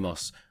friend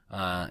Amos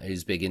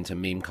who's big into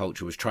meme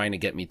culture, was trying to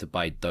get me to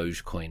buy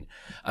Dogecoin.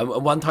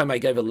 One time I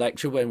gave a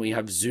lecture when we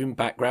have Zoom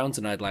backgrounds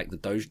and I had like the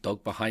Doge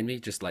dog behind me,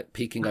 just like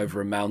peeking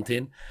over a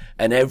mountain,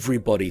 and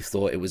everybody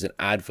thought it was an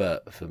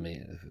advert for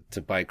me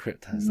to buy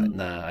crypto. It's like,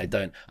 nah, I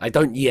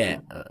don't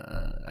yet.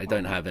 I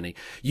don't have any.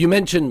 You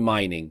mentioned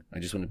mining. I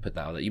just want to put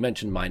that out there. You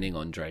mentioned mining,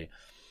 Andre,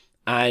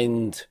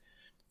 and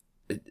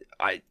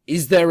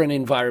is there an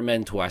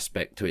environmental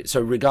aspect to it? So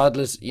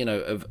regardless,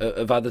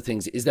 of other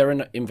things, is there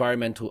an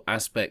environmental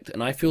aspect?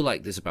 And I feel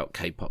like this about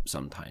K-pop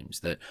sometimes,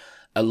 that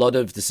a lot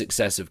of the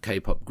success of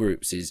K-pop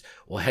groups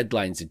or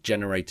headlines are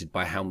generated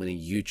by how many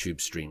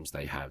YouTube streams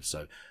they have.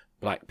 So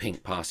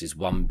Blackpink passes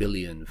 1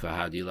 billion for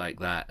How Do You Like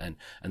That? And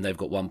they've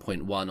got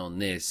 1.1 on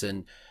this.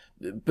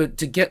 But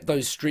to get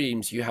those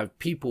streams, you have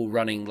people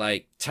running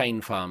like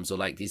chain farms or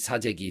like these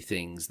sajegi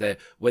things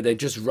where they're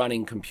just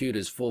running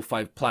computers, 4 or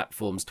 5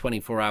 platforms,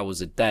 24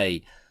 hours a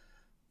day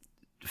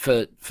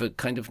for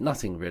kind of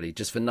nothing really,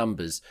 just for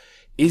numbers.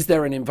 Is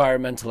there an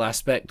environmental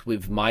aspect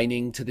with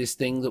mining to this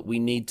thing that we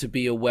need to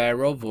be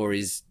aware of, or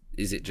is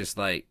it just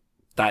like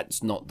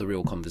that's not the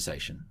real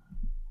conversation?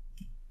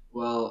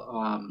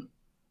 Well,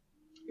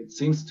 it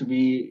seems to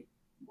be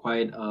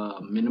quite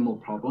a minimal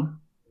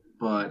problem,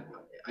 but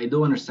I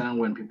do understand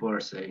when people are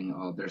saying,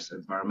 "Oh, there's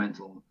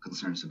environmental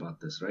concerns about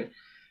this," right?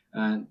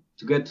 And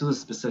to get to the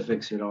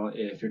specifics,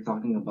 if you're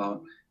talking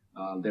about,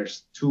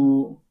 there's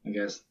 2, I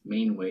guess,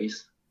 main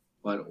ways,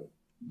 but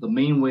the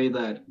main way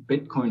that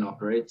Bitcoin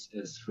operates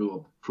is through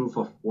a proof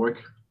of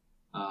work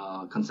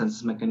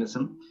consensus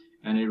mechanism,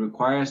 and it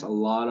requires a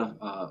lot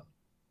of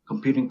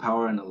computing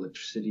power and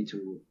electricity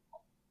to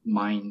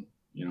mine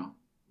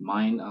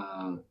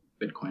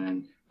Bitcoin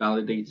and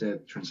validate the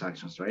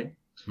transactions, right?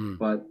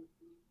 But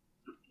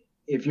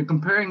if you're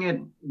comparing it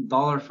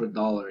dollar for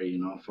dollar,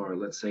 for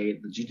let's say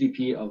the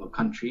GDP of a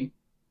country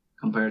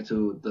compared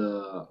to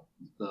the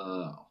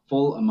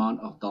full amount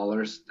of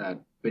dollars that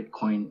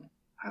Bitcoin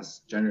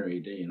has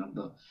generated,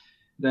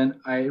 then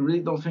I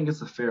really don't think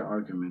it's a fair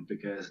argument,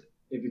 because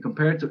if you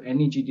compare it to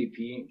any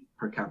GDP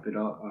per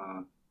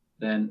capita,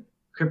 then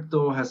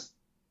crypto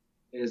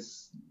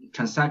is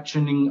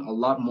transactioning a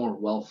lot more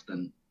wealth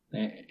than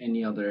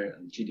any other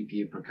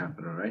GDP per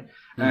capita, right?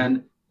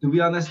 And to be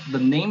honest, the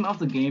name of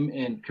the game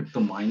in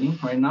crypto mining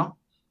right now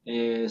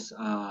is,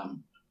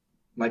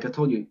 like I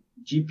told you,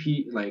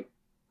 like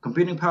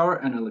computing power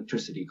and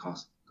electricity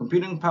cost.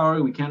 Computing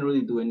power, we can't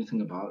really do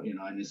anything about, and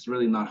it's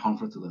really not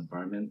harmful to the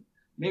environment.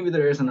 Maybe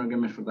there is an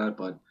argument for that,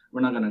 but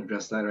we're not going to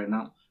address that right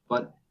now.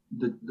 But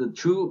the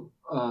true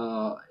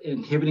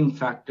inhibiting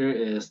factor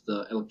is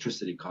the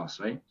electricity cost,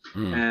 right?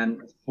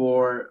 And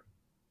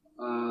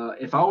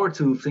if I were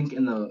to think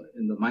in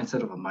the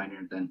mindset of a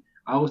miner, then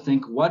I would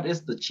think, what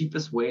is the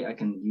cheapest way I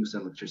can use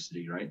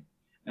electricity, right?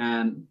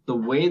 And the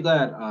way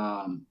that,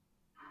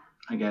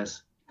 I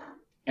guess,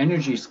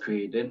 energy is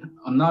created,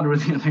 I'm not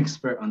really an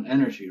expert on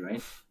energy,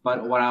 right?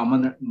 But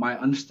my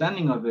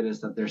understanding of it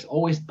is that there's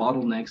always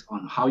bottlenecks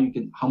on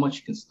how much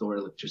you can store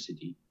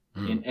electricity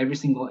in every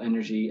single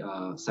energy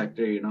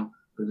sector,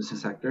 producing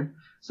sector.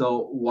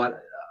 So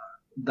what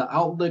the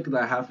outlook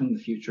that I have in the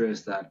future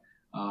is that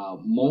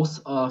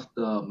most of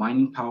the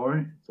mining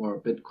power for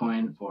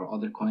Bitcoin, for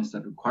other coins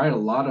that require a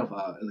lot of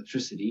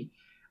electricity,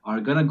 are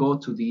gonna go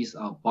to these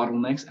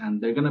bottlenecks, and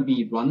they're gonna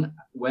be run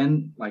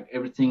when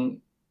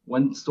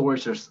when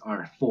storages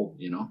are full,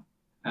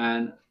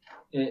 and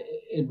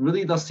it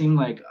really does seem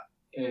like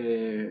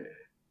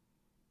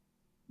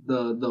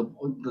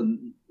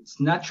it's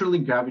naturally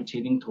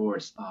gravitating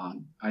towards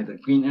either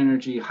green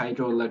energy,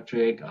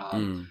 hydroelectric,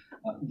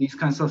 these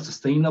kinds of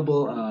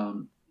sustainable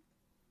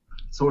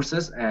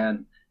sources,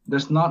 and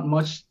there's not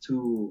much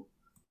to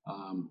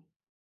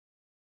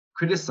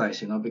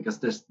criticize, because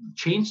there's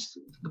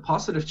the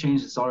positive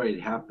change is already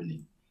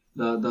happening.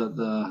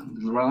 The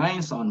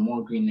reliance on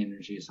more green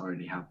energy is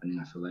already happening,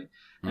 I feel like,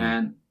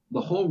 and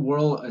the whole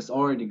world is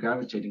already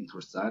gravitating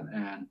towards that,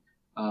 and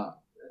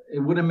it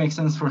wouldn't make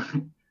sense for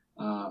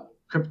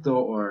crypto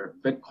or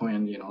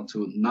Bitcoin,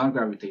 to not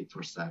gravitate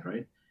towards that,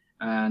 right?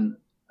 And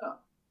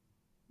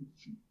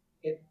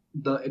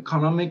the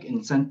economic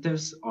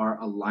incentives are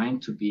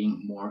aligned to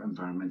being more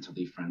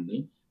environmentally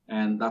friendly,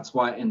 and that's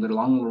why in the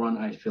long run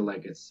I feel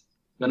like it's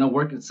gonna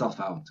work itself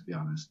out, to be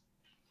honest.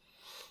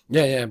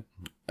 Yeah,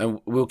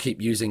 and we'll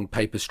keep using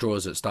paper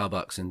straws at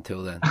Starbucks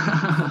until then.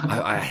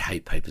 I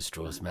hate paper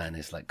straws, man.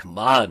 It's like, come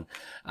on.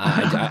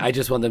 I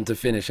just want them to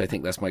finish. I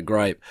think that's my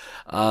gripe.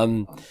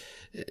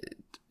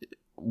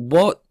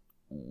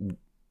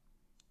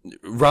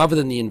 Rather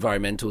than the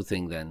environmental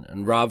thing then,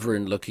 and rather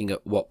than looking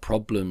at what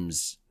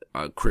problems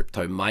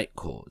crypto might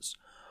cause,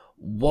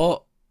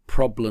 what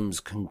problems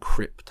can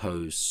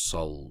crypto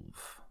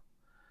solve?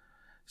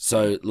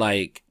 So,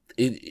 like,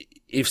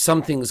 if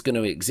something's going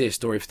to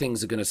exist, or if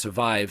things are going to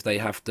survive, they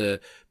have to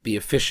be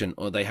efficient,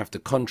 or they have to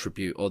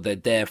contribute, or they're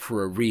there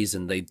for a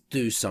reason. They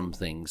do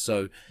something.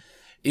 So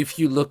if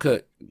you look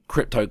at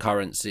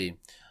cryptocurrency,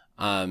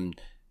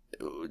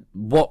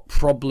 what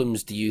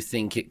problems do you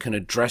think it can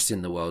address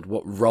in the world?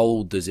 What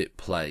role does it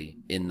play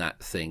in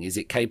that thing? Is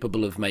it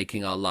capable of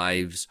making our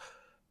lives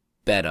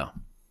better?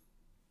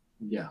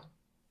 Yeah.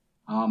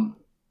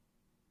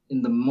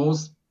 In the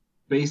most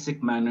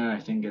basic manner, I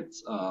think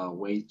it's a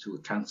way to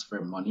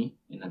transfer money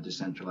in a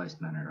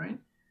decentralized manner, right?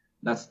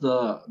 That's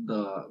the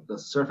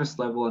surface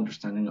level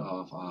understanding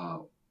of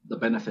the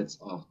benefits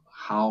of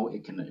how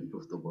it can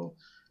improve the world.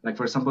 Like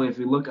for example, if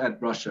you look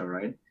at Russia,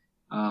 right,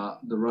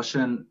 the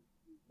Russian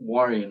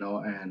war,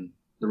 and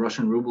the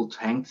Russian ruble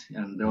tanked,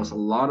 and there was a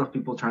lot of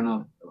people trying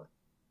to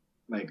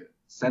like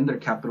send their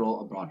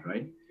capital abroad,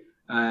 right?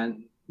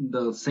 And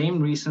the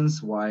same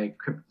reasons why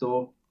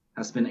crypto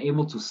has been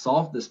able to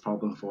solve this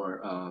problem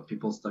for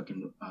people stuck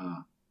in,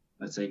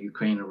 let's say,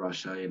 Ukraine or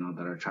Russia,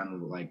 that are trying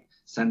to like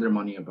send their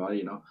money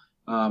abroad,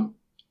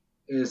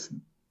 is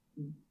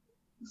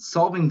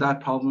solving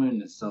that problem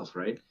in itself,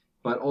 right?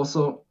 But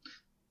also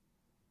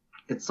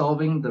it's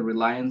solving the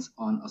reliance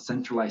on a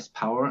centralized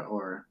power,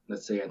 or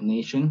let's say a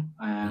nation,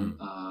 and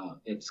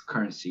its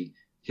currency.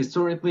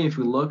 Historically, if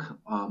we look,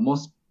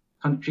 most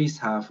countries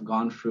have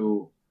gone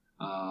through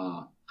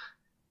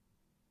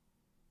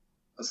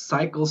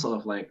cycles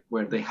of like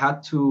where they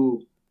had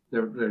to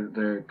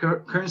their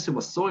currency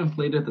was so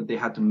inflated that they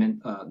had to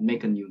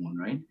make a new one,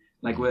 right?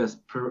 Like with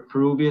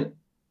Peruvian,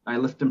 I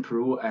lived in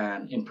Peru,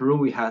 and in Peru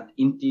we had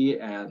Inti,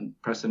 and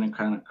president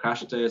kind of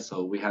crashed it,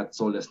 so we had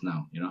Soles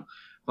now,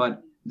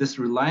 But this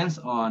reliance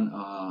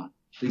on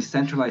these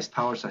centralized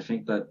powers, I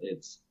think that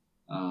it's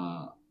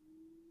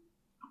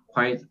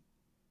quite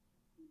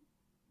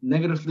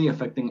negatively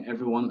affecting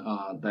everyone,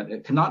 that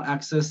it cannot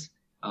access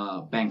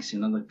banks,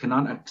 that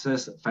cannot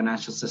access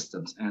financial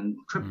systems. And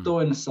crypto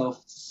in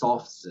itself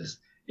solves this.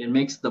 It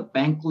makes the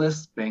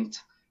bankless banked,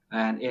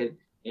 and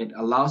it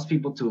allows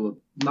people to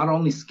not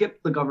only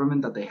skip the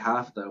government that they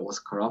have that was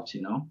corrupt,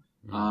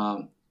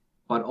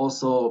 but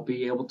also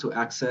be able to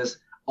access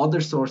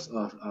other sorts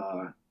of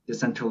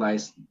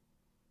decentralized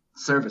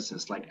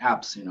services like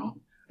apps,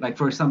 like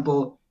for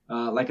example,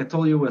 like I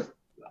told you with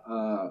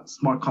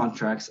smart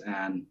contracts,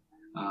 and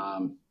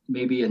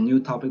maybe a new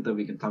topic that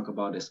we can talk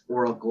about is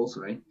oracles,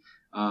 right?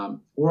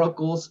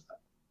 Oracles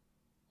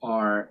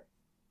are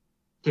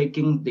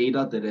taking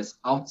data that is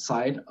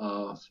outside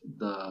of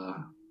the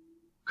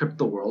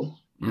crypto world,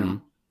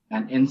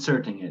 and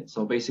inserting it.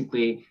 So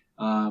basically,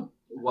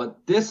 what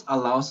this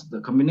allows, the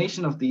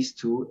combination of these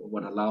two,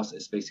 what allows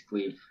is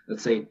basically,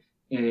 let's say,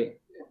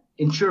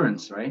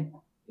 insurance, right?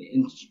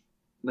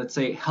 Let's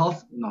say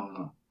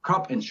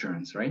crop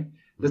insurance, right?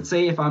 Let's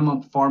say if I'm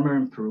a farmer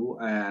in Peru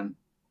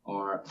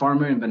or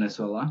farmer in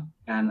Venezuela,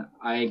 and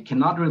I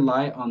cannot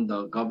rely on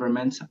the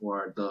government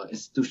or the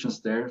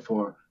institutions there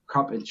for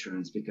crop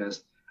insurance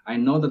because I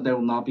know that they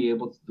will not be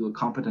able to do a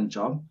competent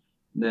job,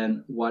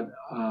 then what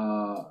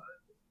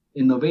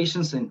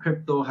innovations in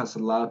crypto has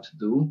allowed to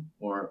do,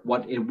 or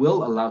what it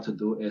will allow to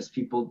do, is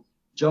people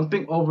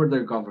jumping over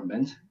their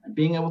government and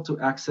being able to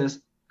access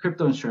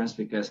crypto insurance,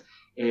 because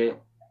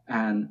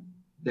and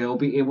they'll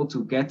be able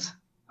to get,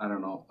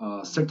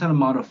 a certain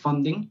amount of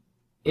funding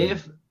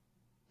if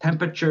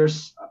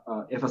temperatures,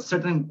 if a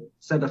certain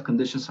set of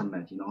conditions are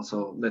met,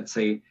 so let's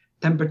say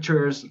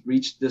temperatures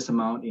reach this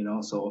amount,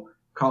 so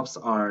crops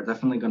are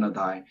definitely going to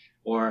die,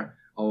 or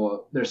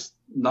there's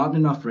not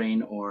enough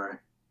rain,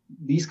 or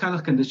these kind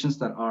of conditions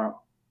that are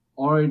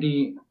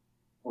already,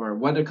 or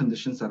weather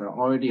conditions that are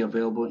already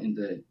available in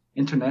the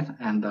internet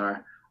and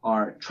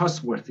are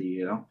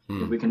trustworthy,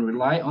 if we can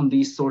rely on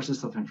these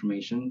sources of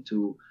information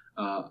to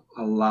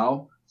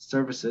allow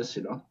services,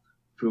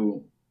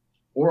 through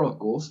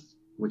oracles,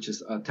 which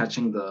is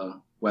attaching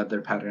the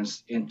weather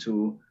patterns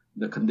into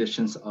the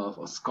conditions of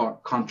a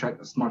smart contract,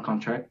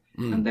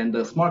 and then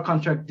the smart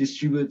contract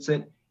distributes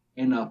it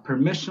in a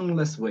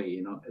permissionless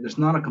way. There's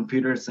not a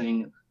computer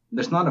saying,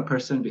 there's not a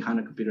person behind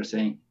a computer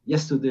saying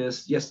yes to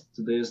this,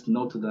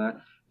 no to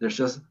that. There's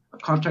just a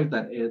contract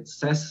that it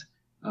says,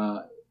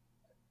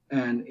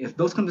 and if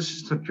those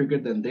conditions are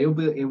triggered, then they will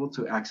be able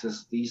to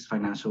access these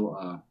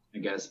financial,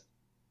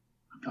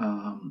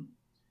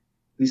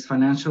 these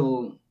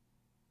financial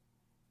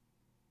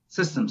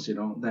systems,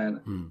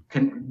 that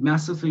can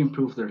massively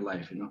improve their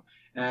life,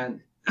 and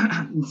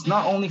it's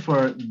not only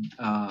for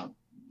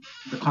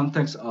the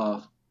context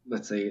of,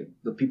 let's say,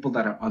 the people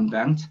that are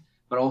unbanked,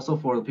 but also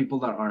for the people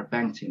that are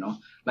banked,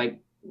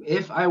 like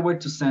if I were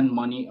to send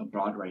money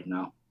abroad right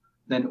now,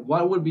 then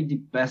what would be the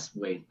best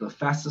way, the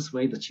fastest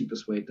way, the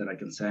cheapest way that I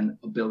can send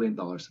 $1 billion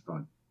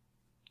abroad?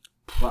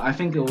 Well, I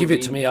think it will give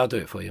it to me. I'll do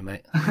it for you,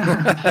 mate.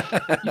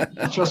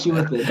 I trust you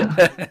with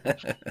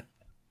it.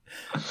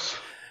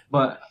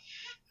 But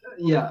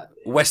yeah,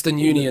 Western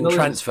Union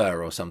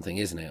transfer or something,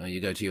 isn't it? Or you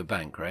go to your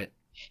bank, right?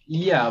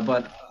 Yeah,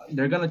 but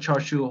they're gonna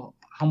charge you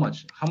how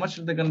much? How much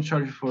are they gonna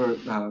charge you for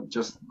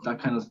just that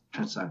kind of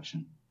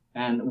transaction?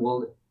 And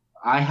will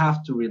I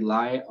have to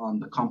rely on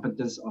the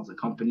competence of the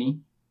company,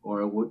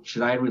 or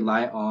should I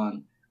rely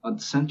on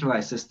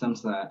centralized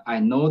systems that I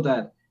know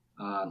that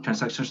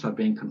transactions are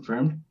being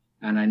confirmed,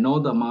 and I know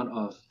the amount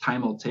of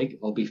time it'll take?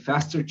 It'll be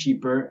faster,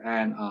 cheaper,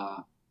 and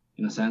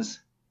in a sense,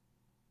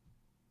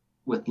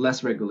 with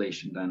less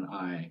regulation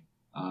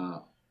uh,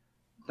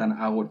 than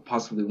I would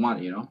possibly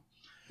want.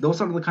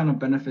 Those are the kind of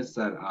benefits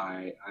that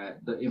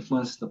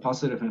the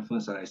positive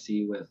influence that I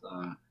see with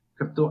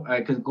crypto.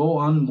 I could go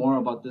on more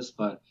about this,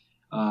 but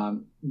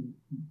um,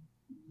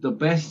 the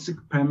basic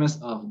premise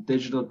of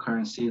digital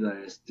currency that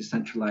is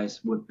decentralized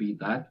would be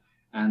that,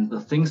 and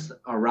the things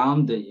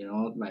around it,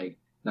 like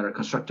that are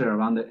constructed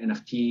around the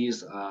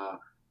NFTs,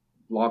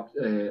 what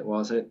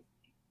was it,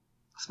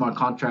 smart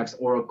contracts,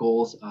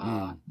 oracles,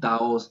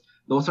 DAOs.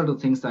 Those are the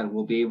things that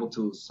will be able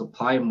to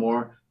supply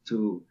more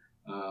to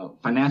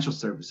financial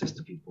services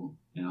to people.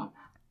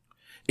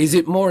 Is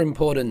it more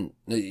important?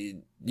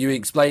 You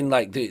explain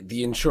like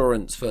the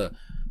insurance for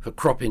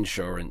crop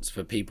insurance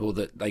for people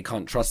that they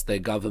can't trust their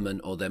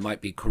government, or there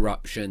might be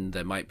corruption,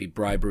 there might be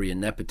bribery and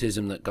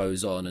nepotism that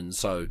goes on, and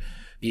so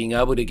being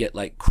able to get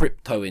like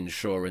crypto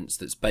insurance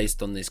that's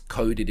based on this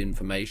coded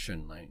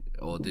information, like,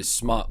 or this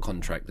smart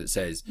contract that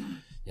says,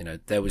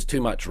 there was too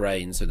much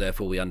rain, so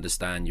therefore we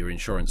understand your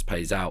insurance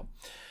pays out.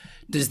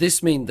 Does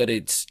this mean that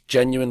it's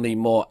genuinely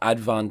more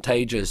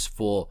advantageous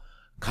for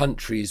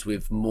countries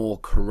with more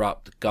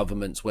corrupt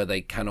governments where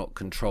they cannot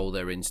control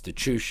their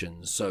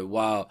institutions? So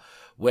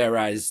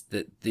whereas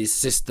that this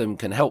system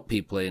can help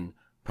people in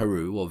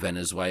Peru or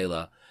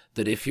Venezuela,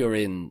 that if you're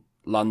in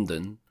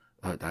London,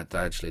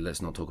 actually, let's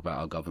not talk about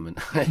our government.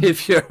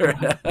 If you're,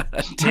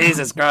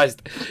 Jesus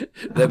Christ,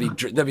 they'll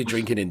be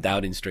drinking in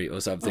Downing Street or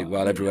something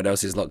while everyone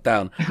else is locked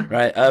down,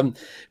 right?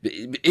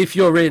 If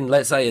you're in,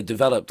 let's say, a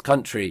developed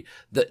country,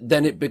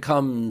 then it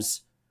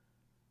becomes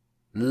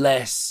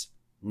less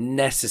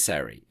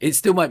necessary. It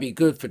still might be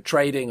good for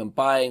trading and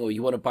buying, or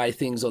you want to buy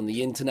things on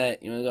the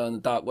internet, go on the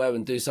dark web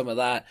and do some of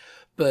that,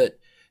 but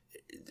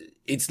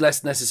it's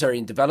less necessary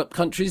in developed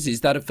countries. Is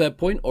that a fair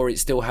point, or it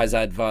still has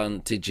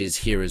advantages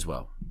here as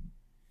well?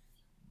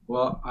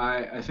 Well,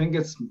 I think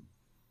it's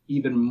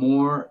even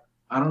more,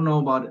 I don't know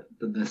about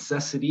the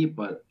necessity,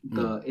 but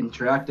the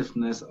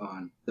interactiveness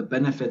on the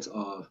benefits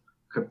of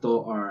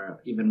crypto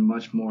are even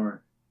much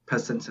more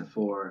present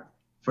for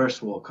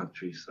first world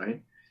countries,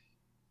 right?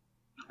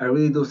 I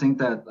really do think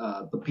that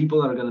the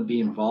people that are going to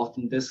be involved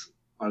in this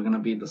are going to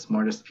be the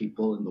smartest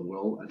people in the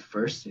world at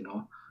first,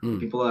 the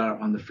people that are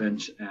on the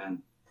fringe.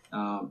 And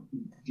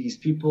these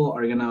people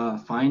are going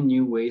to find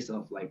new ways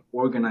of like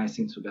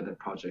organizing together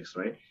projects,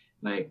 right?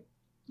 Like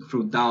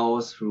through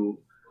DAOs, through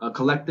a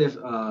collective,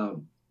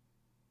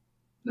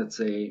 let's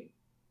say,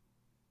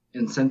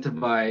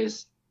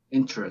 incentivized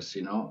interests,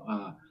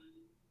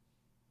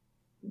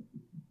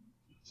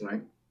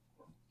 sorry.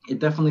 It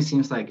definitely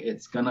seems like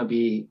it's gonna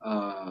be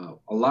a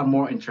lot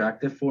more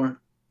interactive for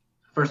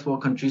first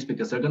world countries,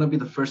 because they're gonna be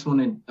the first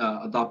one in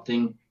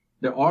adopting.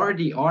 They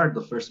already are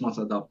the first ones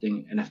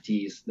adopting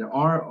NFTs. There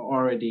are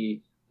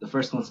already the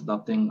first ones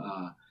adopting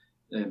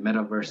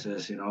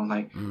metaverses.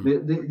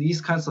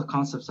 These kinds of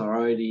concepts are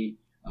already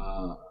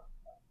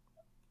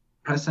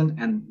present,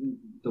 and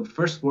the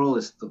first world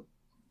is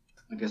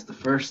the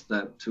first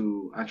that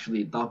to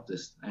actually adopt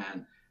this,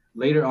 and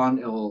later on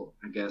it will,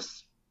 I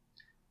guess,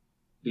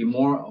 be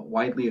more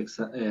widely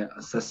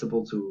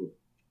accessible to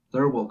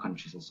third world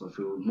countries also,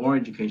 through more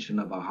education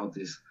about how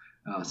these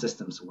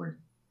systems work.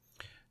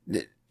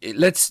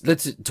 Let's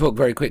talk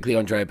very quickly,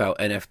 Andre, about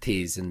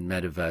NFTs and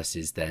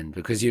metaverses then,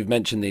 because you've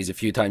mentioned these a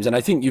few times, and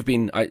I think you've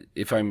been,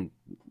 if I'm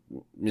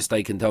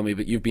mistaken, tell me,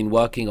 but you've been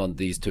working on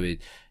these two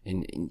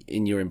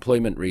in your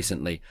employment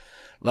recently.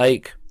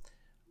 Like,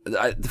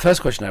 the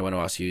first question I want to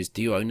ask you is,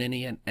 do you own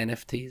any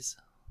NFTs?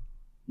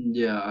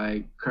 Yeah,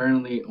 I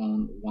currently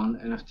own one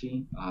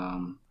NFT.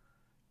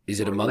 Is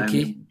it a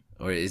monkey,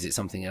 or is it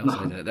something else? No,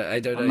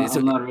 I don't know.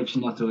 I'm not rich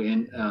enough to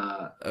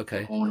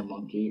own a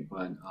monkey,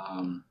 but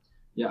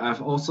yeah,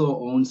 I've also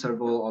owned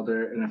several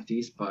other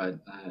NFTs, but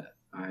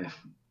I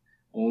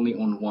only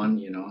own one.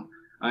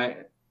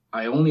 I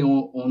only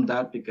own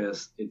that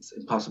because it's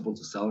impossible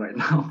to sell right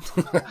now.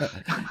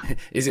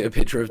 Is it a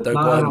picture of Do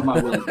Not out of my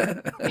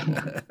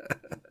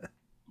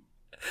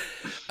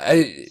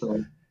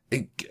will.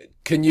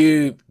 Can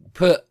you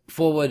put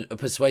forward a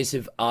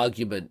persuasive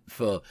argument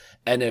for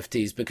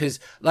NFTs? Because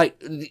like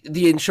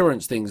the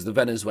insurance things, the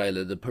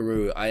Venezuela, the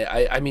Peru,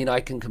 I mean, I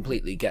can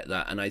completely get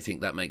that. And I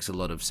think that makes a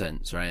lot of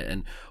sense, right?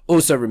 And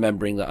also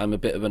remembering that I'm a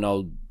bit of an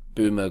old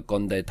boomer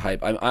Gonde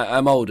type.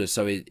 I'm older,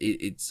 so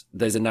it's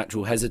there's a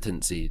natural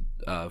hesitancy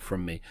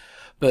from me.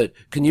 But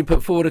can you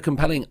put forward a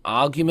compelling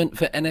argument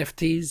for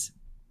NFTs?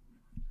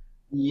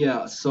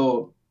 Yeah,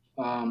 so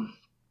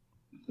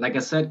like I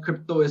said,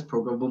 crypto is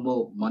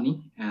programmable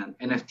money, and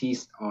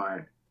NFTs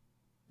are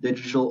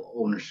digital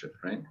ownership,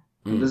 right?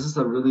 So this is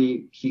a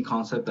really key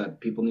concept that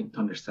people need to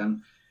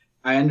understand.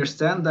 I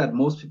understand that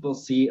most people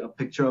see a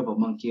picture of a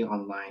monkey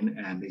online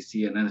and they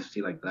see an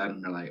NFT like that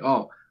and they're like,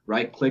 oh,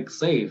 right click,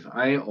 save,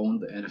 I own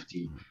the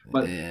NFT.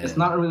 But it's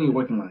not really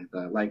working like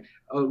that. Like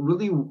a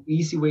really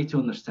easy way to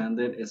understand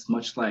it is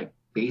much like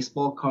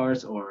baseball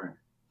cards or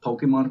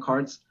Pokemon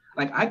cards.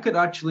 Like I could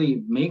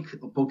actually make a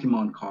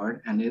Pokemon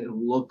card and it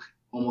will look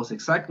almost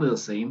exactly the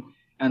same.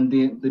 And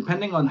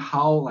depending on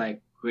how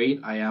like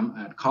great I am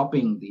at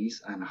copying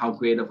these and how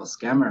great of a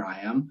scammer I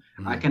am,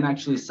 I can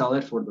actually sell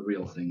it for the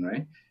real thing,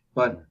 right?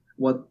 But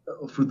what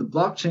through the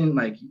blockchain,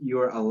 like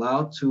you're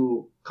allowed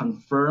to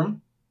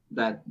confirm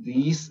that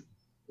these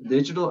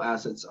digital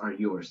assets are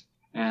yours,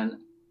 and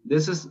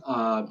this is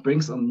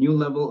brings a new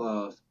level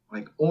of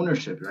like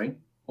ownership, right?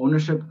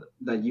 Ownership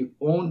that you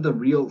own the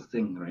real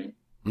thing, right?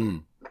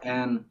 Mm.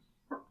 And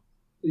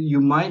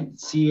you might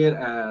see it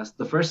as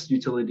the first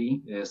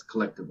utility is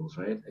collectibles,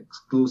 right?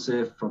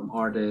 Exclusive from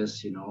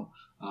artists, you know.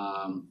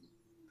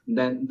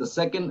 Then the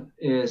second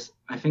is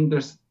I think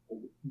there's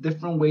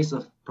different ways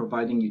of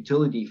providing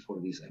utility for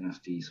these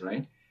NFTs,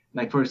 right?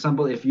 Like for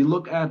example, if you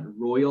look at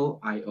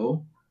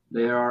Royal.io,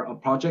 they are a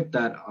project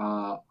that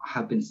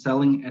have been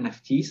selling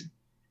NFTs,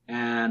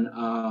 and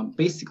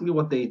basically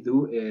what they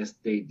do is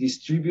they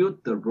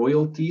distribute the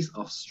royalties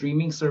of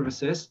streaming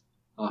services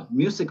of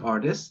music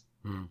artists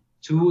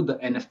to the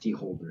NFT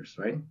holders,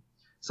 right?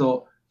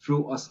 So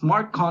through a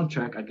smart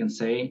contract, I can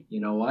say, you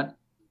know what,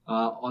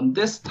 on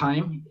this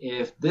time,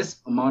 if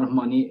this amount of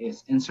money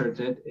is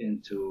inserted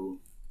into,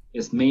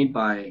 is made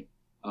by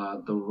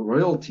the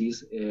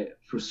royalties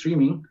through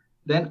streaming,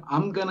 then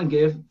I'm gonna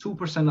give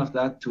 2% of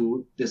that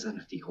to this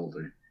NFT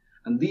holder.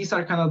 And these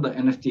are kind of the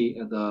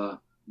NFT,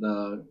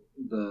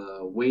 the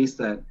ways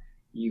that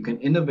you can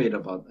innovate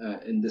about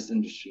in this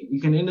industry.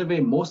 You can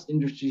innovate most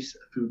industries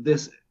through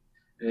this,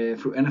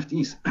 through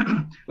NFTs.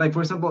 Like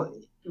for example,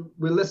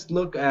 let's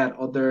look at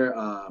other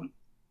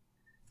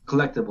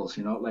collectibles.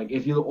 You know, like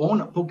if you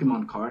own a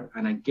Pokemon card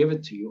and I give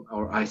it to you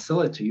or I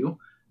sell it to you,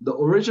 the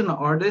original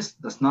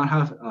artist does not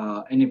have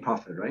any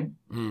profit, right?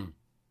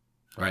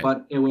 Right.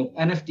 But with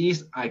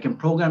NFTs, I can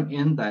program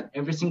in that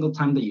every single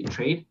time that you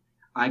trade,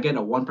 I get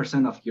a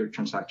 1% of your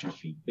transaction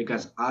fee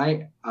because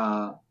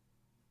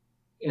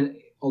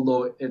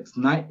although it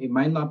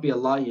might not be a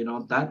lot, you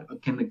know, that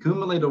can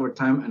accumulate over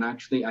time, and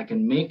actually I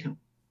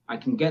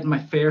can get my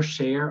fair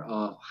share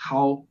of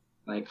how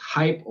like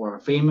hype or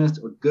famous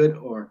or good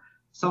or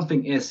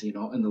something is, you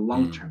know, in the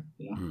long term,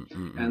 you know.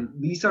 And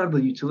these are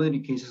the utility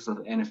cases of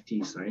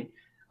NFTs, right?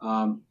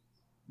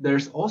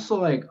 There's also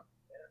like,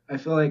 I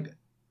feel like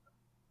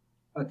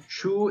a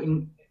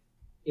true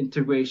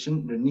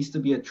integration. There needs to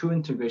be a true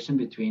integration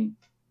between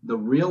the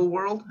real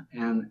world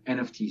and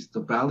NFTs, the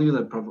value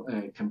that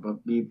can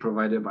be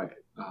provided by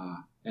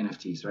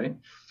NFTs, right?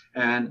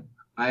 And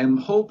I'm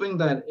hoping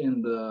that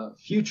in the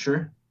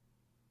future,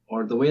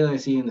 or the way that I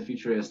see in the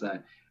future, is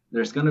that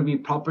there's going to be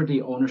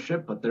property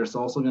ownership, but there's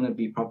also going to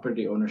be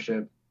property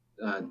ownership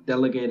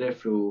delegated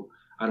through,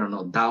 I don't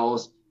know,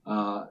 DAOs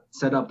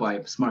set up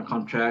by smart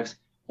contracts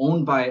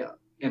owned by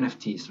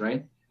NFTs,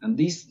 right? And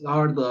these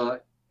are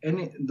the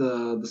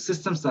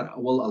systems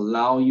that will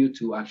allow you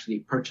to actually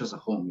purchase a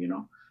home, you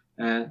know.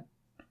 And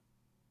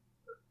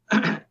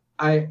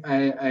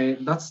I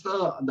that's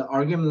the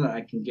argument that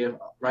I can give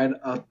right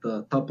at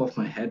the top of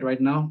my head right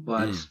now,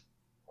 but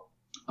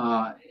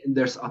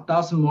there's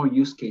 1,000 more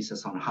use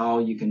cases on how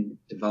you can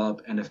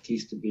develop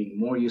NFTs to being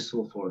more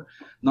useful for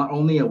not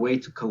only a way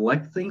to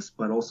collect things,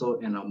 but also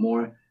in a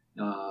more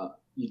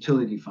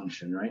utility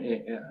function, right?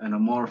 In a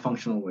more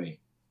functional way,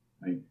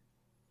 right?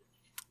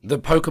 The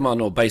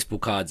Pokemon or baseball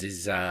cards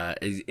is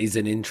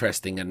an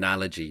interesting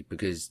analogy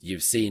because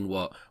you've seen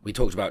what we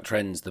talked about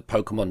trends. The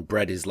Pokemon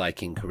bread is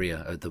like in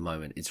Korea at the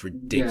moment. It's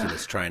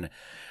ridiculous.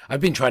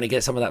 I've been trying to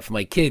get some of that for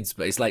my kids,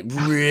 but it's like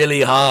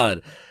really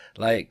hard.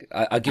 Like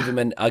I give them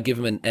an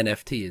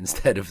NFT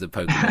instead of the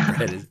Pokemon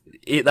bread.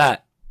 Eat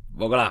that.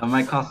 It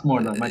might cost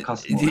more though.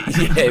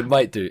 Yeah, it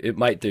might do. It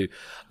might do.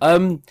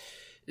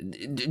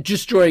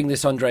 Just drawing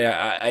this, Andre,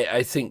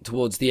 I think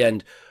towards the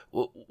end,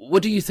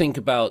 what do you think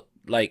about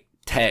like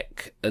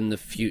tech and the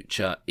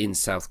future in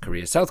South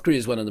Korea? South Korea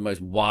is one of the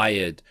most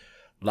wired,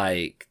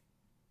 like,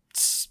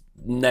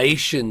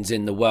 nations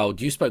in the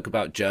world. You spoke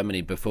about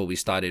Germany before we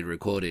started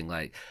recording.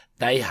 Like,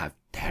 they have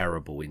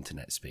terrible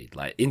internet speed.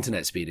 Like,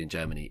 internet speed in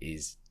Germany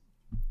is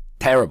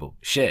terrible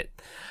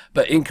shit.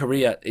 But in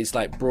Korea, it's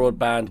like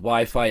broadband,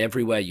 Wi-Fi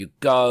everywhere you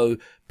go.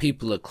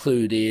 People are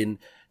clued in.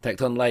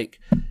 Like,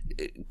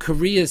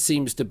 Korea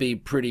seems to be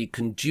pretty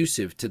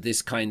conducive to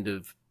this kind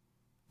of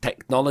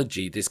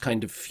technology, this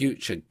kind of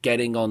future,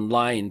 getting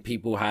online.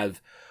 People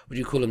have, what do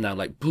you call them now,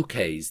 like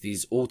bouquets,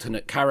 these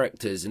alternate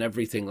characters and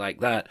everything like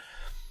that.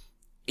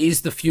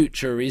 Is the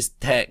future, is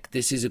tech,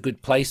 this is a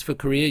good place for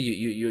Korea?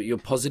 You're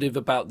positive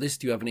about this?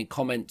 Do you have any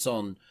comments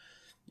on,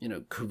 you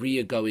know,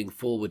 Korea going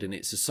forward and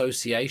its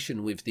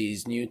association with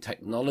these new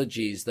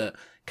technologies that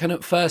can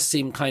at first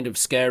seem kind of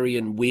scary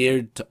and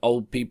weird to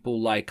old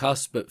people like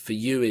us, but for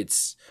you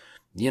it's,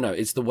 you know,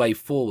 it's the way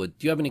forward?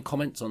 Do you have any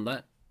comments on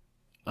that,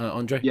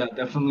 Andre? Yeah,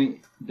 definitely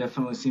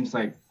seems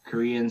like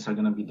Koreans are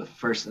going to be the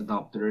first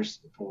adopters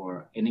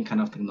for any kind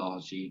of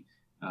technology,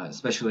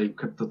 especially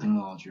crypto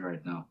technology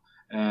right now.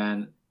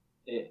 And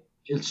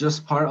it's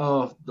just part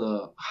of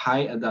the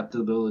high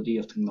adaptability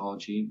of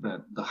technology,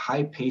 but the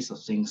high pace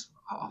of things,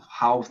 of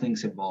how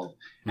things evolve.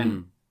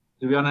 And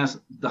to be honest,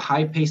 the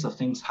high pace of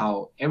things,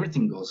 how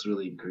everything goes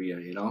really in Korea,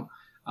 you know.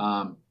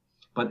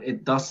 but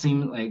it does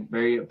seem like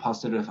very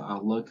positive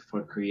outlook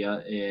for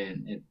Korea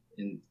in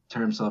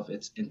terms of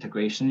its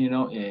integration,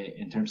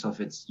 in terms of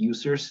its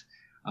users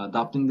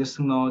adopting this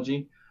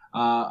technology.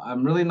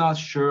 I'm really not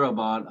sure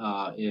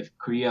about if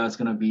Korea is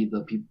going to be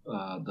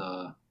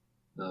the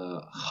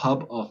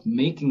hub of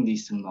making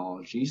these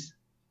technologies,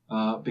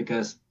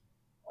 because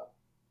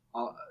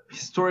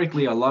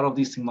historically a lot of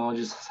these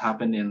technologies has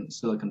happened in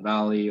Silicon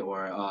Valley,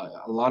 or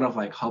a lot of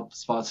like hub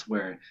spots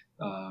where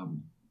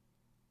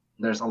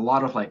there's a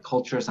lot of like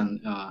cultures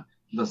and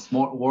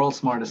world's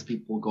smartest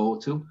people go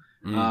to.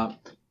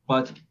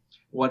 But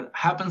what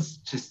happens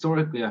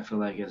historically, I feel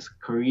like, is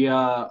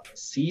Korea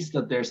sees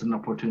that there's an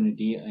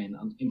opportunity in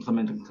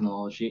implementing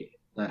technology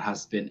that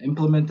has been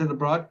implemented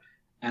abroad,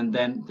 and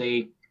then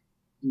they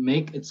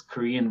make its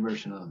Korean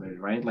version of it,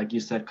 right? Like you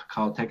said,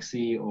 Kakao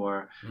Taxi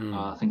or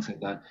things like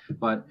that.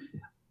 But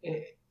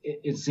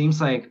it seems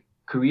like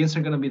Koreans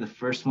are going to be the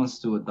first ones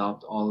to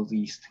adopt all of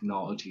these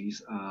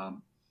technologies.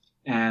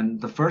 And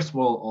the first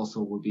world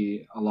also will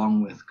be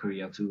along with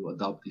Korea to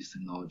adopt these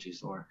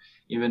technologies, or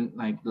even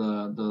like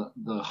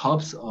the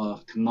hubs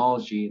of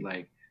technology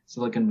like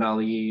Silicon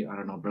Valley, I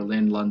don't know,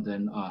 Berlin,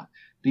 London.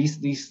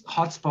 These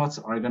hotspots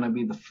are gonna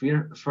be the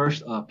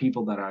first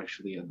people that are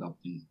actually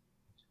adopting,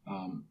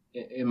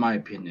 in my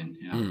opinion.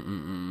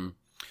 Yeah.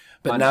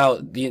 But now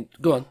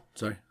go on.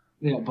 Sorry.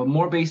 Yeah, but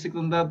more basic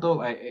than that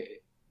though,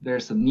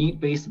 there's a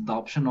need-based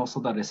adoption also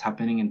that is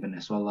happening in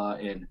Venezuela,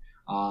 in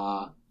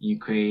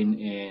Ukraine,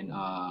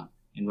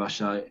 in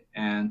Russia,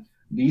 and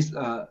these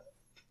are,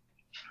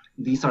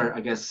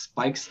 I guess,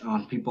 spikes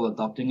on people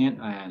adopting it,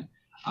 and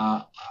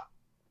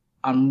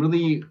I'm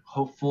really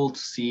hopeful to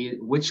see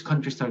which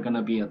countries are going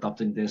to be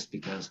adopting this,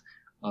 because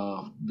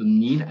of the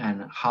need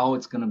and how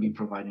it's going to be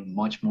providing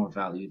much more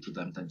value to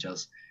them than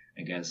just,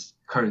 I guess,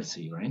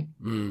 currency, right?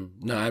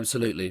 No,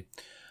 absolutely.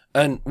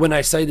 And when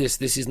I say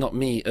this is not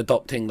me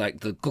adopting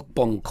like the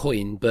Gukbong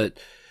coin, but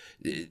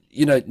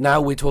now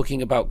we're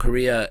talking about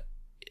Korea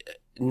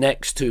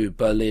next to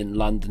Berlin,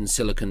 London,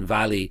 Silicon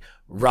Valley,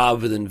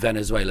 rather than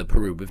Venezuela,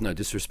 Peru, with no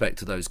disrespect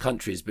to those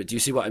countries. But do you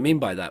see what I mean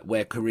by that?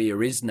 Where Korea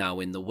is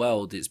now in the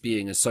world, it's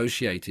being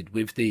associated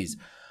with these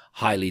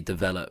highly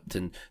developed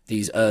and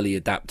these early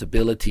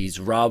adaptabilities,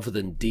 rather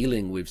than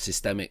dealing with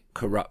systemic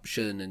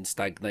corruption and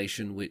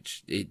stagnation,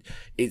 which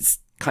it's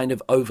kind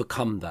of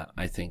overcome that,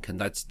 I think. And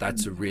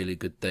that's a really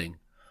good thing.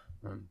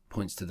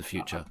 Points to the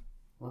future.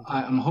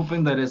 I'm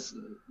hoping that it's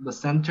the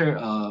center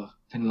of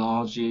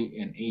technology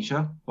in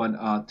Asia,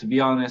 but to be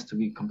honest, to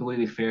be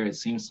completely fair, it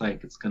seems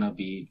like it's gonna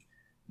be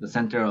the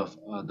center of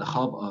the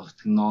hub of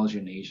technology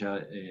in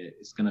Asia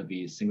is gonna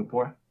be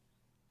Singapore.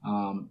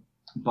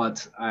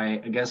 But I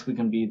guess we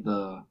can be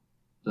the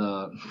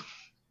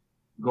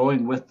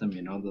going with them,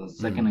 the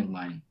second in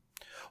line.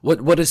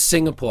 What does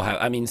Singapore have?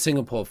 I mean,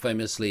 Singapore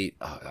famously,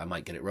 I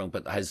might get it wrong,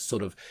 but has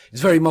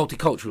it's very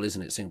multicultural,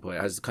 isn't it? Singapore,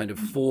 it has kind of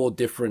 4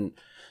 different,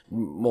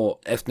 more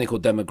ethnic or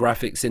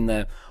demographics in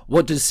there.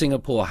 What does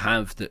Singapore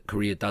have that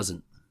Korea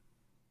doesn't?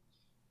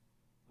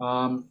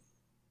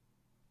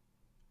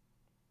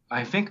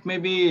 I think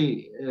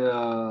maybe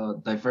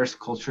diverse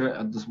culture.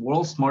 The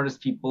world's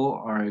smartest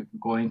people are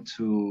going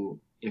to,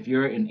 if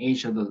you're in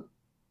Asia, the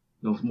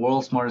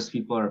world's smartest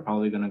people are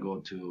probably going to go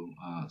to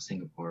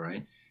Singapore,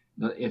 right?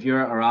 If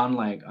you're around,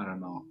 like, I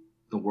don't know,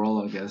 the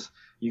world, I guess,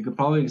 you could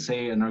probably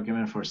say an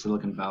argument for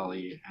Silicon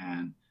Valley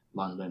and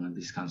London and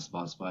these kind of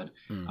spots. But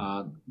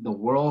the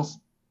world's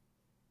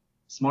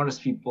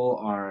smartest people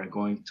are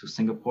going to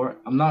Singapore.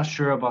 I'm not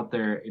sure about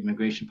their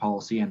immigration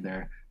policy and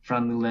their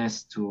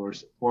friendliness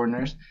towards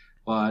foreigners,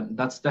 but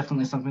that's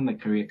definitely something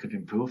that Korea could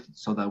improve,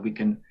 so that we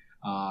can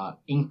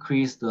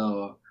increase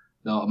the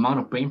amount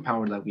of brain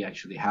power that we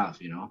actually have.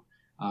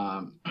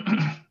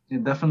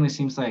 It definitely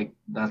seems like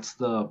that's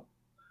the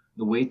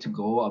way to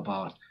go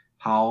about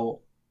how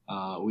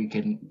we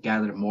can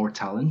gather more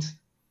talent,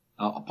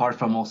 apart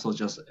from also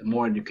just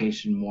more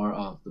education, more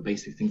of the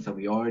basic things that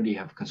we already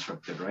have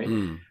constructed, right?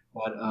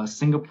 But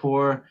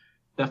Singapore,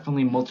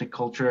 definitely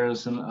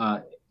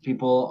multiculturalism.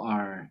 People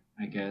are,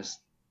 I guess,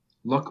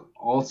 look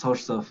all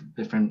sorts of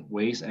different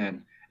ways,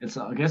 and it's,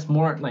 I guess,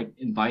 more like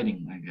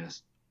inviting, I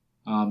guess.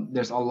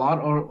 There's a lot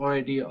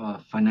already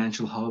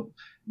financial hub.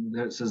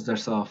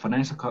 There's a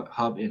financial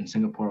hub in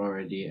Singapore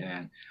already,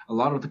 and a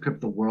lot of the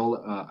crypto world,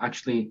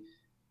 actually,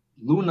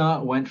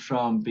 Luna went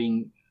from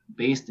being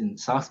based in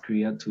South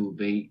Korea to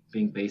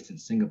being based in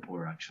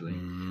Singapore, actually.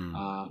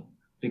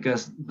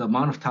 Because the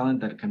amount of talent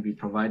that can be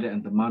provided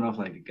and the amount of,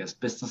 like, I guess,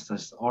 business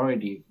that's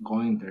already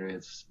going there,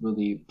 it's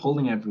really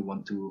pulling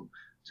everyone to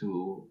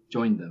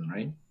join them,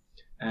 right?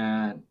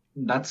 And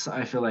that's,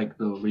 I feel like,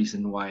 the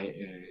reason why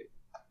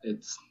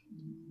it's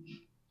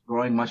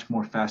growing much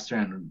more faster,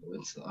 and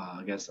it's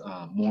I guess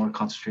a more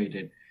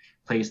concentrated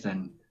place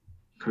than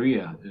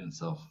Korea in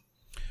itself.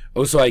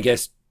 Also, I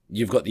guess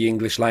you've got the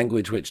English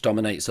language, which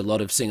dominates a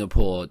lot of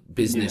Singapore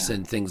business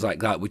and things like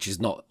that, which is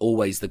not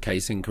always the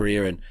case in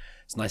Korea. And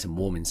it's nice and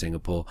warm in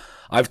Singapore.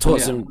 I've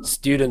taught some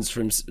students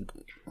from...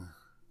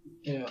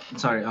 Yeah,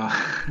 sorry,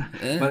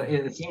 Eh? but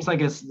it seems like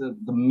it's the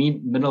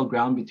middle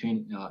ground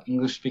between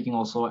English speaking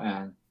also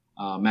and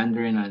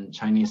Mandarin and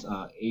Chinese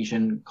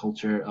Asian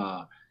culture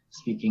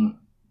speaking,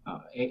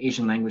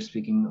 Asian language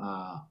speaking.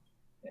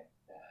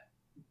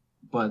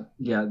 But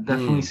yeah,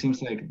 definitely Mm.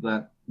 seems like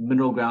that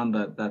middle ground,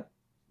 that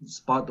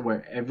spot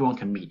where everyone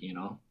can meet. You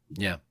know.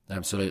 Yeah,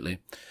 absolutely.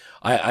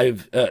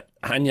 I've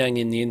Hanyang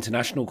in the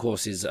international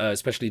courses,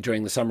 especially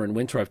during the summer and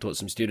winter. I've taught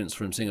some students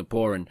from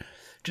Singapore and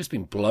just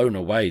been blown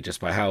away just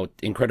by how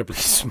incredibly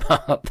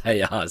smart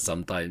they are.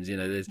 Sometimes,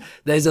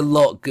 there's a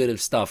lot good of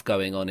stuff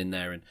going on in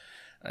there, and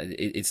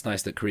it's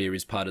nice that Korea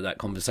is part of that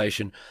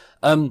conversation.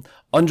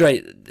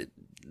 Andre,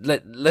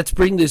 let's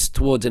bring this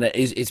towards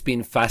it's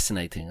been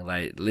fascinating,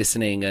 like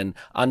listening and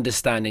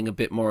understanding a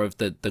bit more of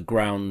the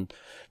ground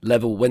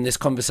level. When this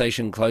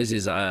conversation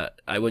closes, I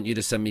want you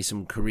to send me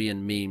some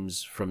Korean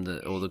memes from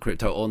the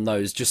crypto on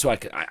those, just so I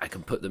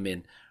can put them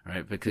in, right?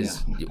 Yeah.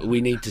 Because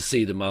we need to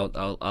see them.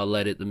 I'll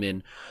edit them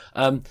in.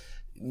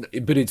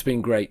 But it's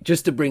been great.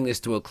 Just to bring this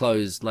to a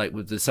close, like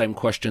with the same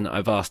question that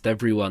I've asked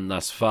everyone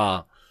thus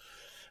far.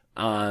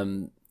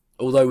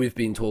 Although we've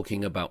been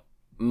talking about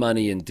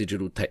money and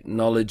digital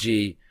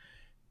technology,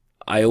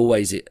 I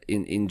always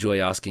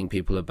enjoy asking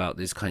people about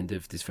this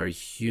very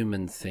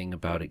human thing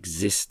about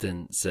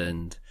existence.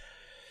 And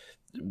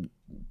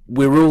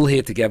we're all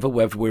here together,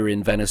 whether we're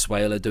in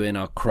Venezuela doing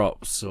our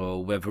crops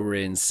or whether we're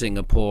in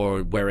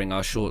Singapore wearing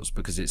our shorts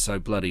because it's so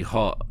bloody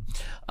hot.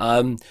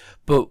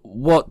 But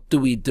what do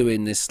we do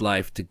in this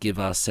life to give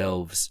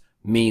ourselves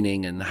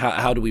meaning, and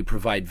how do we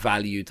provide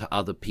value to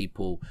other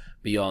people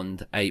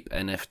beyond ape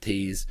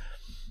NFTs?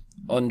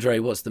 Andre,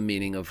 what's the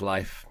meaning of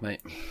life,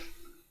 mate?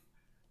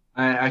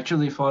 I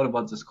actually thought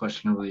about this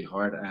question really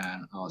hard,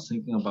 and I was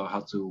thinking about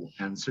how to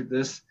answer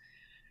this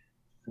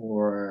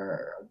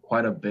for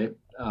quite a bit.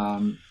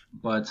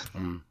 But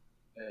Mm,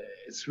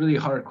 it's really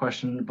hard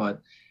question.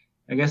 But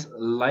I guess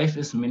life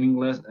is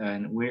meaningless,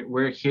 and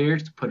we're here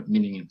to put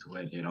meaning into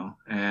it, you know.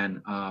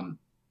 And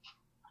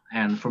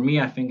for me,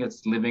 I think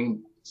it's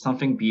living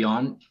something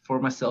beyond for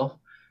myself.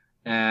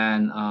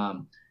 And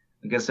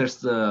I guess there's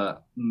the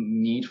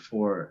need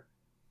for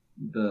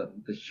the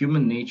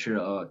human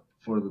nature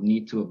for the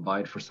need to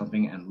abide for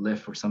something and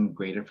live for something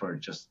greater for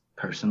just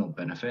personal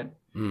benefit.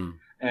 mm,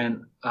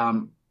 And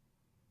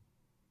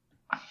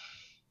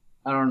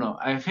I don't know.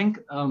 I think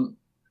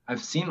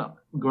I've seen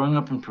growing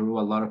up in Peru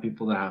a lot of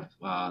people that have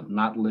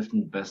not lived in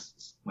the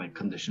best like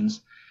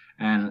conditions,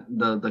 and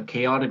the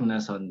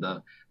chaoticness and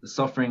the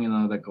suffering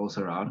that goes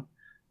around.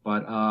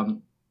 But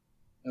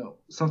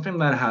something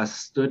that has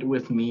stood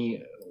with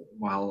me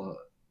while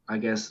I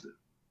guess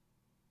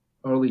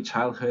early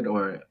childhood,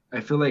 or I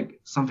feel like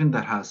something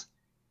that has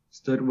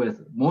stood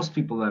with most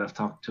people that I've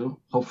talked to,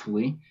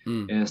 hopefully,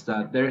 mm, is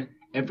that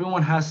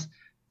everyone has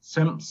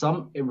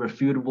some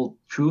irrefutable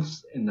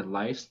truths in their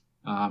lives.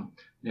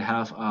 They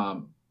have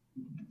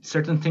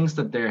certain things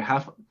that they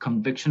have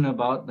conviction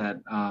about that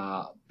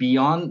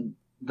beyond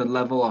the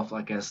level of,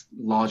 I guess,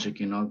 logic,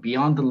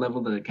 beyond the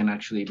level that it can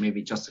actually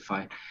maybe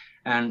justify.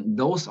 And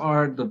those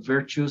are the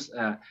virtues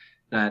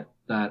that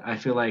I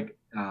feel like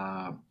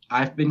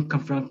I've been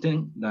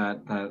confronting,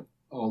 that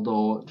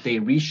although they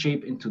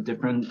reshape into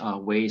different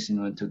ways,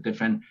 into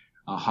different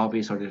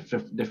hobbies or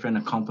different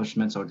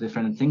accomplishments or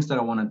different things that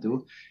I want to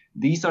do.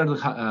 These are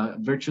the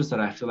virtues that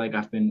I feel like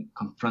I've been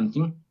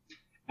confronting.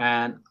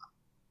 And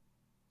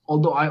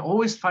although I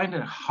always find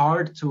it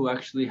hard to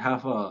actually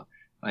have a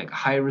like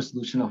high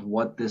resolution of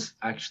what this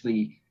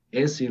actually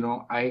is,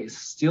 I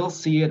still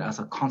see it as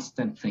a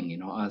constant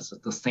thing, as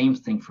the same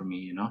thing for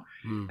me,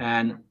 mm.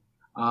 and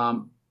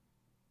um,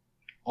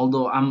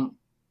 although I'm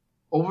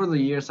over the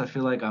years, I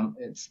feel like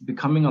it's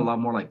becoming a lot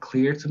more like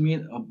clear to me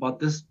about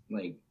this.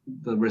 Like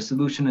the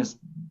resolution is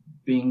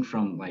being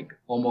from like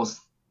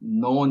almost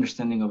no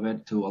understanding of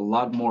it to a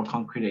lot more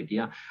concrete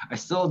idea. I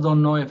still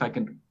don't know if I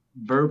can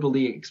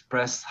verbally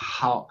express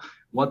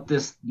what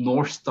this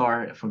North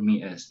Star for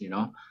me is,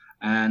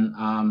 and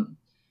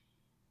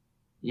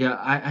yeah,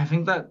 I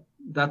think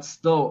that's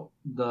still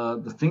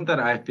the thing that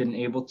I've been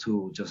able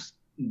to just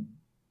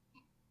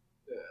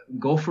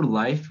go through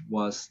life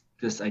was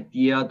this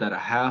idea that I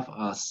have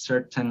a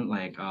certain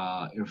like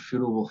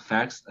irrefutable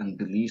facts and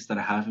beliefs that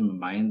I have in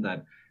my mind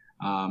that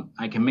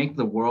I can make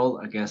the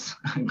world, I guess,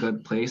 a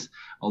good place.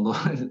 Although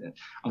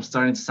I'm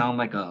starting to sound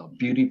like a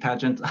beauty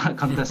pageant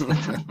contestant.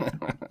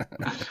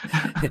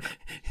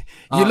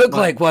 You look But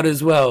like one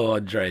as well,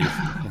 Andre.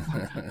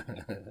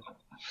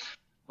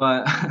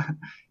 but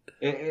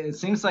it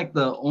seems like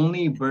the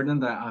only burden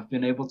that I've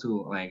been able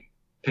to like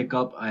pick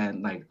up,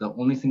 and like the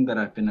only thing that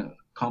I've been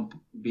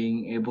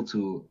being able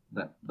to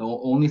that the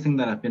only thing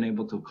that I've been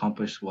able to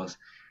accomplish was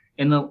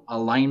in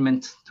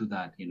alignment to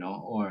that,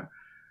 or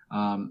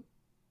um,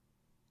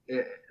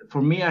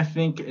 for me, I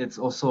think it's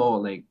also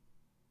like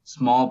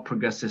small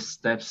progressive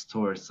steps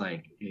towards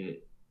like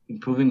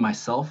improving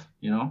myself,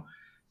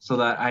 so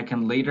that I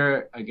can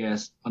later, I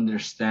guess,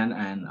 understand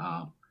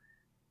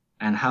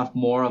and have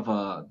more of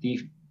a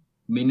deep,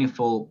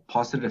 meaningful,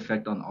 positive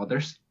effect on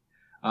others.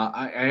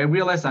 I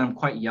realize that I'm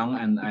quite young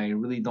and I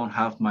really don't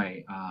have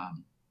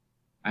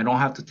I don't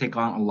have to take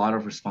on a lot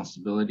of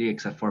responsibility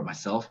except for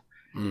myself.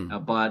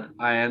 But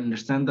I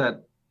understand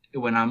that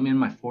when I'm in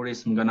my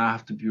 40s, I'm gonna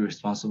have to be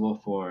responsible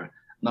for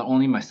not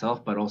only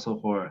myself but also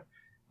for,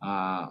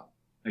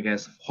 I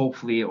guess,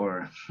 hopefully,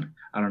 or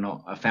I don't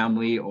know, a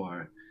family,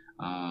 or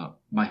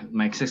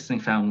my existing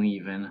family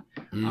even.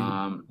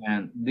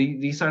 And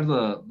these are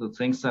the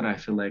things that I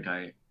feel like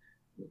I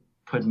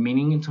put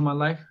meaning into my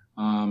life.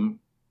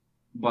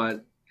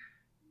 But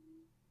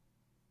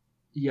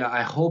yeah,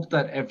 I hope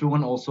that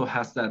everyone also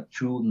has that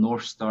true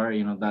North Star,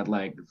 that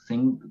like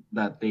thing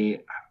that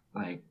they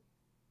like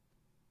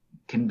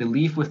can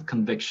believe with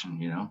conviction,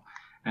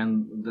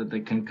 and that they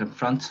can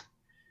confront,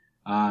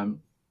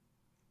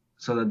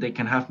 so that they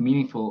can have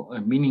meaningful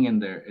meaning in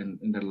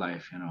their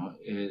life.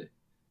 It,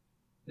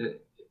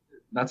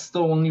 that's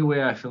the only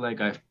way I feel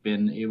like I've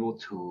been able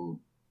to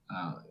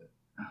uh,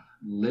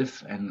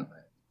 live and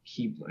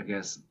keep, I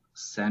guess,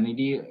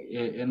 sanity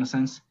in a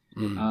sense.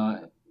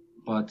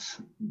 But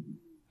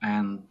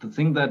and the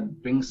thing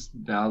that brings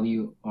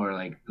value, or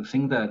like the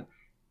thing that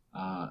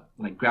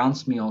like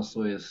grounds me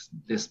also, is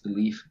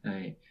disbelief.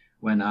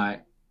 When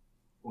I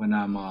when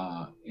I'm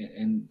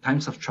in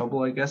times of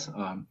trouble, I guess.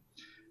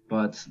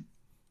 But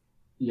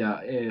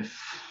yeah, if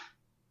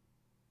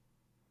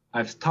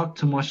I've talked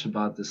too much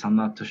about this, I'm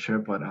not too sure.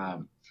 But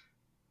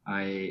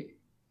I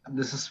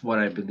this is what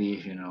I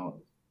believe.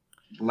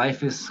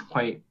 Life is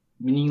quite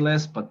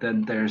meaningless, but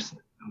then there's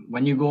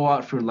when you go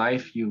out through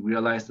life, you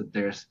realize that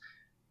there's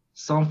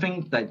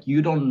something that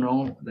you don't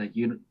know, that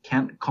you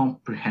can't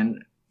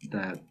comprehend,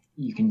 that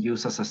you can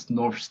use as a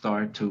North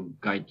Star to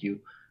guide you,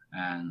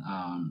 and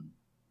I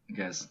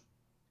guess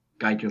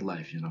guide your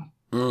life.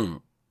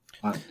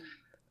 But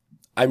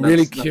I'm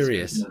really that's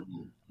curious.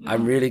 yeah.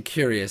 I'm really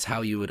curious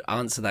how you would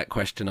answer that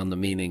question on the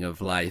meaning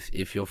of life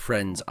if your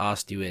friends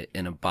asked you it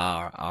in a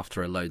bar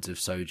after a loads of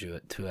soju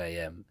at 2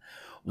 a.m.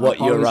 What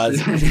your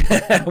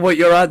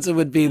answer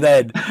would be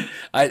then?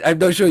 I'm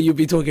not sure you'd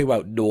be talking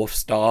about North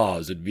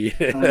Stars and be.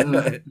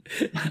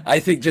 I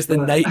think just the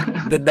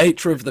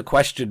nature of the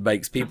question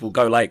makes people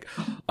go like,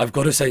 "I've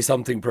got to say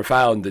something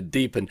profound and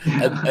deep and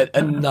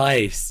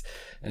nice."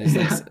 And it's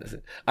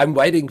like, I'm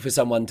waiting for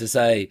someone to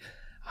say,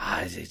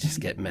 just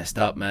get messed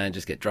up, man.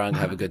 Just get drunk,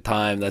 have a good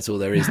time. That's all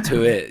there is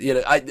to it.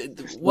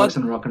 Works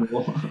and rock and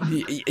roll.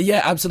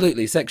 Yeah,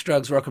 absolutely. Sex,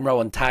 drugs, rock and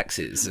roll, and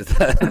taxes.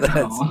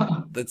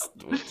 That's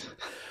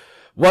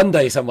one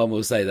day someone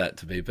will say that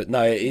to me. But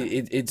no,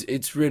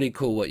 it's really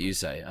cool what you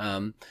say.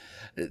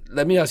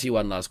 Let me ask you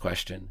one last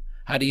question.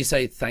 How do you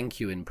say thank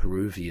you in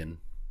Peruvian?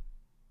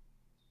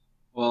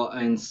 Well,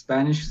 in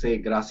Spanish, say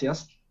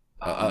gracias.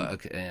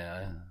 Okay,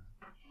 yeah.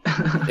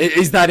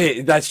 Is that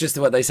it? That's just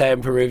what they say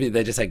in Peruvian.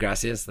 They just say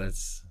gracias.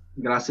 That's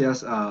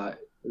gracias.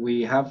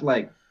 We have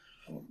like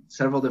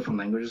several different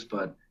languages,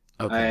 but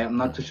okay. I'm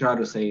not too sure how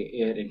to say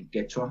it in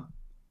Quechua.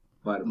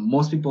 But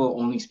most people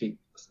only speak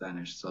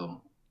Spanish,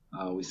 so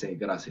we say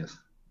gracias.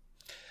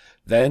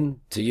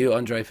 Then, to you,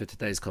 Andre, for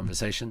today's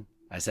conversation,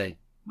 I say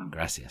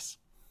gracias.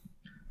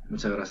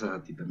 Muchas gracias a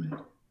ti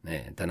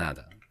también. De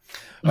nada.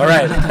 All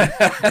right.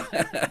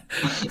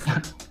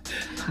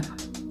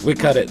 We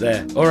cut it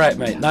there. All right,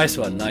 mate. Nice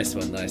one.